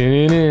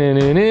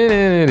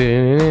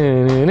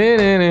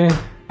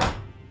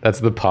 That's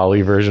the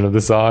Polly version of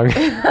the song.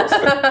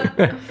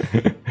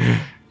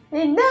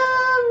 And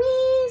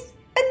Namis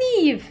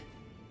Aniv.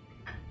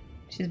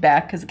 She's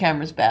back because the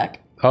camera's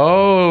back.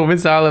 Oh,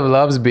 Miss Olive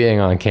loves being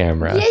on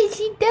camera. Yes,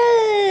 she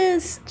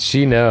does.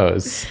 She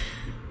knows.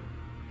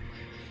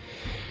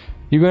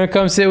 You gonna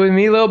come sit with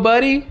me, little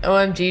buddy?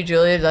 OMG,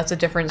 Julia, that's a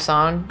different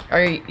song.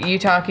 Are you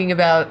talking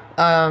about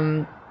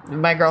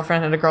my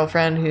girlfriend had a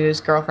girlfriend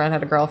whose girlfriend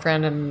had a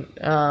girlfriend, and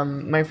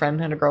my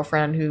friend had a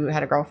girlfriend who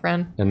had a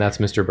girlfriend? And that's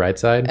Mr.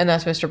 Brightside? And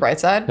that's Mr.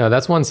 Brightside? No,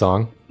 that's one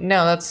song.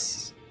 No,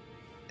 that's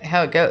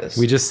how it goes.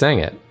 We just sang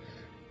it.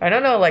 I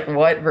don't know like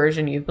what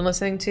version you've been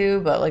listening to,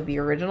 but like the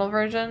original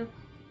version.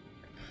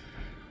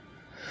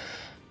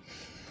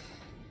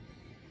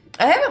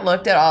 I haven't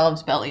looked at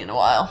Olive's belly in a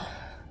while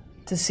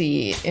to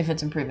see if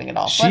it's improving at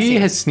all. Bless She you.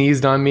 has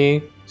sneezed on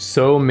me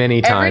so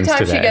many times Every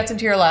time today. she gets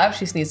into your lap,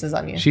 she sneezes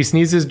on you. She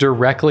sneezes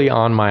directly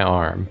on my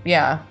arm.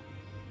 Yeah.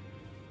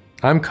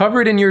 I'm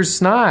covered in your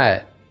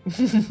snot.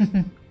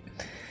 And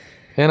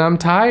I'm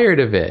tired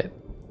of it.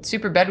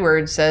 Super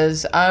Bedward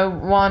says, I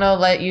want to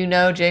let you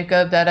know,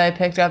 Jacob, that I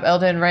picked up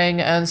Elden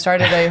Ring and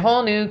started a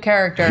whole new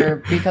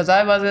character because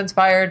I was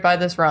inspired by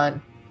this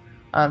run.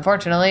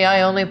 Unfortunately,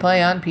 I only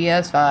play on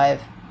PS5.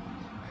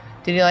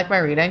 Did you like my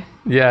reading?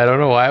 Yeah, I don't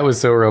know why it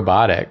was so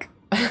robotic.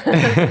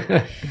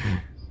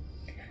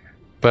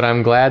 But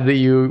I'm glad that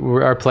you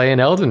are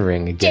playing Elden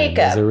Ring again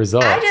as a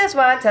result. I just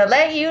want to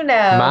let you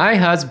know. My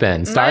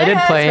husband started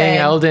playing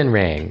Elden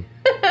Ring.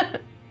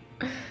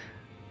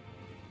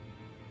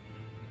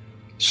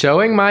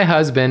 Showing my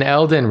husband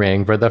Elden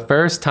Ring for the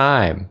first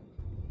time.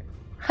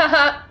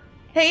 Haha.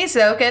 He's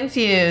so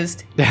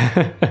confused.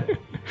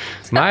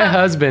 My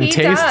husband He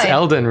tastes died.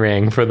 Elden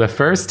Ring for the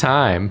first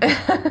time.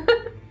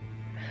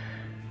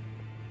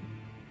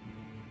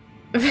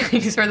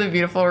 Thanks for the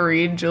beautiful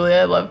read, Julia.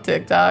 I love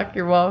TikTok.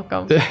 You're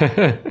welcome.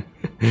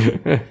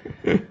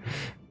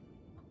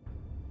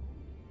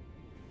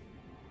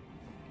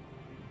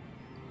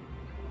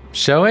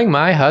 Showing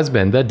my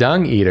husband the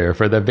dung eater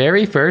for the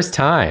very first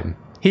time.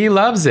 He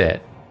loves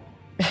it.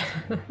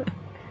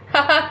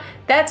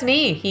 That's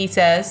me, he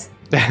says.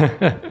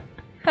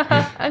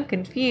 I'm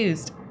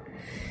confused.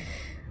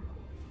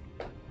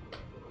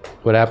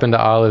 What happened to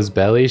Allah's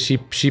belly? She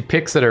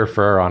picks at her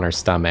fur on her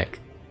stomach.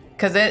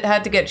 Because it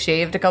had to get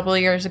shaved a couple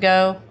of years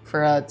ago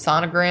for a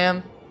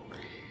sonogram.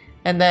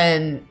 And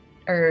then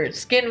her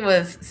skin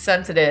was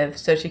sensitive,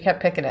 so she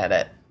kept picking at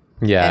it.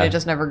 Yeah. And it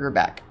just never grew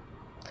back.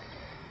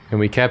 And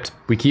we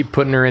keep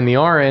putting her in the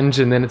orange,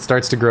 and then it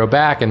starts to grow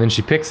back, and then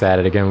she picks at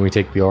it again when we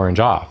take the orange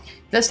off.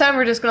 This time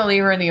we're just going to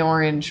leave her in the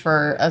orange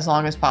for as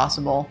long as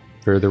possible.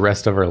 For the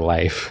rest of her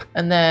life.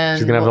 And then...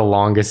 She's going to have the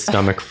longest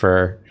stomach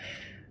fur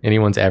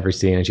anyone's ever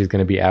seen, and she's going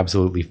to be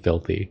absolutely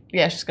filthy.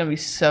 Yeah, she's going to be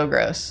so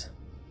gross.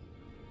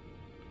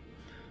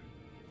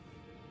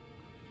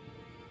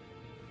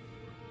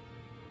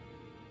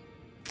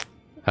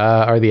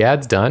 Are the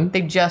ads done?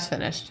 They just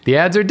finished. The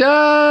ads are done!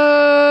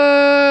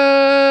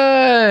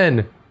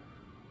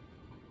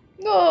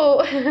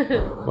 No.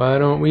 Why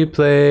don't we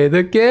play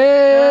the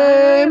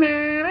game?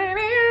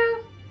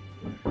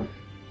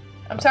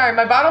 I'm sorry,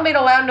 my bottle made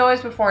a loud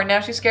noise before, and now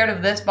she's scared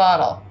of this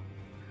bottle.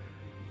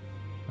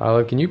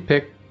 Olive, can you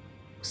pick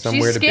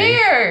somewhere She's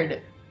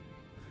scared!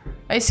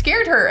 I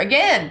scared her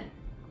again.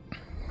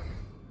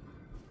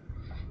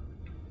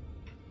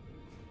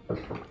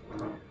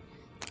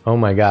 Oh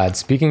my god,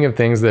 speaking of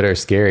things that are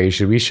scary,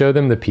 should we show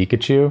them the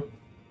Pikachu?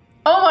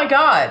 Oh my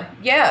god,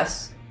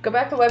 yes. Go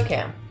back to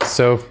webcam.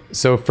 So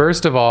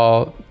first of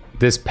all,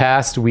 this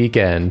past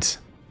weekend,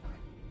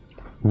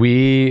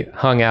 we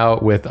hung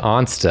out with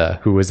Ansta,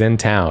 who was in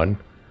town,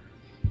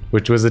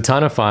 which was a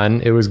ton of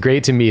fun. It was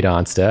great to meet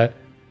Ansta.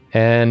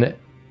 And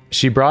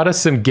she brought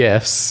us some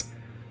gifts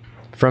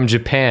from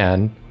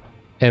Japan.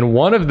 And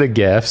one of the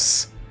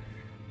gifts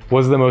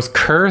was the most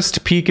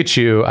cursed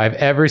Pikachu I've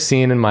ever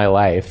seen in my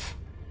life.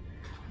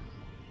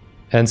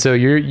 And so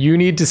you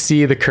need to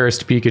see the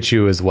cursed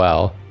Pikachu as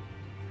well.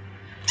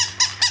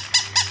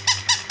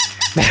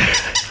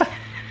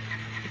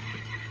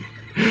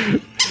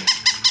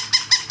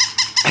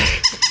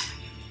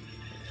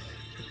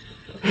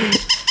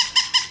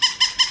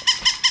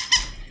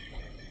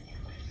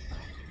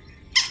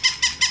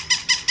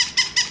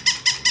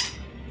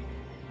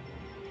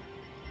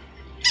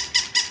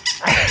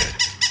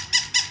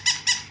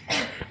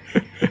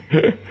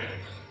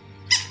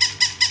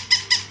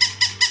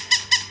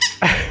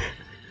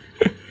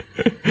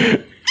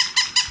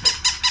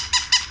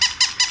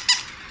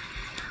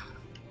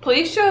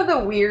 Please show the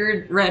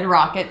weird red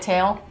rocket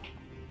tail.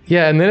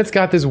 Yeah, and then it's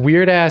got this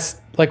weird ass,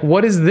 like,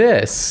 what is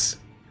this?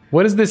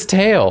 What is this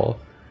tail?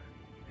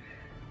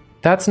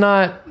 That's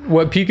not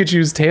what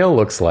Pikachu's tail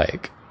looks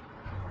like.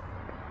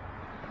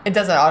 It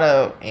doesn't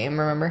auto aim,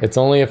 remember? It's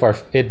only if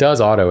it does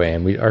auto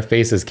aim. Our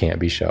faces can't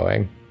be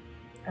showing.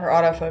 Or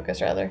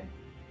autofocus, rather.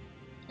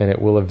 And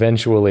it will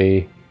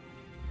eventually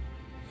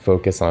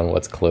focus on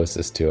what's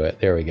closest to it.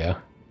 There we go.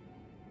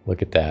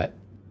 Look at that.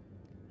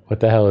 What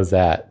the hell is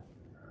that?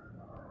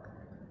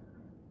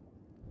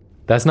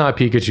 That's not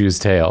Pikachu's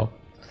tail.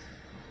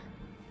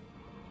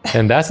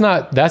 And that's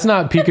not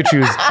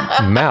Pikachu's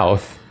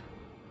mouth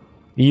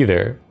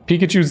either.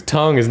 Pikachu's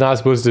tongue is not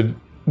supposed to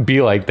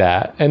be like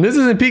that. And this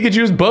isn't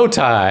Pikachu's bow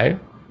tie.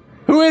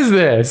 Who is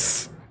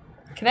this?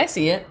 Can I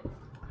see it?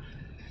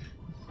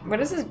 What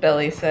does his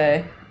belly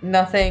say?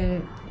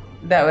 Nothing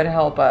that would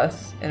help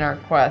us in our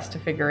quest to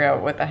figure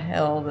out what the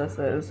hell this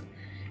is.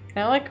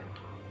 Can I like...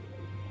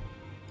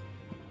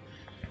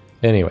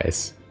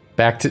 Anyways,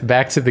 back to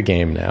the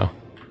game now.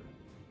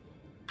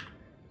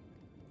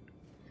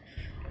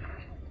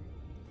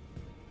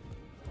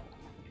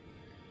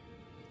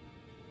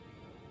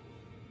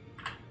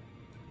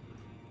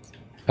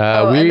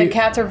 and the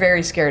cats are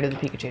very scared of the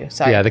Pikachu.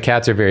 Sorry. Yeah, the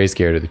cats are very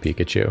scared of the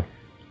Pikachu.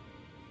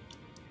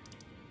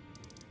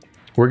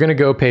 We're gonna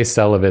go pay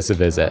Celavis a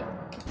visit.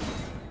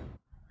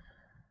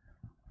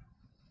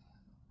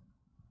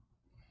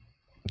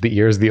 The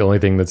ear's the only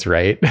thing that's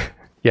right.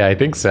 Yeah, I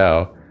think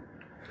so.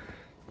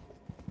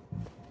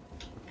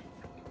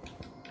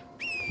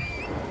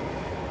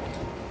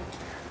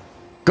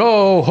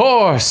 Go,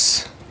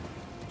 horse!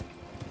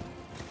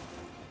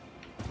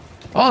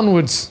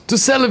 Onwards to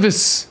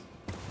Celavis!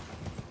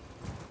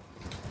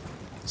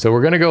 So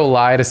we're gonna go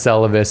lie to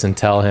Celavis and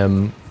tell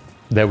him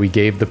that we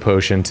gave the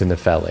potion to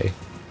Nefeli.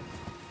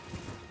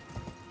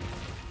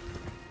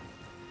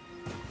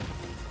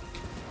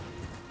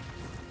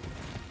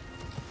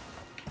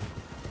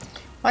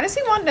 Why does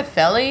he want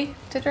Nefeli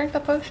to drink the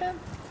potion?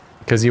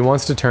 Because he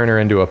wants to turn her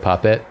into a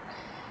puppet.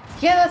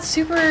 Yeah, that's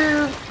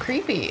super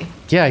creepy.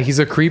 Yeah, he's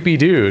a creepy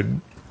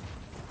dude.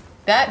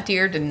 That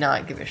deer did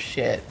not give a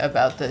shit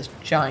about this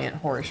giant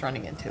horse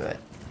running into it.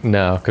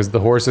 No, because the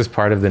horse is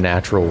part of the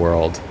natural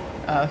world.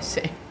 Oh, I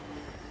see.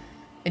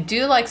 I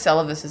do like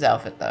Celavis's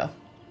outfit, though.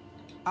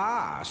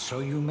 Ah, so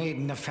you made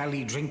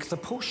Nefeli drink the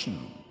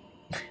potion.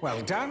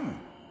 Well done.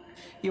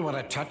 You are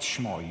a touch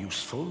more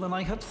useful than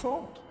I had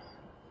thought.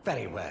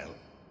 Very well.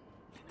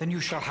 Then you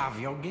shall have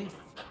your gift.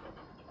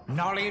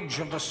 Knowledge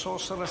of the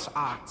sorcerous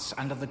arts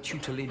under the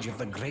tutelage of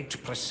the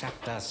great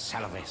preceptor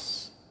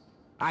Selvis.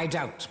 I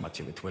doubt much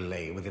of it will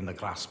lay within the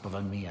grasp of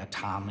a mere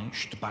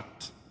tarnished,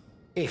 but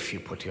if you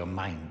put your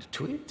mind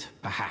to it,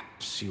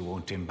 perhaps you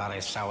won't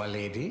embarrass our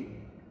lady.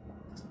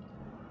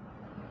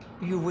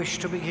 You wish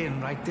to begin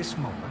right this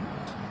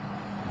moment?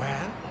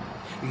 Well,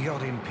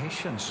 your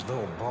impatience,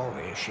 though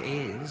boorish,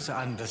 is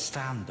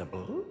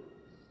understandable.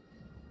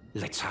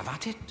 Let's have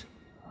at it.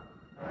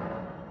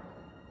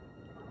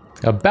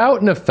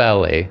 About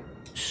Nepheli.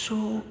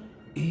 So,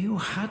 you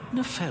had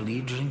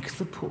Nepheli drink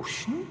the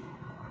potion?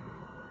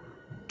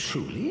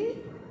 Truly?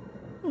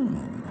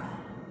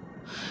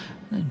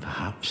 Then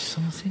perhaps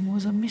something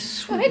was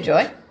amiss Oh, with hey, it.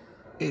 Joy.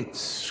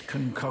 It's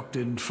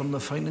concocted from the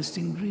finest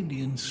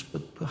ingredients,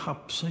 but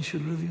perhaps I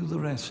should review the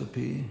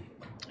recipe.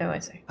 Oh, I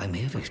see. I may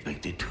have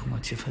expected too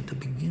much of her to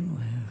begin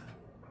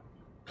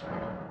with.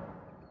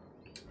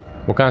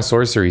 What kind of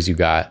sorceries you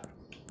got?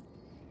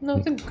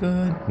 Nothing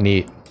good.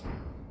 Neat.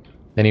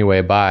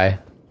 Anyway, bye.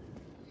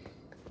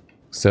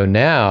 So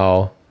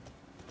now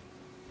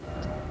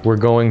we're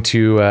going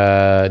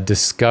to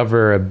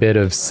discover a bit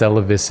of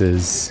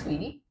Celivis's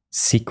Sweetie.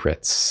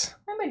 secrets.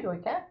 Hi, my Joy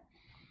cat.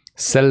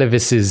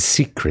 Celivis's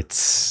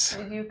secrets.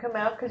 Did you come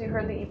out because you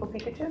heard the evil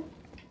Pikachu?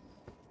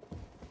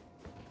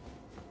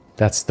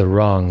 That's the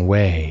wrong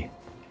way.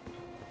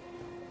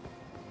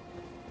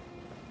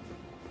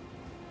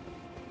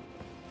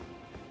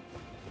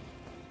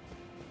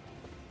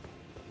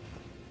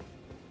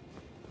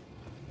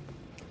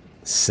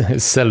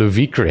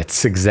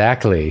 Celuvicrits,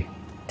 exactly.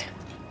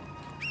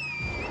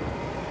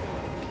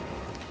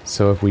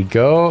 So if we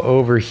go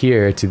over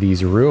here to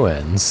these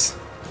ruins,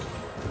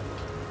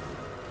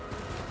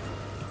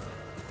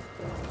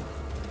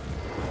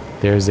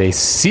 there's a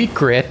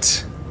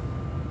secret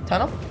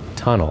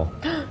Tunnel?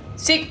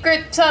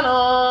 Secret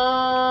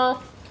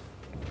tunnel!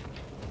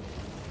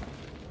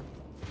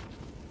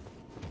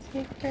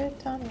 Secret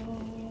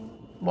tunnel.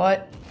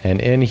 What? And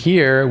in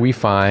here we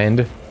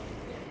find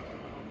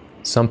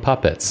some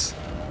puppets.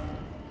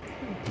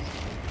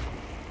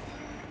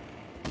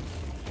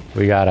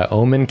 We got an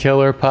Omen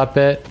Killer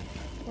puppet.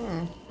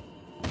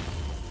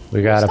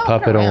 We got a Stop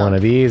puppet on around. one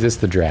of these. It's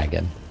the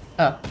dragon.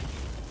 Oh,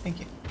 thank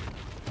you.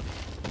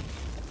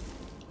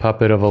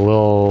 Puppet of a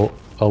little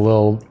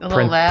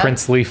lad?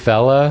 princely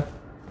fella.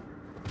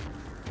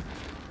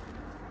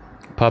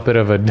 Puppet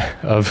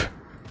of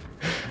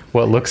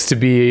what looks to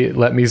be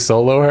Let Me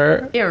Solo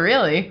Her. Yeah,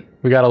 really?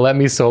 We got a Let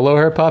Me Solo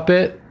Her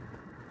puppet.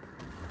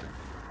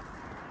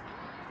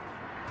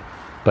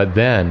 But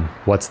then,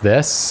 what's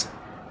this?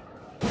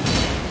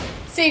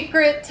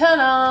 Secret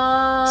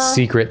tunnel!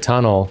 Secret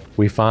tunnel.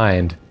 We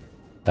find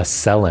a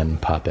Selen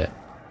puppet.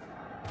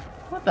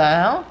 What the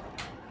hell?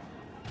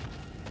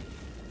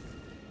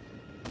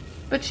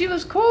 But she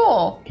was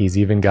cool. He's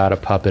even got a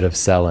puppet of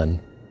Selen.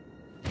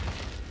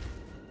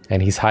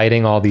 And he's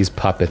hiding all these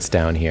puppets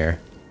down here.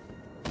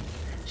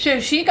 So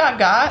she got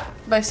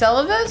by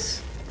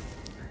Celivis?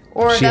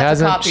 Or She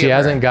that's a copy she of her?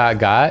 hasn't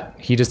got.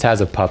 He just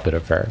has a puppet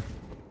of her.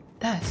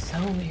 That's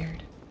so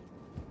weird.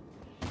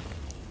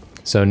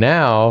 So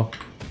now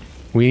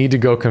we need to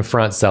go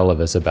confront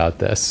Celivis about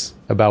this,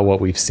 about what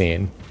we've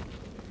seen.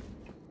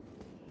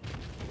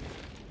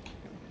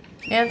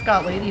 And it's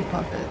got lady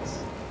puppets.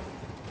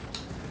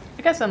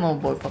 I got some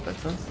old boy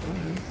puppets. That's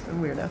a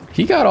weirdo.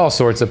 He got all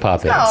sorts of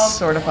puppets. Got all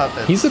sort of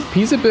puppets.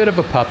 He's a bit of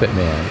a puppet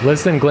man.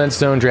 Listen,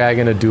 Glintstone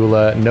Dragon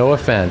Adula, no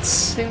offense,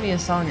 Sing me a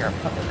song, you're a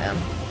puppet man.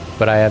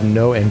 but I have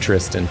no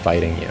interest in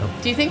fighting you.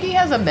 Do you think he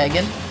has a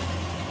Megan?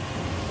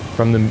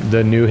 From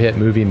the new hit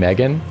movie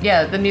Megan?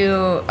 Yeah, the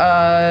new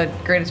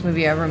greatest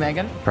movie ever,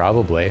 Megan.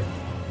 Probably.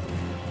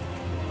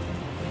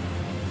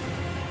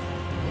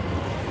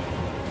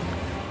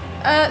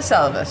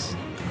 Celivis.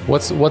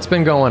 What's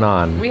been going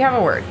on, We have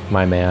a word.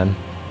 my man?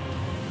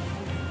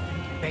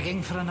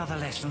 Begging for another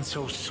lesson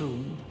so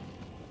soon?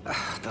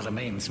 There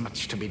remains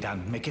much to be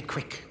done. Make it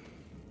quick.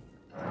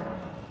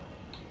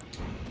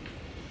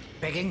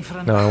 Begging for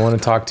another... No, I want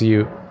to talk to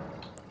you.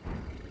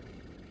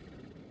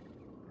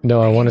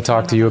 No, I want to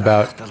talk to you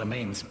about... There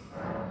remains...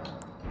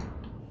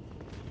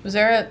 Was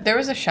there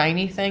was a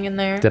shiny thing in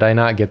there? Did I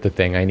not get the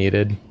thing I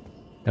needed?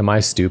 Am I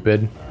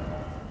stupid?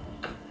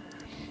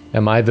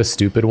 Am I the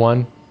stupid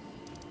one?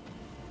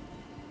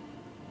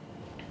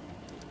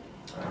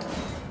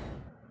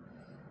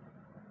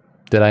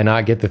 Did I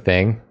not get the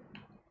thing?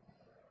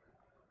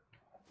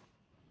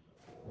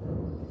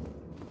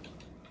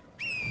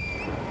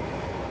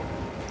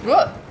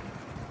 What?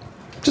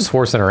 Just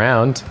horsing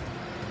around.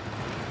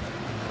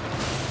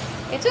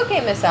 It's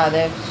okay, Miss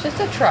Alex. It's just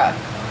a truck.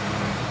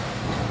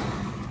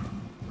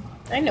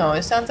 I know,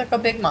 it sounds like a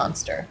big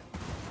monster.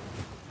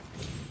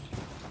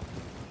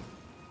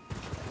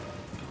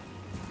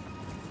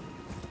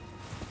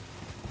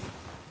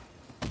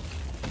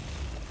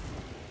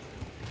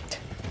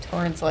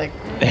 Torrent's like,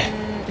 I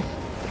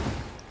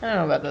don't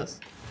know about this.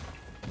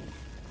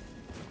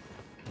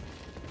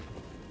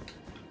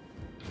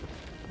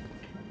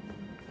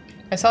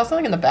 I saw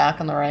something in the back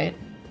on the right,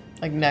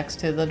 like next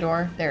to the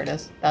door. There it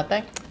is. That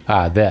thing?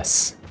 Ah,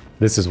 this.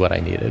 This is what I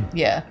needed.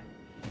 Yeah.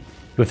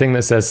 The thing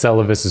that says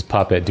Celavis's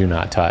puppet, do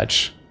not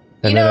touch.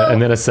 And, You know,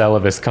 and then a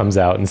Celavis comes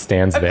out and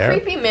stands A there.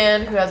 creepy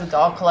man who has a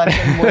doll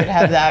collection would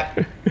have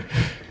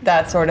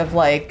that sort of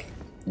like,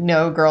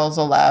 no girls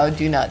allowed,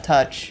 do not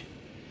touch.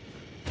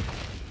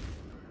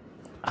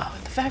 Oh,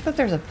 the fact that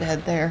there's a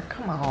bed there,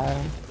 come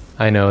on.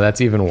 I know,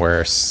 that's even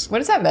worse. What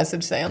does that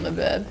message say on the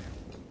bed?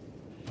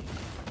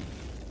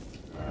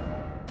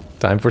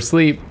 Time for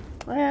sleep.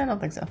 I don't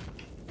think so.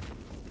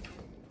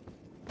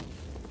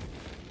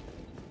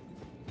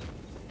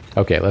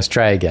 Okay, let's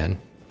try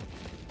again.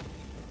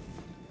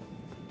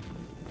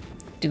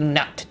 Do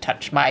not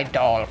touch my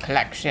doll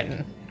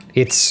collection.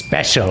 It's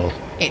special.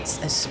 It's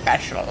a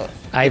special.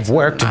 I've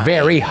worked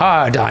very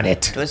hard on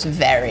it. It was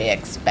very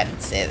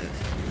expensive.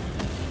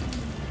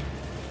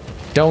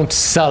 Don't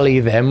sully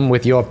them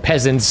with your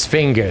peasant's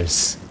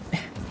fingers.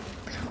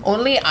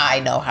 Only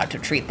I know how to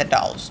treat the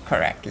dolls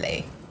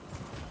correctly.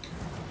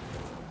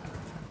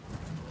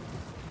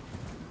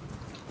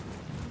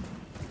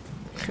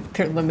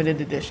 They're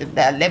limited edition.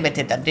 They're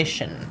limited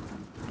edition.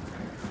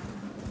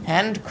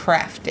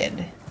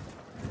 Handcrafted.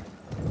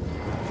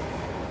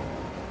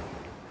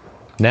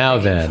 Now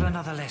For then,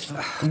 another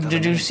lesson.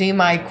 Did you see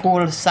my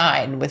cool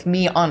sign with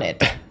me on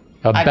it?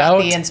 I got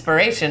about the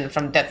inspiration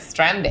from Death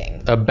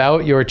Stranding.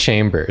 about your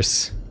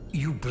chambers.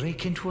 You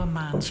break into a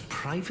man's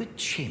private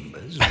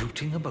chambers,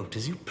 rooting about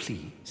as you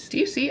please. Do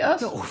you see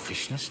us? Your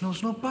offishness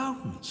knows no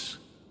bounds.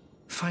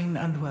 Fine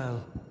and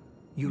well.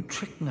 You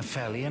tricked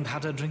Nepheli and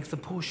had her drink the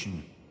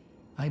potion.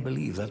 I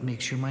believe that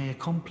makes you my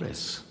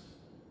accomplice.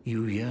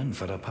 You yearn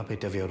for a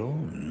puppet of your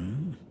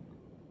own.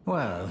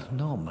 Well,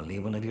 normally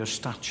one of your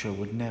stature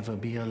would never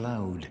be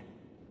allowed.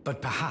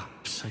 But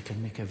perhaps I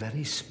can make a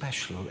very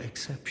special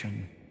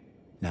exception.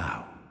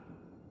 Now,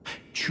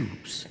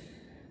 choose.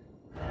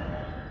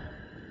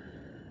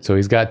 So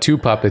he's got two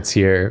puppets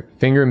here,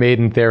 Finger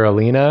Maiden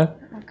Theralina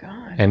Oh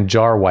god. and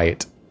Jar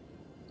White,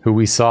 who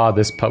we saw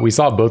we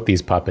saw both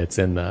these puppets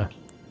in the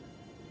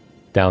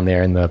down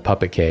there in the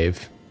puppet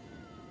cave.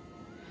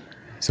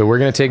 So we're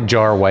gonna take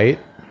Jar White.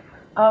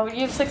 Oh,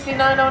 you have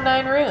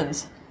 6909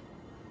 runes.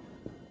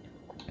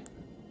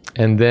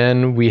 And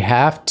then we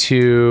have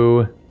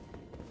to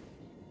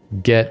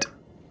get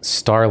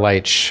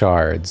Starlight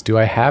Shards. Do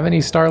I have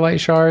any Starlight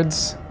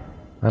Shards?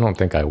 I don't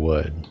think I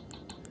would.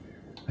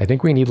 I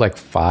think we need like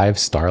 5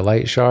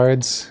 Starlight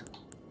Shards.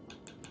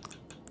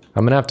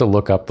 I'm gonna have to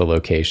look up the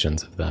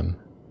locations of them.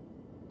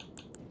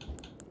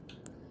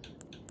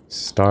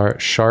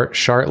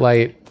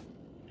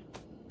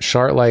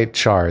 Shartlight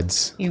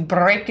Shards. You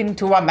break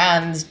into a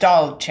man's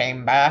doll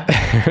chamber,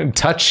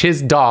 Touch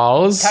his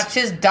dolls. touch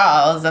his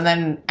dolls, and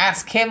then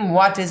ask him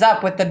what is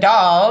up with the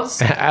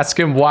dolls Ask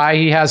him why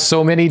he has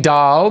so many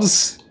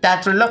dolls.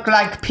 that look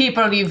like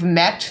people you've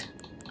met.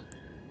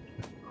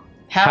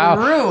 How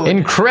rude.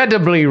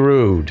 Incredibly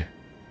rude.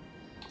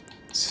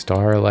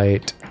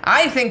 Starlight.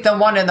 I think the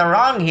one in the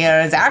wrong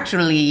here is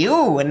actually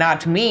you and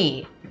not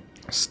me.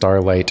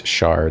 Starlight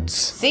Shards.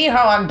 See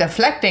how I'm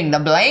deflecting the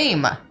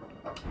blame?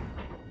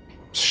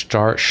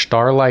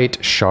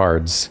 Starlight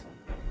Shards.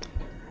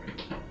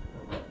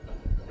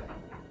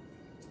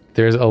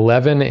 There's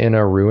 11 in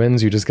our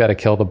ruins. You just gotta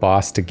kill the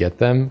boss to get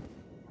them.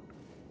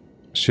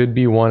 Should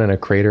be one in a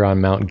crater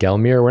on Mount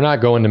Gelmir. We're not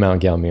going to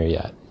Mount Gelmir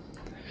yet.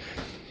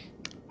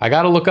 I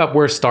gotta look up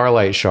where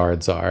Starlight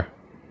Shards are.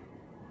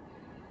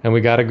 And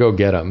we gotta go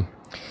get them.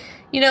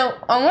 You know,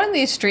 on one of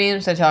these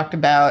streams I talked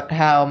about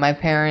how my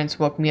parents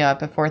woke me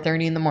up at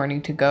 4:30 in the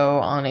morning to go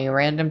on a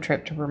random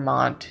trip to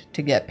Vermont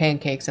to get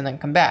pancakes and then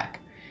come back.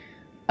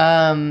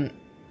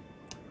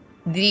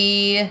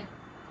 The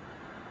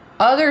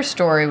other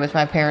story with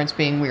my parents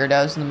being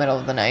weirdos in the middle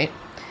of the night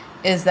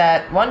is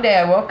that one day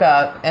I woke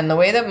up and the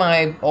way that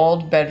my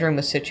old bedroom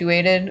was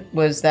situated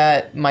was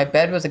that my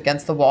bed was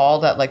against the wall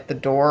that like the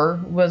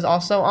door was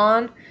also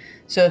on.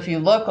 So if you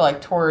look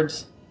like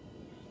towards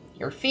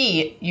your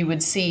feet, you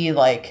would see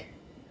like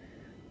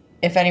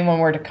if anyone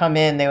were to come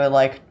in, they would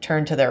like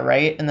turn to their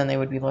right and then they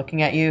would be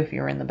looking at you if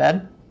you were in the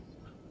bed.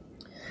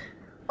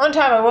 One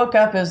time I woke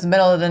up, it was the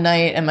middle of the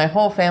night, and my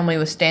whole family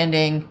was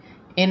standing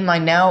in my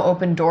now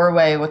open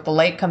doorway with the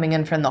light coming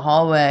in from the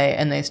hallway,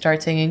 and they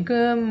start singing,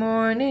 "Good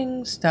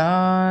morning,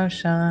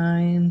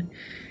 starshine.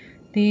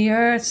 The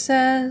earth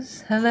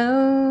says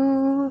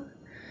hello."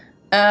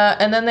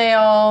 And then they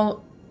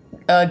all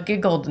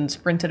giggled and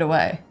sprinted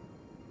away.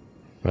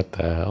 What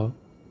the hell?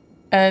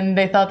 And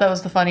they thought that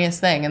was the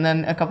funniest thing. And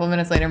then a couple of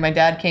minutes later, my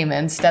dad came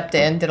in, stepped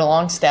in, did a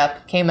long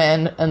step, came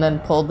in, and then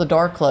pulled the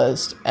door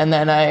closed. And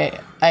then I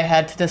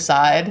had to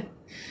decide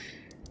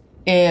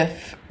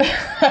if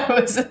I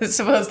was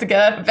supposed to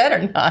get out of bed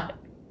or not.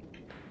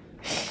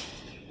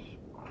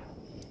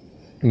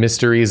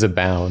 Mysteries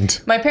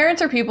abound. My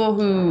parents are people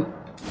who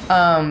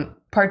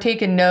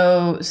partake in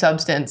no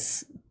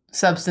substances.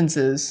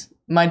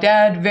 My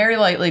dad very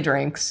lightly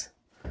drinks,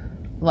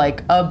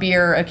 like a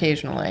beer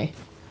occasionally.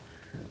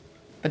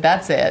 But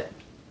that's it.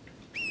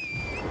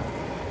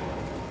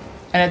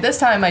 And at this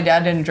time, my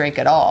dad didn't drink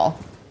at all.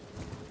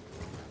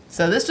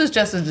 So this was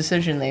just a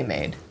decision they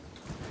made.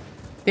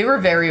 They were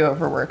very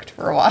overworked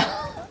for a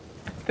while.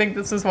 I think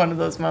this was one of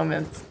those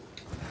moments.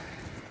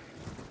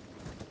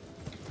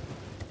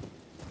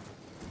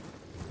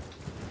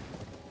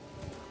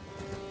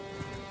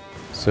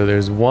 So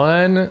there's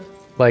one,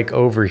 like,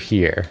 over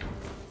here.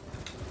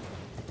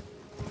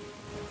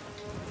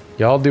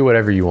 Y'all do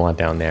whatever you want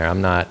down there.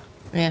 I'm not...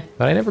 Yeah.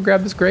 But I never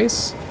grabbed this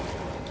Grace.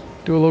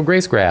 Do a little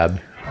Grace grab.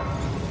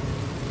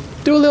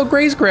 Do a little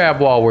Grace grab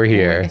while we're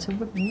here. It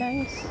would be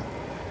nice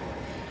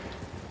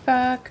if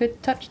I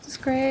could touch this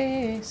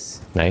Grace.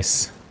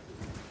 Nice.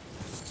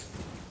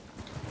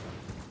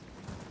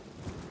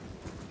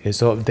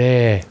 It's up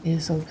there.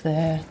 It's up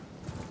there.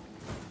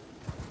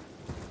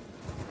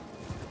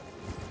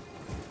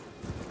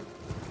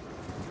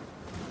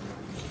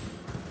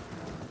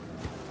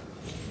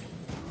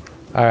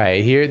 All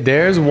right,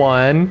 there's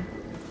one.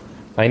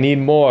 I need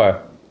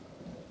more.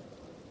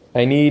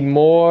 I need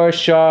more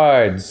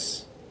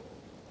shards.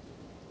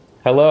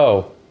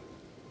 Hello.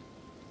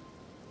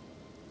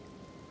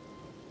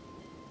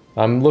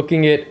 I'm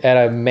looking at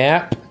a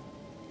map.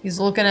 He's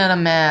looking at a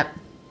map.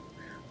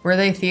 Were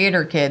they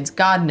theater kids?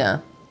 God,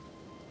 no.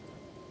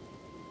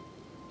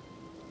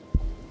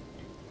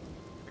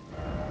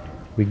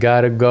 We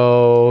gotta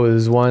go.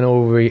 There's one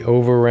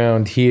over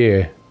around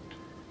here.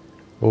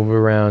 Over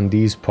around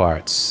these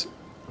parts.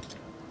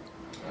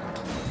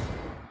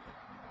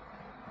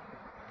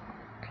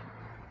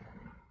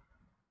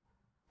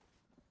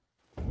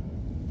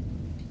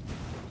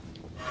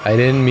 I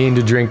didn't mean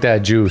to drink that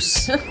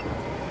juice.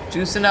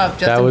 Juicing up,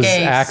 just that in was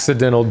case.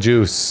 accidental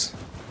juice.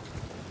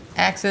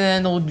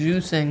 Accidental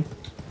juicing.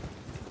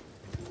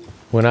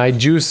 When I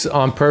juice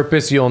on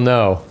purpose, you'll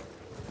know.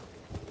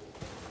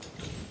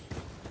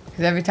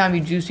 Because every time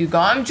you juice, you go,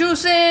 I'm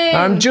juicing!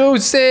 I'm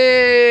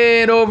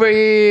juicing over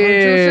here!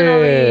 I'm juicing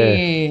over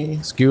here.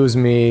 Excuse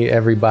me,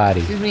 everybody.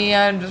 Excuse me,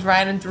 I'm just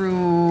riding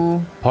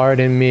through.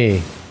 Pardon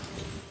me.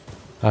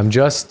 I'm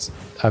just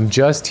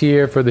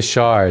here for the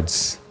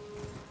shards.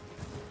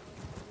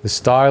 The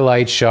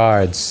starlight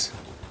shards.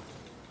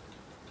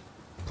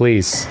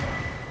 Please.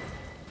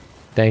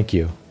 Thank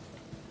you.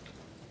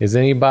 Is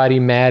anybody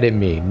mad at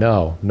me?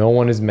 No. No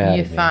one is mad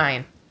You're at me.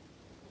 fine.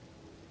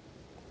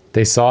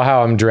 They saw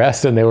how I'm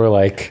dressed and they were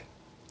like,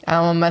 I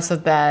don't want to mess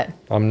with that.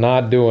 I'm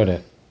not doing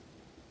it.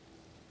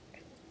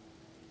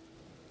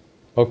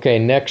 Okay,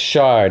 next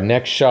shard,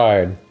 next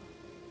shard.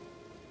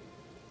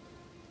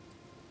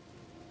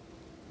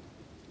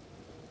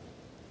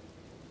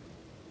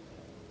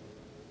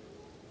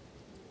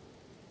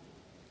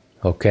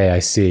 Okay, I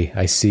see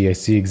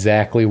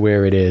exactly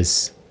where it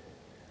is.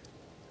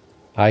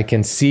 I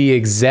can see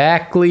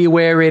exactly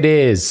where it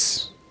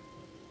is.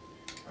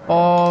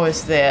 Oh,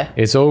 it's there.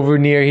 It's over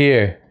near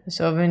here.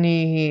 It's over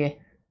near here.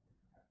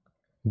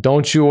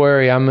 Don't you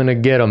worry, I'm gonna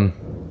get him.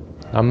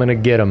 I'm gonna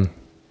get him.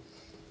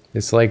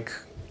 It's like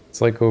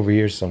over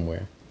here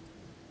somewhere.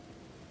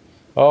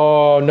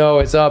 Oh no,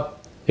 it's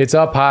up. It's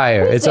up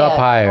higher. It's up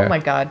higher. Oh my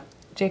god.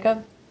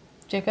 Jacob,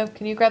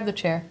 can you grab the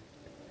chair?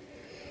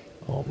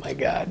 Oh my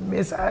god,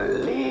 Miss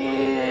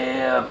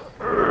Alim.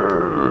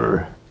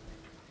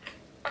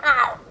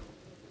 Ow.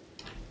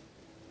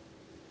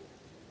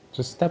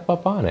 Just step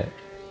up on it.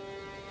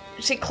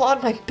 She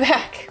clawed my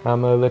back.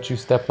 I'm gonna let you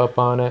step up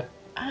on it.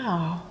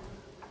 Ow.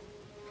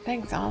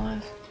 Thanks,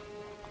 Olive.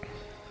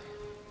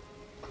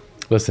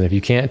 Listen, if you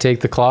can't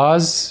take the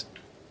claws,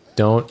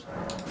 don't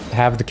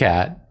have the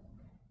cat.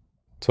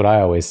 That's what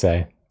I always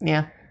say.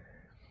 Yeah.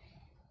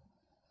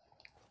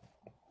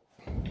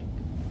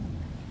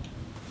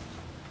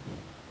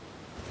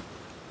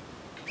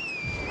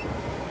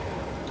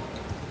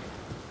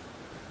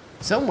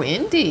 So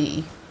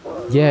windy.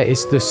 Yeah,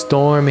 it's the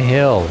Storm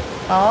Hill.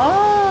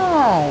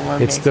 Oh,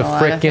 that It's makes the a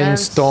lot of frickin'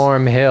 sense.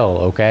 Storm Hill,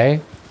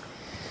 okay?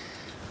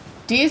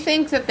 Do you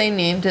think that they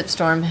named it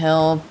Storm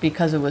Hill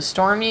because it was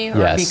stormy, or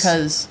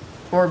Yes.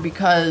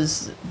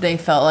 because they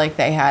felt like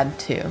they had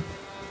to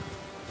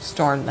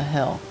storm the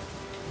hill?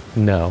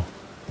 No.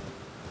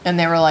 And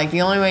they were like,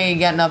 the only way you're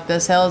getting up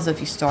this hill is if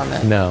you storm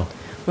it. No.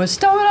 We're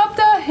storming up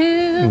the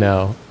hill.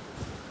 No.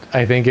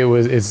 I think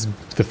it's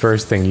the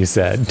first thing you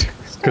said.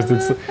 Because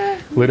it's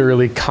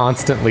literally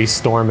constantly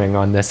storming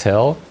on this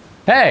hill.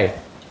 Hey!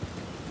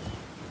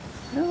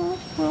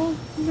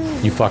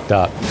 You fucked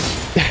up.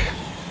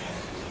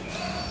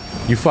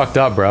 You fucked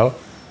up, bro.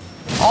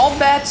 All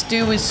bats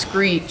do is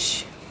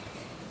screech.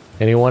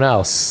 Anyone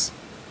else?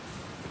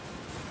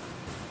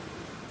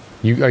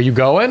 Are you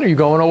going? Are you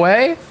going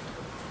away?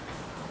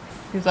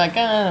 He's like,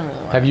 I don't really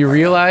want Have you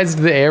realized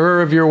the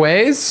error of your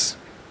ways?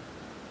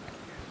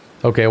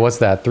 Okay, what's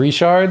that? 3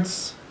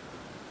 shards?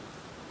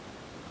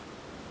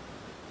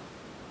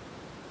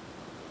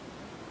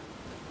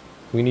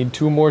 We need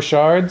 2 more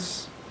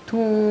shards. 2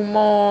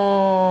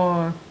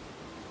 more.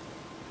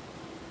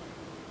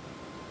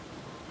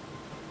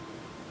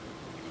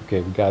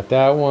 Okay, we got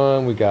that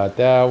one. We got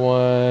that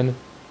one.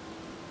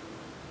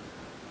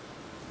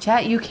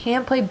 Chat, you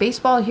can't play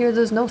baseball here.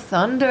 There's no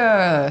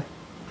thunder.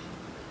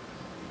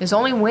 It's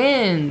only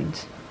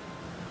wind.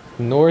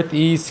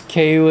 Northeast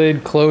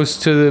Kaled,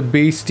 close to the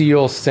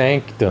bestial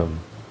sanctum.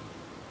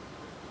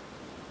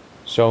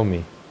 Show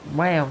me.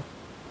 Wow.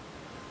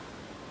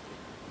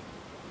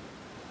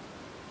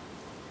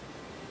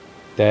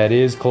 That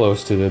is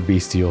close to the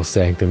bestial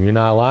sanctum. You're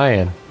not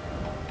lying.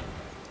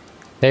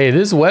 Hey,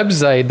 this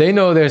website, they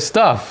know their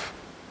stuff.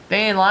 They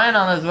ain't lying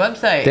on this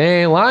website.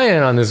 They ain't lying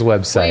on this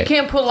website. Well, you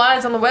can't put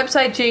lies on the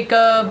website,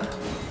 Jacob.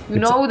 You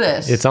know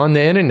this. It's on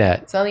the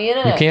internet. It's on the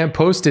internet. You can't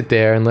post it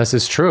there unless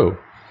it's true.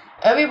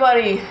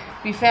 Everybody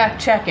be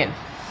fact checking.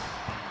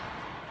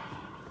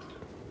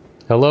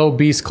 Hello,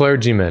 beast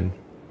clergyman.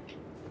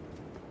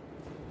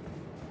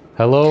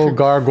 Hello,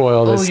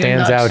 gargoyle that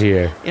stands out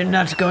here. You're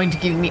not going to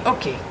give me...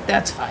 Okay,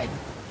 that's fine.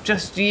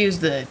 Just use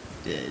the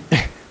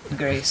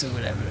grace or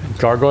whatever.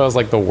 Gargoyle's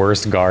like the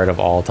worst guard of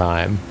all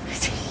time.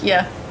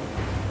 Yeah.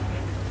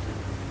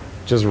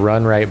 Just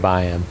run right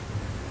by him.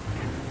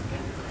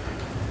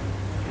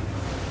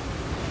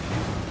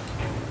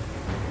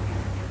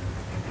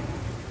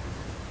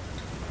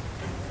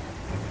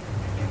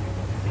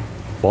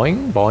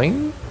 Boing,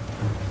 boing.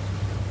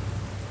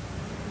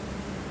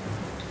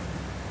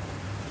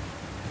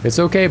 It's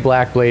okay,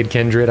 Blackblade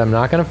Kindred. I'm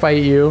not gonna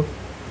fight you.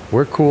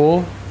 We're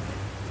cool.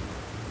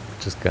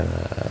 Just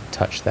gonna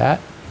touch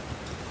that.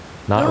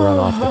 Not run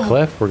off the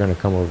cliff. We're gonna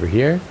come over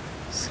here.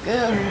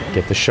 Scary.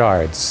 Get the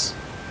shards.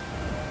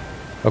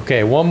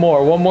 Okay, one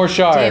more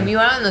shard. Damn, you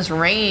out in this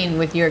rain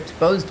with your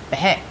exposed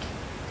back.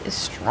 It's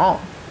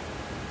strong.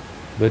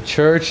 The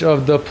Church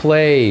of the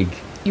Plague.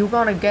 You're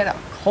gonna get a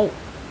cold.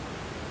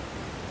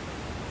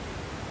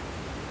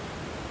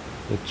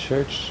 The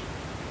church.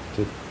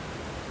 The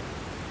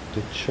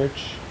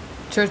church.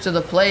 Church of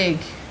the Plague.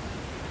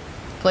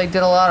 Plague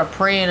did a lot of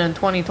praying in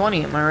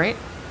 2020, am I right?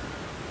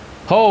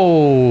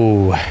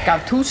 Oh!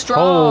 Got too strong.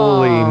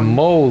 Holy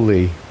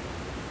moly.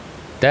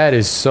 That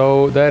is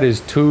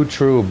too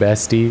true,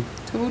 bestie.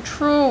 Too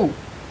true.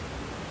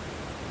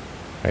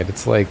 Right,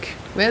 it's like...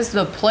 Where's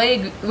the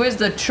plague? Where's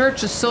the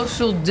Church of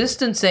Social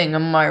Distancing,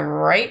 am I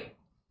right?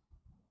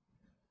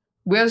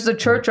 Where's the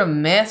Church of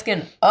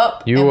Masking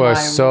Up? You are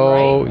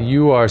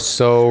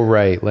so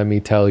right, let me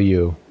tell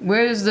you.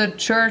 Where's the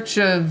Church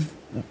of...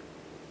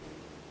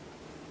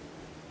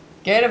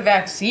 Get a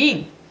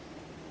vaccine.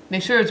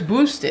 Make sure it's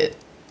boosted.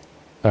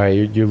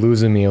 Alright, you're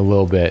losing me a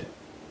little bit.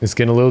 It's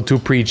getting a little too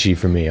preachy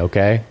for me,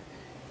 okay?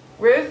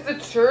 Where's the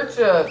Church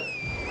of...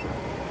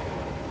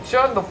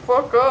 Shut the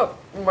fuck up.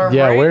 Am I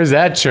Yeah, right? where's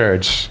that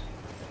church?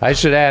 I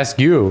should ask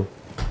you.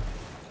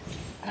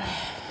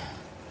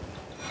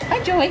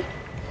 Hi, Joey.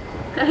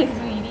 Hi,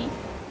 sweetie.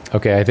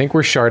 Okay, I think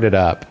we're sharded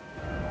up.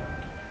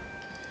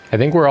 I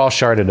think we're all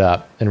sharded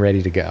up and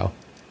ready to go.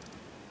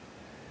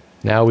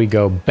 Now we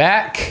go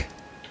back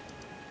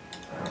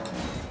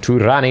to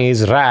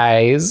Rani's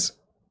Rise.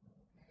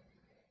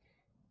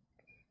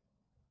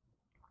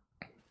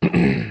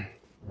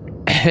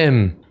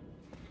 Ahem.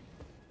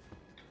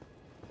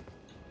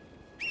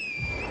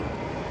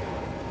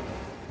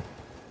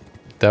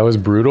 That was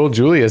brutal.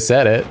 Julia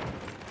said it.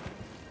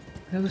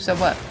 Who said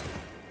what?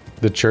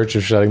 The Church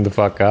of Shutting the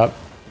Fuck Up.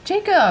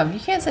 Jacob, you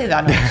can't say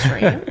that on the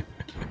stream. What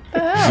the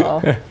hell?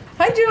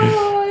 Hi,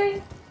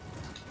 Joy.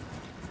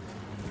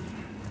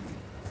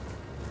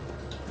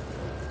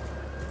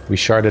 We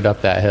sharded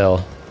up that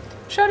hill.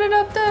 Shut it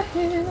up the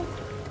hill.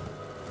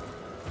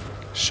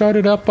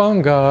 Sharded up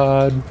on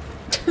God.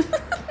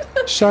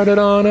 Sharded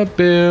on a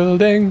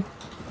building.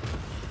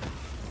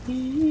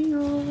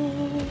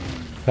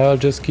 I'll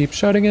just keep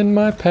sharding in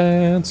my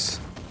pants.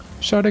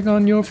 Sharding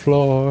on your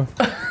floor.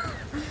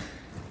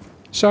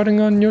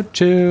 Sharding on your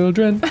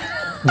children.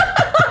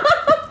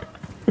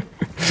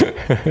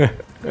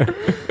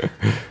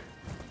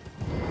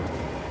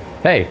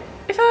 Hey.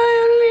 If I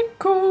only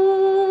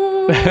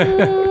could.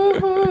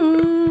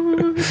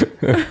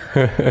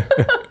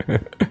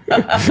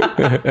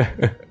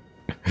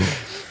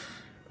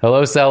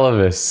 Hello,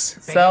 Celavus.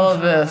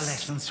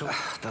 Celavus.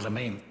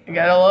 You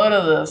got a load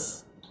of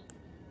this.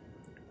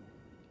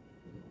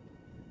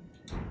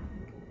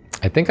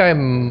 I think I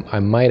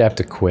might have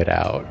to quit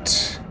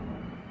out.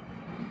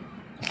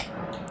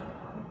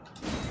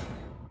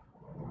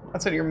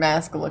 That's what your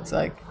mask looks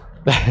like.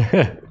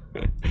 A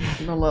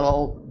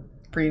little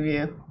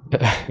preview.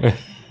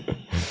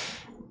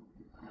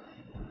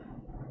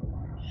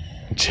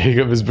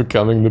 Jacob is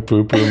becoming the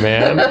Poo-Poo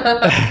man.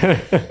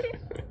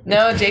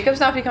 No, Jacob's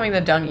not becoming the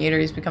dung eater.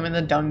 He's becoming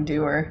the dung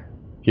doer.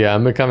 Yeah,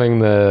 I'm becoming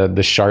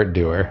the shart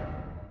doer.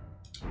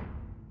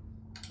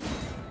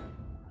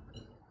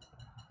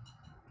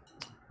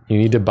 You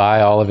need to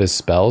buy all of his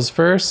spells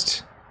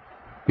first?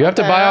 You have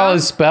to buy all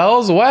his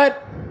spells?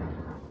 What?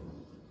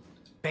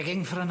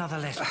 Begging for another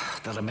letter.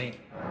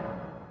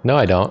 No,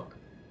 I don't.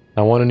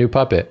 I want a new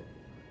puppet.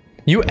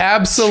 You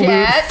absolute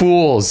Chat?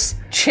 fools.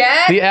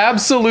 Chat? The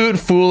absolute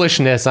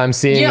foolishness I'm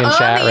seeing in chat right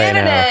now. On the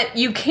internet,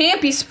 you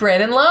can't be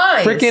spreading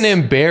lies. Freaking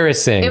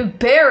embarrassing.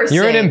 Embarrassing.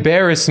 You're an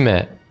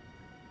embarrassment.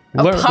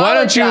 Why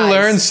don't you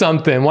learn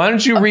something? Why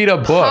don't you read a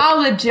book?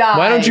 Apologize.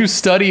 Why don't you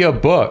study a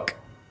book?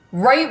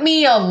 Write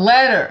me a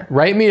letter.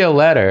 Write me a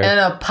letter. And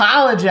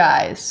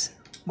apologize.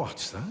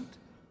 What's that?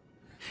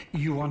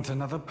 You want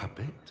another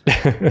puppet?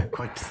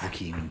 Quite the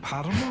keen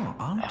paramour,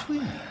 aren't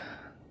we?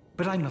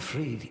 But I'm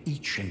afraid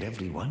each and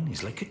every one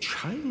is like a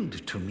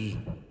child to me.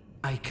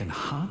 I can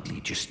hardly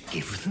just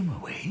give them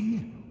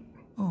away.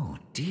 Oh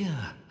dear,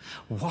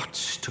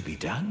 what's to be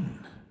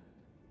done?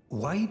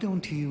 Why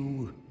don't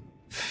you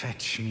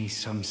fetch me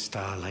some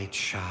starlight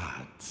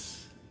shards?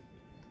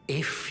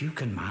 If you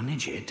can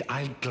manage it,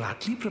 I'll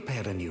gladly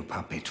prepare a new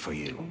puppet for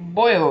you.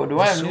 Boy, oh, do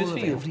I have The news soul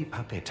for of you. every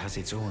puppet has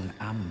its own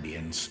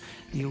ambience.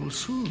 You'll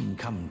soon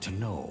come to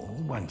know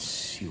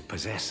once you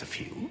possess a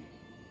few.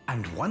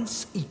 And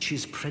once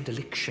each's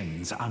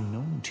predilections are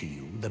known to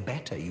you, the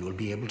better you will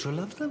be able to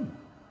love them.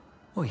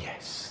 Oh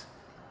yes,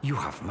 you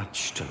have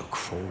much to look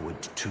forward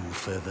to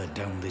further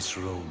down this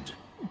road.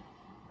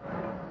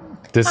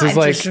 This is I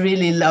like just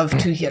really love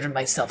to hear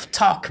myself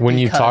talk. when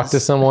you talk to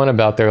someone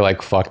about their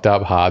like fucked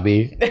up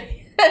hobby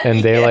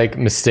and they like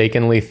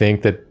mistakenly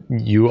think that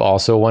you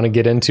also want to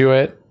get into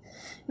it.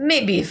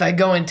 Maybe if I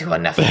go into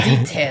enough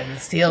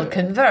details, he'll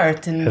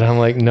convert. And I'm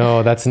like,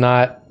 no, that's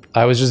not.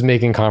 I was just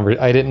making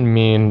I didn't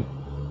mean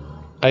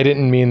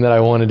that I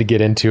wanted to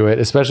get into it,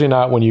 especially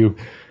not when you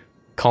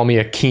call me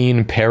a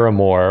keen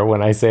paramour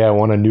when I say I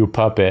want a new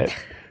puppet.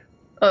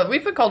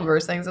 We've been called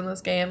worse things in this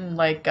game,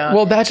 like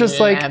Well, that's just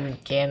like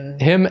Lambkin.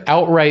 him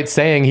outright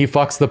saying he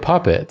fucks the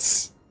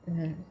puppets.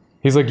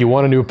 He's like, you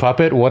want a new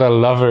puppet? What a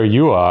lover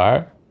you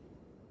are.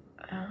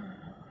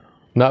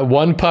 Not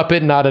one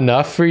puppet, not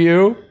enough for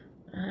you?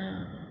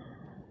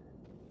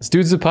 This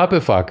dude's a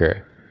puppet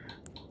fucker.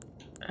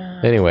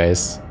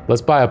 Anyways,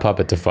 let's buy a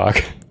puppet to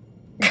fuck.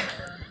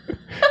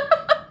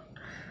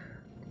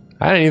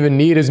 I didn't even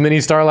need as many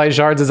starlight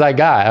shards as I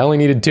got. I only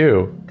needed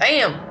 2.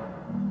 damn.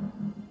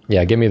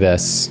 Yeah, give me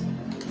this.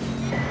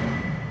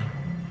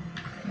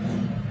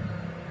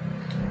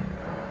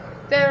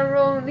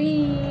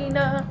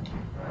 Carolina.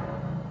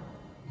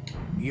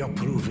 You're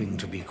proving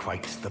to be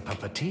quite the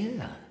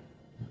puppeteer.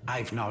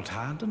 I've not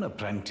had an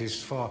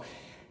apprentice for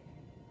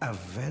a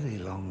very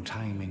long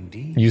time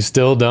indeed. You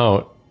still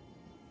don't.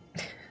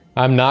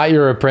 I'm not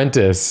your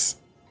apprentice.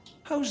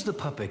 How's the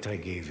puppet I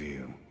gave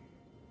you?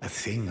 A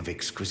thing of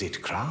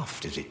exquisite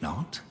craft, is it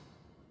not?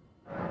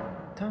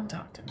 Don't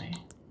talk to me.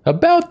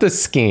 About the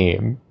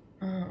scheme.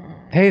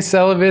 Hey,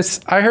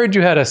 Celavis, I heard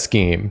you had a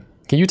scheme.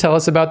 Can you tell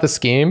us about the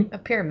scheme? A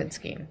pyramid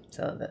scheme.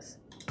 So this.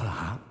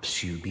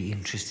 Perhaps you'd be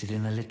interested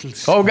in a little.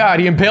 Oh god,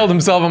 he impaled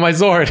himself on my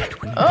sword.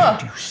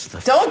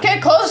 Don't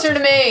get closer to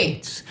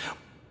me.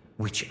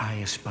 Which I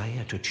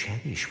aspire to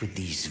cherish with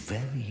these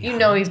very. You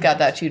know he's got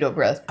that Cheeto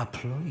breath.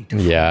 Applied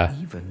Yeah.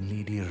 for even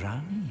Lady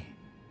Rani.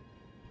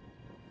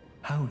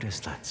 How does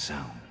that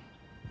sound?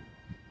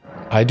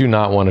 I do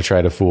not want to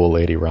try to fool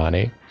Lady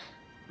Rani.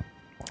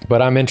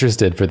 But I'm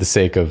interested for the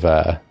sake of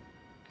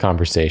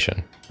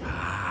conversation.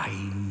 I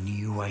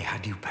knew I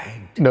had you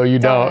pegged. No, you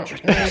don't. You're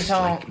No, you just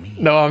don't. like me.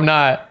 No, I'm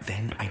not.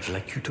 Then I'd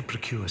like you to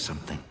procure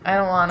something. I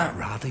don't A wanna.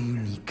 rather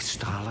unique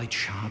starlight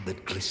shard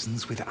that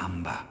glistens with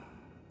amber.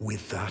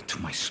 With that,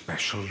 my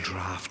special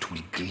draft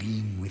will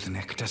gleam with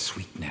nectar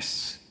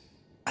sweetness.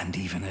 And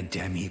even a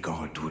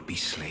demigod would be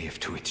slave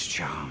to its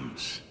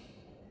charms.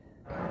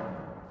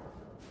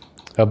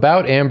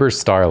 About Amber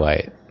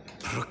Starlight.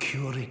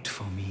 Procure it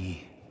for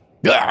me.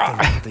 A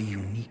rather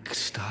unique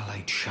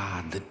starlight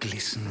shard that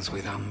glistens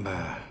with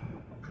amber.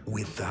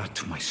 With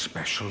that, my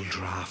special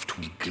draft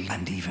will gleam.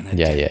 And even a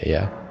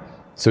Yeah.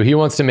 So he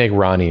wants to make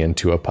Ronnie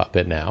into a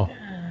puppet now.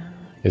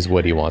 Is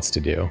what he wants to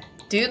do.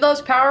 Dude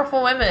loves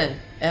powerful women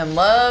and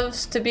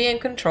loves to be in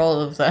control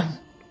of them.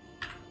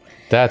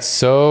 That's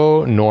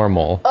so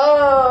normal.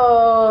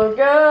 Oh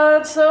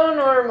god, so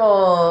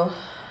normal.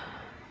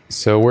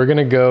 So we're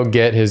gonna go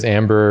get his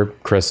amber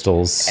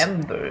crystals.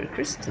 Ember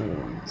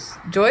crystals.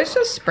 Joy's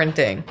just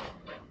sprinting.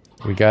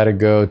 We gotta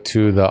go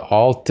to the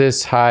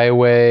Altus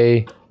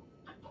Highway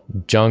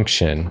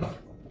Junction.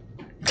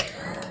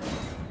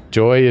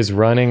 Joy is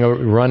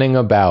running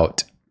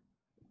about.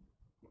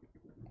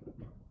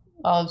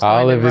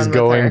 Olive is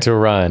going to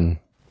run.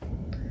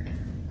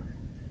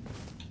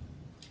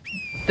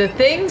 The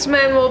things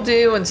men will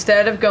do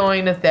instead of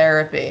going to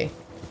therapy.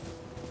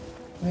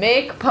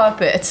 Make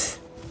puppets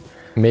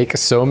Make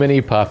so many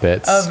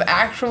puppets. of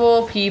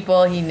actual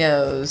people he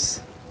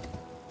knows.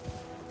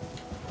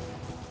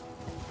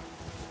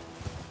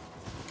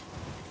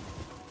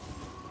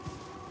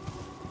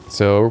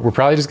 So we're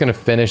probably just gonna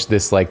finish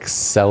this like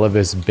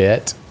Celavis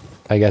bit.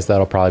 I guess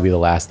that'll probably be the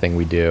last thing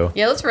we do.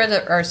 Yeah, let's rid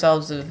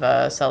ourselves of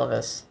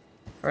Celavis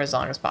for as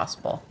long as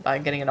possible by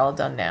getting it all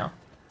done now.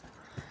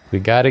 We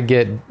gotta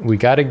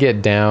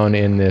get down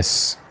in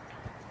this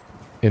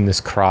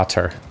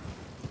crater.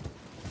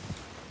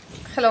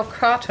 Hello,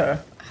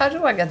 Crater. How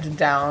do I get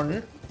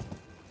down?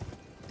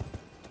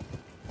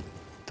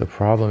 The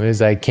problem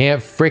is I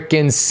can't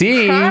frickin'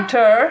 see.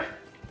 Crater?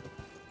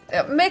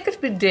 Make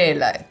it be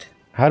daylight.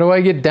 How do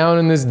I get down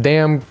in this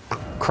damn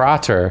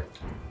crater?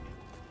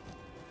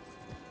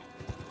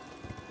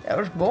 I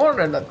was born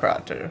in a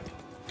crater.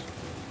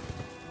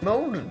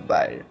 Molded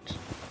by it.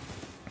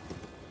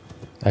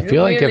 I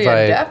feel like really if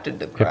adapted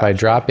to I crouch.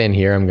 drop in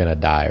here, I'm gonna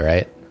die,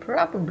 right?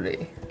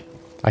 Probably.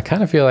 I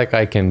kind of feel like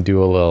I can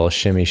do a little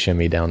shimmy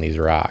shimmy down these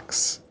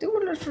rocks. Do a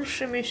little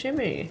shimmy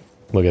shimmy.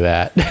 Look at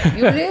that.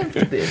 You lived,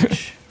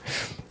 bitch.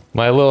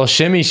 My little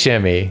shimmy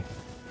shimmy.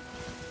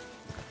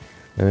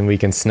 And then we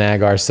can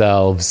snag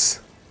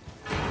ourselves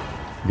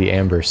the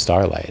Amber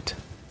Starlight.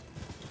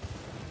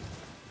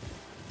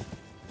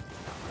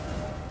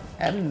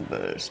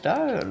 Amber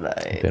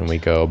Starlight. Then we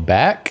go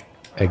back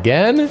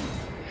again.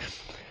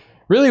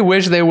 Really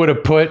wish they would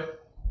have put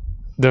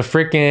the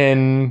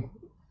frickin'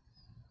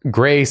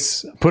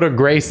 Grace, put a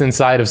Grace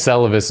inside of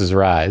Celavis's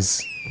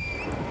Rise.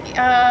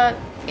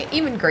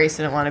 Even Grace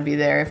didn't want to be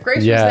there. If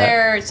Grace Yeah. was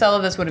there,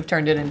 Celavis would have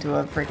turned it into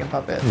a freaking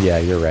puppet. Yeah,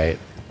 you're right.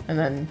 And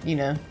then, you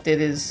know, did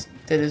his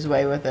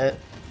way with it.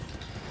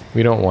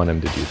 We don't want him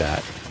to do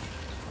that.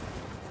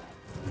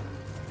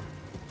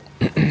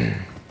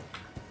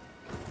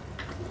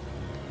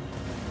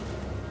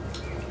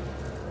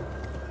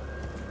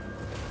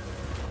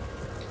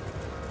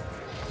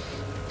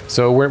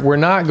 So we're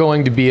not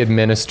going to be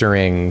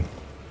administering...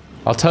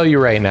 I'll tell you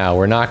right now,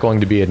 we're not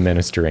going to be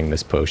administering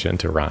this potion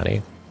to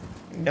Ronnie.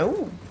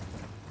 No.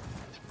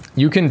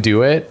 You can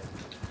do it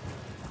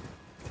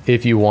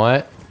if you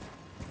want,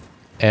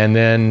 and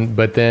then,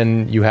 but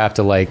then you have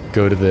to like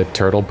go to the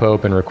Turtle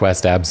Pope and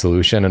request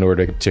absolution in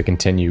order to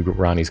continue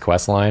Ronnie's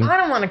quest line. I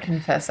don't want to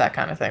confess that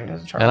kind of thing to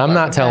the Turtle And I'm Pope,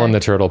 not telling okay? the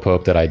Turtle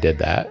Pope that I did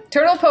that.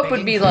 Turtle Pope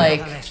would be like,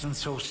 lesson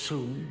so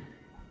soon.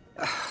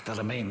 There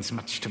remains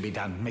much to be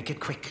done. Make it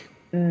quick.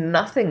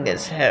 nothing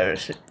is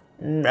heresy.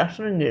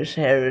 Nothing is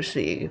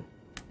heresy.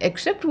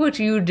 Except what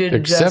you did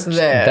Except just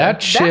there.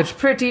 that shit- That's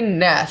pretty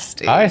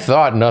nasty. I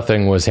thought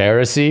nothing was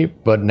heresy,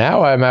 but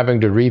now I'm having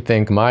to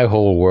rethink my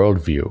whole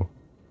worldview.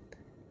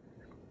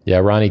 Yeah,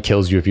 Ronnie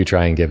kills you if you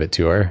try and give it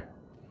to her.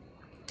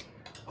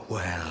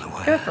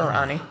 Well, Good for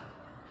Ronnie.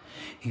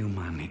 you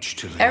managed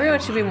to. Everyone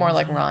should be more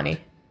like Ronnie.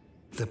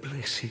 The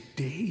blessed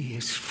day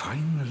is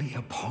finally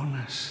upon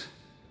us.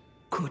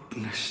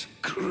 Goodness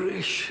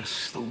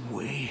gracious, the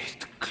way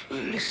it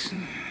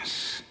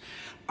glistens.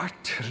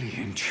 Utterly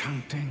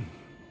enchanting.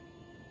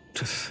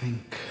 To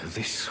think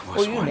this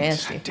was you once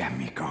nasty. a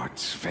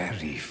demigod's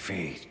very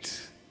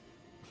fate.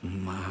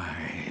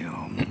 My,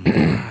 oh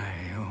my,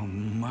 oh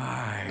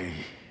my.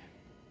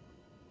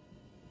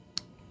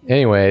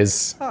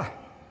 Anyways,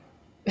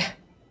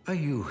 Are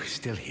you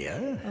still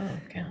here?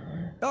 Oh, God.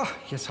 Oh,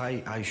 yes,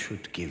 I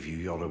should give you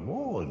your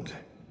reward.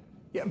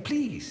 Yeah,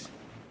 please.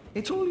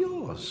 It's all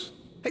yours.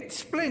 It's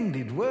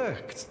splendid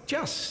work. It's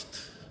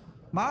just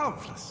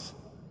marvelous.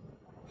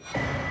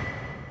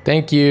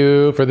 thank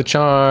you for the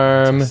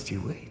charm. Just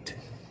you wait.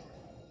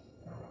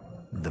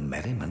 The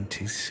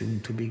merriment is soon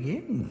to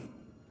begin.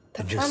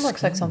 That The charm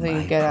looks like something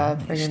you sum get I out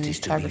of promised friggin' is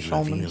to Tiger be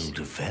Shulman's.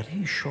 revealed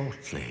very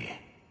shortly.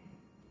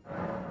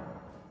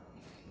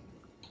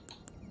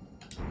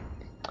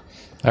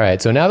 All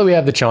right, so now that we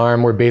have the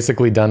charm, we're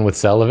basically done with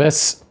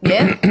Celavis.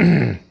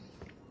 Yeah?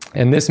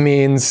 And this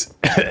means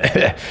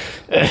It's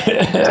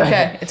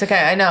okay. It's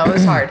okay. I know. It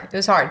was hard. It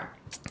was hard.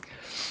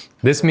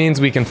 this means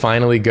we can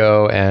finally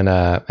go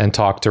and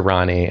talk to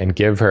Ronnie and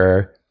give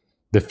her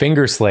the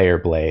Finger Slayer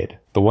blade,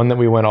 the one that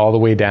we went all the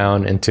way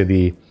down into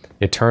the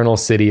eternal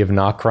city of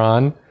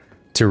Nokron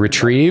to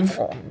retrieve,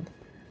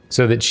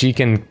 so that she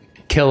can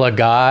kill a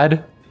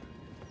god.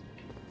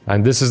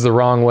 And this is the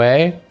wrong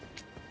way.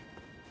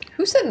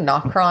 Who said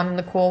Nokron in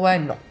the cool way?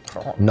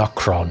 Nokron.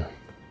 Nokron.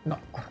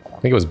 I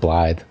think it was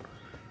Blythe.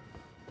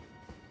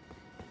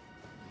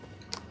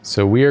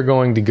 So we are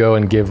going to go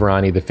and give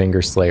Ronnie the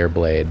Finger Slayer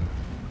blade.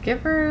 Give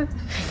her the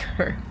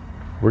finger.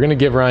 We're going to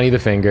give Ronnie the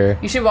finger.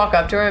 You should walk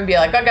up to her and be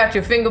like, I got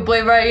your finger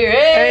blade right here.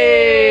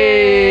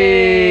 Hey!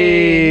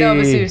 No,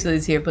 but seriously,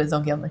 it's here. Please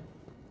don't kill me.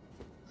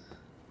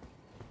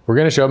 We're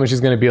going to show up and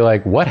she's going to be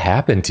like, what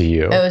happened to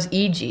you? It was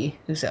E.G.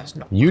 who says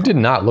no. You did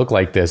not look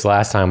like this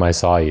last time I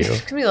saw you.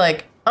 It's gonna be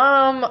like,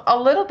 a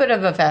little bit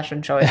of a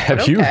fashion choice.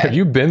 But Have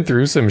you been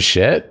through some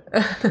shit?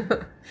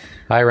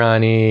 Hi,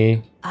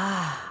 Ronnie.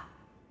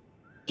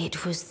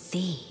 It was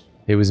thee,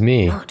 It was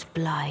me. not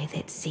Blythe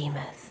it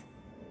seemeth.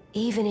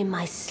 Even in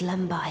my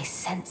slumber I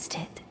sensed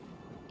it.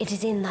 It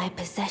is in thy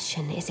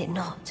possession, is it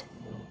not?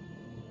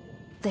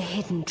 The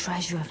hidden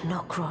treasure of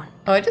Nokron.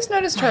 Oh, I just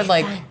noticed her, My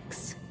like,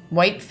 thanks.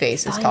 white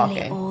face is Finally,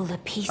 talking. all the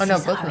pieces Oh, no,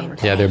 both are of in them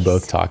are Yeah, they're place.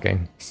 both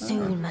talking.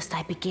 Soon must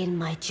I begin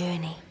my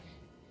journey.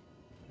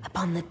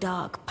 Upon the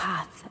dark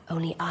path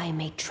only I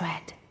may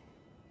tread.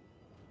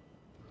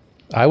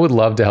 I would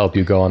love to help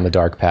you go on the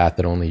dark path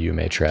that only you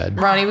may tread.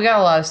 Ronnie, we got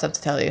a lot of stuff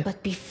to tell you.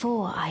 But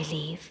before I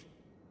leave,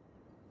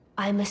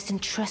 I must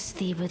entrust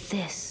thee with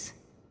this.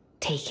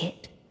 Take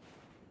it.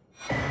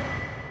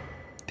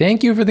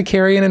 Thank you for the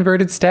carrion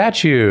inverted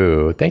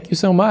statue. Thank you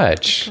so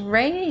much.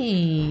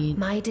 Great.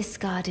 My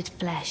discarded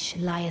flesh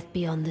lieth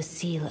beyond the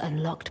seal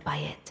unlocked by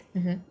it,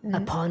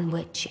 upon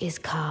which is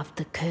carved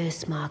the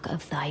curse mark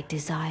of thy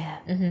desire.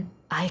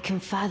 I can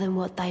fathom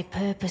what thy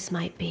purpose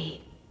might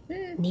be.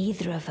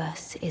 Neither of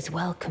us is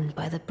welcomed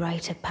by the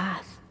brighter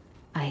path.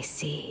 I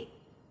see.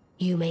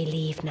 You may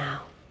leave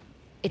now.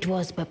 It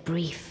was but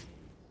brief.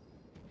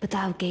 but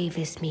thou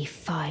gavest me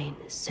fine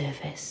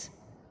service.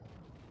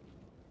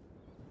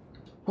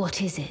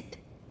 What is it?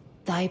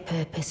 Thy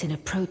purpose in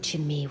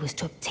approaching me was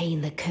to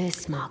obtain the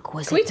curse mark,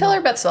 was it? Can we tell her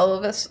not? about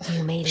Sullivis?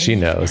 You may She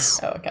leave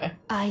knows. now. Oh, okay.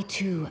 I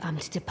too am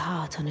to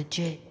depart on a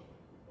journey.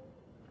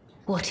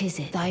 What is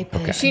it? Thy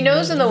purpose. She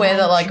knows in the way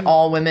that like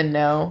all women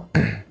know,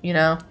 you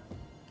know?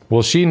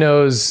 Well, she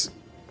knows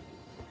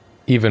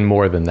even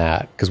more than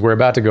that, because we're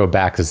about to go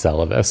back to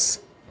Celavis.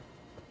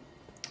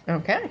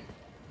 Okay.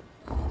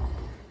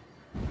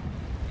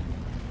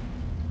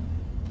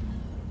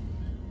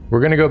 We're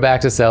going to go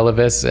back to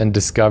Celavis and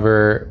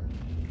discover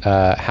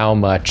how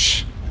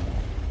much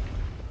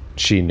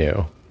she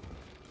knew.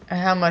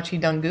 How much he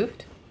done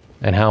goofed?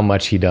 And how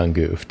much he done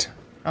goofed.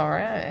 All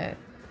right.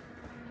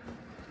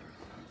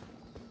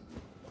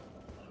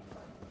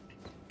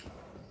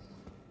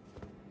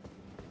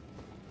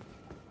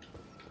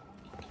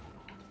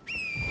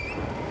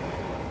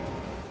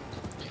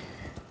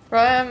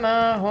 Ride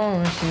my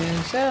horse to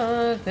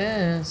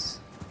Celavis.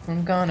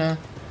 I'm gonna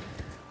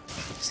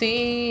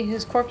see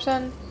his corpse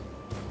on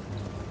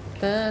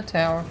the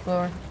tower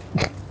floor.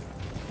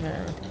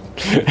 No.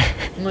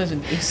 I'm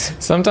losing these.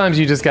 Sometimes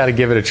you just got to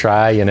give it a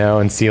try, you know,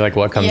 and see like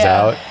what comes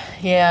out.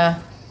 Yeah.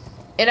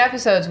 In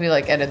episodes, we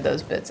like edit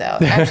those bits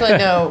out. Actually,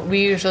 no,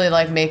 we usually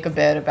like make a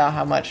bit about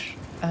how much,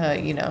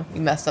 you know,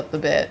 you messed up the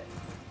bit.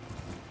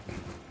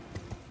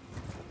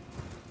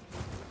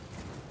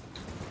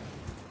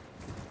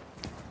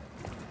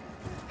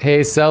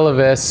 Hey,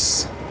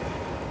 Celavis.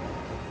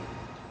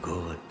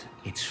 Good.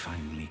 It's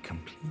finally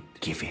complete.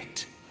 Give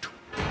it.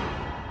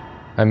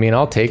 I mean,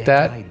 I'll take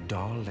that.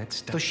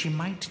 So she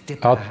might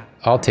dip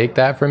I'll take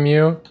that from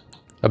you.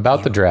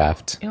 About the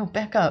draft. You know,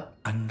 back up.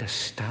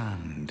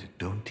 Understand,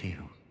 don't you?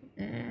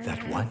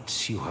 That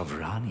once you have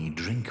Rani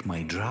drink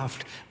my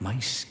draft, my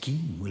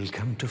scheme will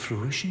come to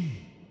fruition.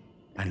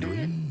 And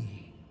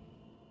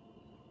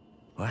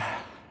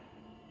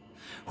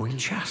we'll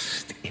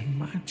just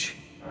imagine.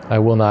 I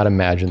will not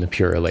imagine the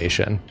pure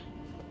elation.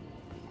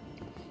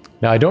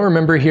 Now, I don't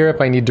remember here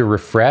if I need to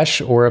refresh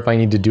or if I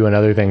need to do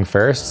another thing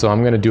first, so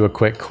I'm going to do a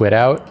quick quit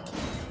out,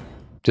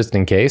 just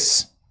in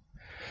case.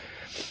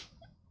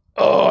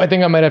 Oh, I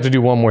think I might have to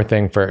do one more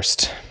thing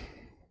first.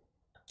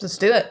 Let's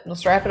do it.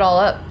 Let's wrap it all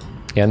up.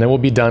 Yeah, and then we'll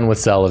be done with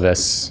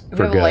Celavis We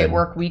for have good. a light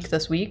work week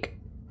this week.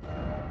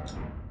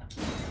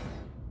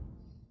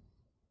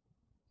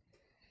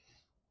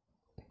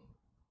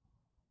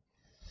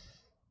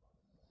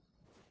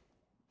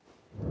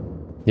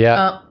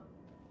 Yeah.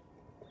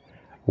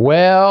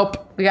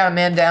 Welp. We got a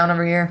man down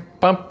over here.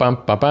 Bum,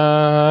 bum, ba,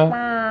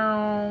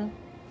 ba.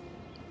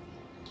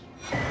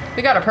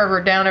 We got a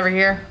pervert down over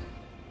here.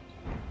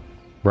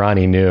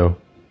 Ronnie knew.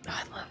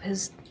 I love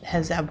his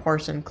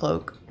abhorsen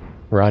cloak.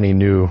 Ronnie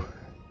knew.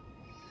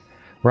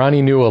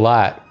 Ronnie knew a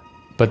lot.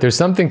 But there's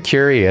something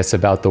curious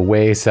about the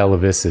way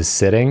Celavis is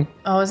sitting.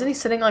 Oh, isn't he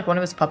sitting like one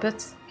of his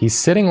puppets? He's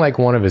sitting like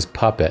one of his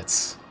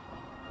puppets,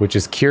 which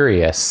is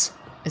curious.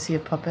 Is he a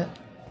puppet?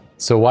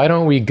 So why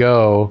don't we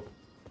go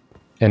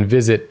and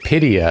visit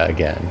Pidia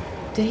again?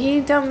 Did he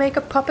make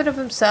a puppet of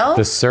himself?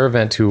 The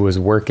servant who was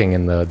working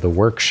in the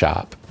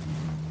workshop.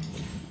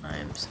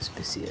 I'm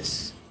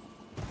suspicious.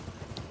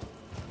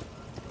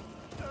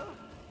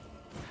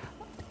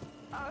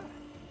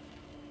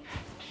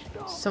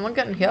 Someone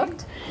getting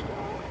hooked?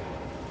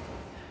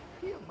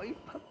 You're my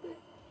puppet.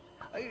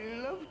 I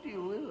loved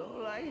you with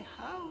all I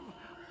have.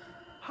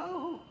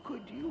 How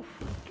could you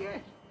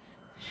forget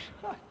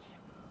such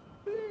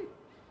bliss?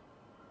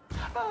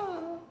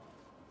 Ah,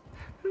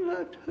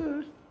 that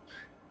hurts.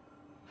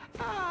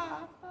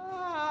 Ah,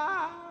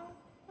 ah,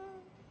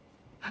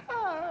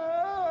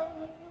 ah.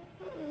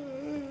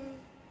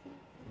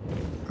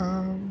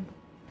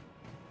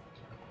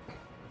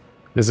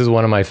 This is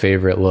one of my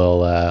favorite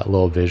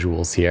little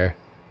visuals here.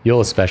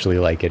 You'll especially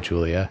like it,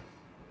 Julia.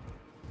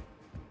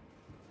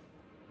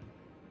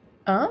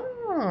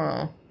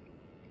 Oh.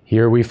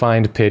 Here we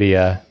find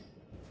Pidia,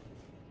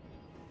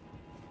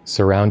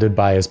 surrounded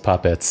by his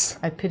puppets.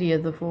 I pity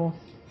the fool.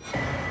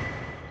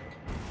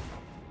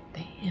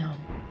 Damn.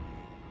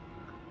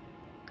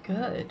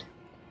 Good.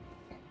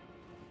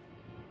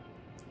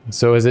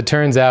 So as it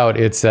turns out,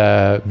 it's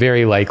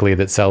very likely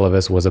that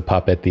Celavis was a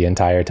puppet the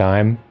entire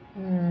time.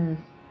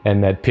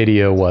 And that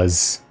Pidia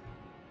was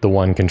the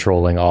one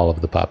controlling all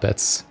of the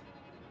puppets.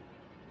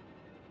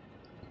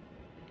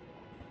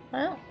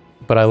 Well.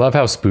 But I love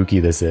how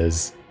spooky this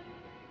is.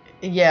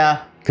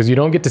 Yeah. Because you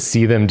don't get to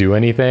see them do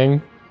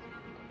anything,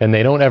 and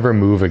they don't ever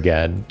move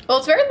again. Well,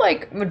 it's very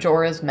like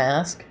Majora's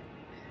Mask,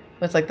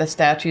 with like the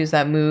statues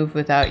that move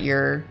without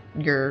your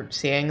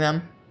seeing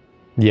them.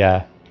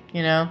 Yeah.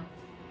 You know?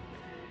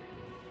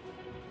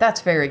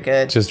 That's very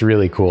good. Just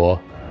really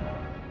cool.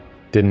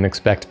 Didn't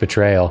expect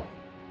betrayal.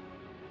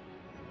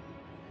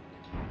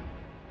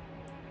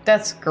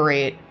 That's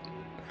great.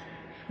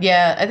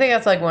 Yeah, I think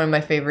that's like one of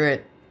my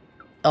favorite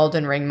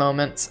Elden Ring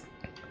moments.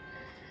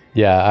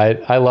 Yeah,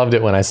 I loved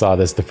it when I saw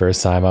this the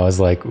first time. I was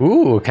like,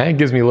 ooh, it kind of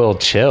gives me little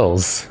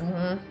chills.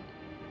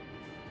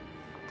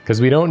 because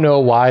we don't know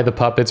why the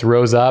puppets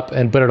rose up,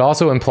 but it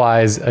also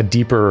implies a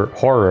deeper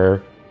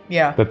horror.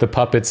 Yeah. That the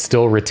puppets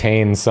still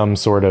retain some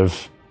sort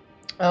of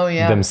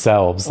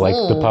themselves. Like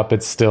the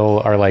puppets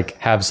still are like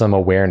have some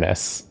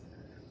awareness,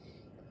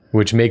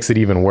 which makes it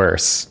even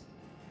worse.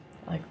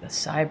 Like the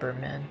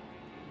Cybermen.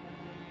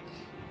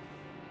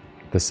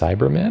 The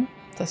Cybermen?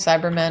 The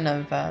Cybermen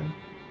of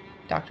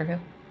Doctor Who.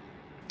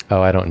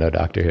 Oh, I don't know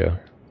Doctor Who.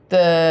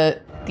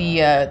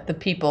 The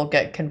people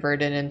get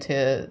converted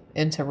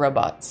into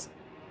robots,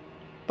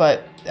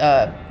 but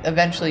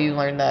eventually you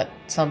learn that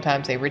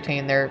sometimes they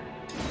retain their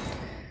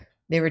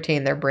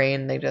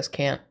brain. They just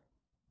can't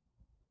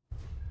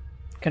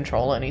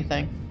control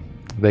anything.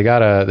 They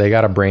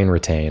gotta brain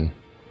retain.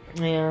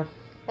 Yeah.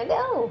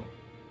 Hello.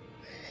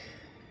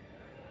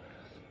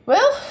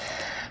 Well,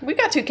 we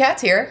got 2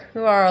 cats here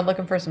who are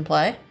looking for some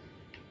play.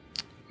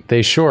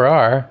 They sure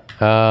are.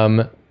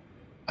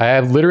 I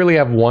literally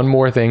have one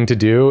more thing to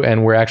do,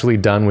 and we're actually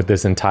done with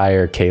this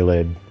entire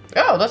Caelid.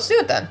 Oh, let's do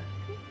it then.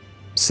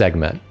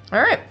 Segment.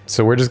 All right.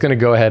 So we're just gonna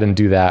go ahead and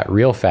do that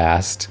real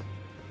fast.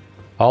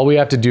 All we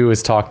have to do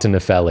is talk to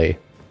Nefeli.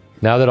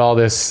 Now that all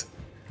this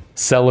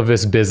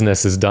Celovus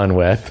business is done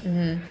with,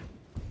 and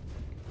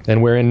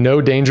we're in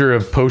no danger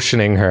of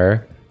potioning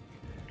her.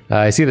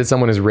 I see that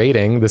someone is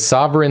rating the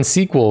Sovereign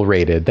sequel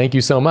rated. Thank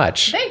you so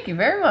much. Thank you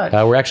very much.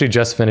 We're actually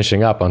just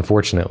finishing up,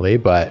 unfortunately,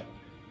 but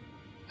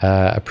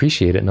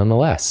appreciate it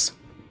nonetheless.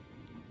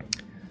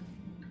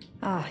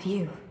 Ah,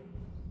 you.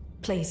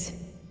 Please,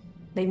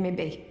 leave me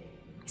be.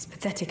 It's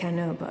pathetic, I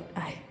know, but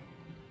I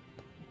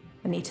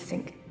need to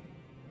think.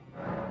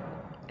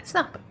 It's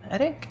not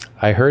pathetic.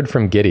 I heard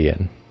from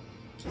Gideon.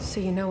 So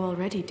you know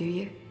already, do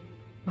you?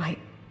 Right.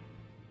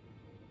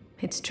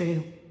 It's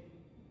true.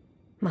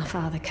 My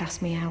father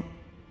cast me out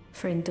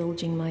for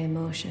indulging my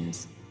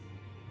emotions,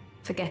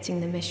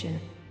 forgetting the mission,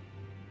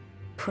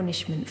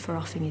 punishment for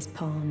offing his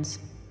pawns.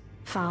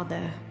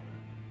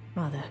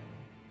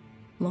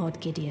 Lord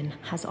Gideon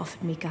has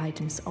offered me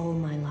guidance all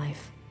my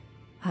life.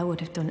 I would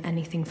have done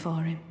anything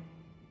for him,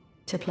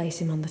 to place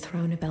him on the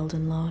throne of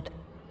Elden Lord.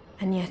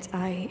 And yet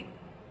though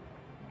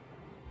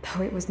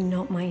it was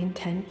not my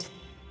intent,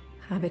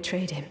 I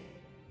betrayed him.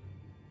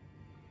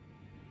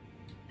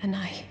 And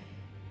I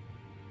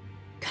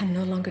can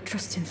no longer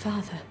trust in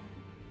Father.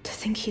 To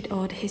think he'd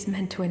order his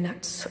men to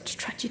enact such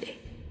tragedy.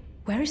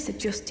 Where is the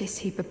justice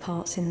he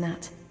purports in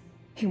that?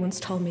 He once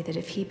told me that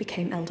if he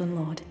became Elden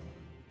Lord,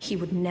 he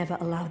would never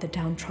allow the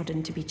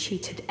downtrodden to be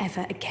cheated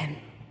ever again.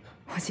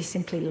 Was he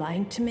simply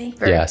lying to me?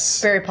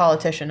 Yes. Very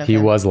politician of him.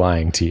 him. He was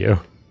lying to you.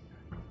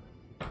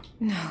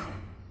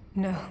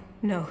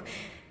 No.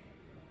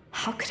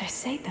 How could I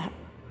say that?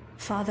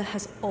 Father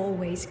has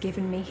always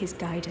given me his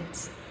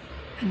guidance.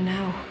 And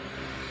now,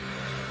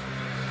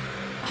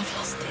 I've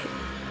lost it.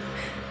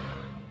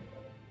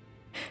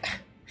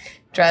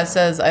 Draz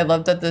says, I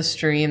love that this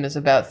stream is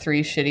about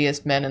 3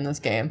 shittiest men in this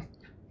game.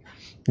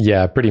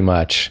 Yeah, pretty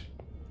much.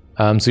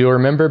 So you'll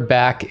remember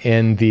back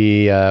in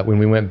the when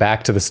we went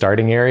back to the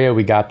starting area,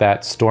 we got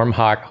that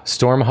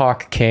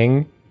Stormhawk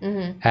King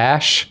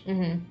ash.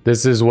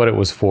 This is what it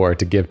was for,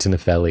 to give to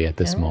Nefeli at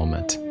this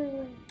moment.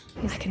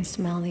 I can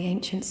smell the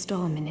ancient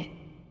storm in it.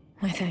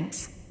 My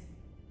thanks.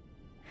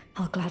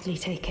 I'll gladly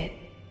take it.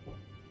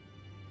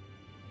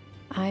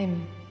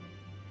 I'm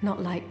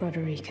not like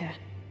Broderica.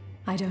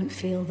 I don't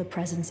feel the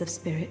presence of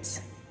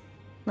spirits,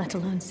 let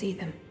alone see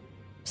them.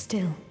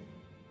 Still,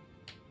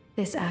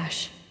 this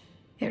ash,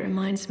 it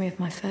reminds me of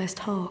my first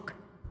hawk.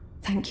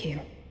 Thank you.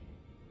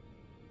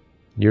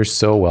 You're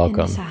so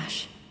welcome. In this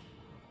ash,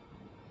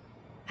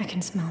 I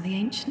can smell the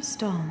ancient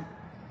storm.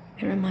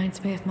 It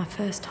reminds me of my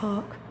first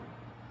hawk.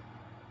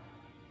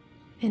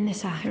 In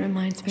this ash, it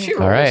reminds me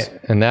of... All right,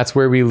 and that's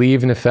where we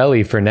leave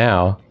Nefeli for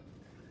now.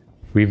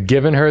 We've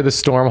given her the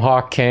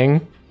Stormhawk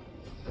King,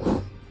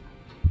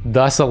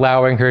 thus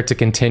allowing her to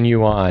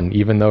continue on,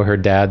 even though her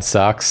dad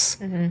sucks.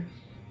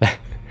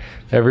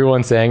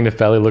 Everyone's saying,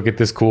 Nefeli, look at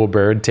this cool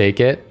bird, take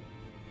it.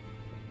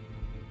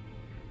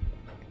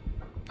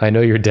 I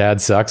know your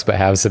dad sucks, but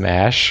have some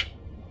ash.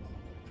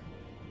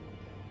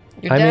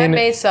 Your dad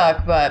may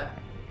suck, but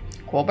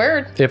cool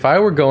bird. If I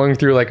were going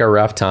through like a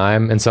rough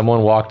time and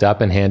someone walked up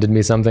and handed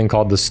me something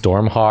called the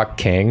Stormhawk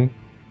King,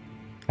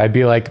 I'd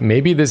be like,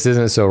 maybe this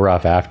isn't so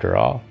rough after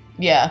all.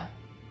 Yeah.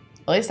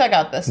 At least I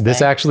got this This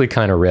thing. actually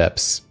kind of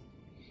rips.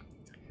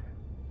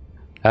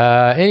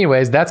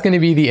 Anyways, that's going to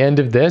be the end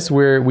of this,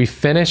 where we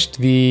finished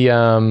the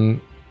Caelid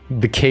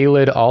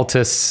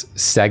Altus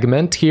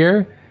segment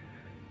here.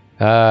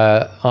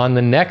 On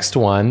the next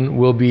one,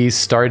 we'll be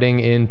starting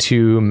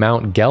into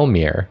Mount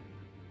Gelmir.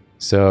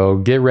 So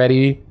get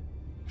ready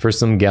for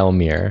some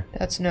Gelmir.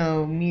 That's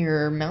no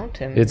mere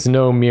mountain. It's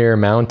no mere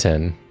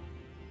mountain.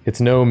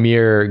 It's no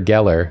mere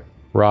Geller.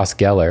 Ross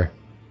Geller.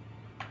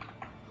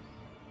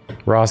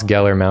 Ross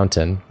Geller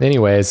Mountain.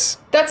 Anyways.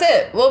 That's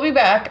it. We'll be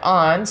back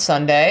on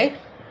Sunday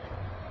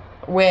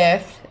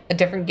with a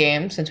different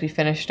game since we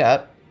finished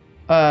up,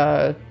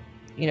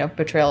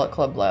 Betrayal at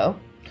Club Low.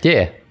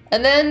 Yeah.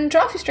 And then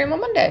Drawfee stream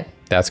on Monday.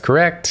 That's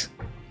correct.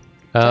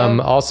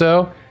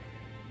 Also,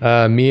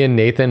 Me and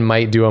Nathan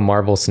might do a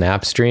Marvel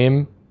Snap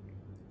stream,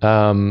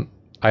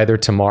 either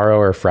tomorrow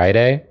or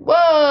Friday.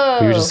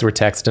 Whoa! We just were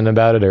texting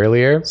about it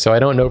earlier, so I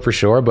don't know for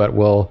sure, but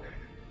we'll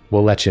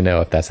let you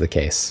know if that's the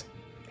case.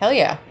 Hell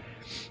yeah.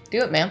 Do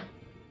it, man.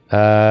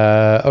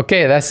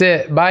 Okay, that's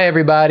it. Bye,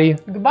 everybody.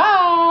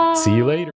 Goodbye. See you later.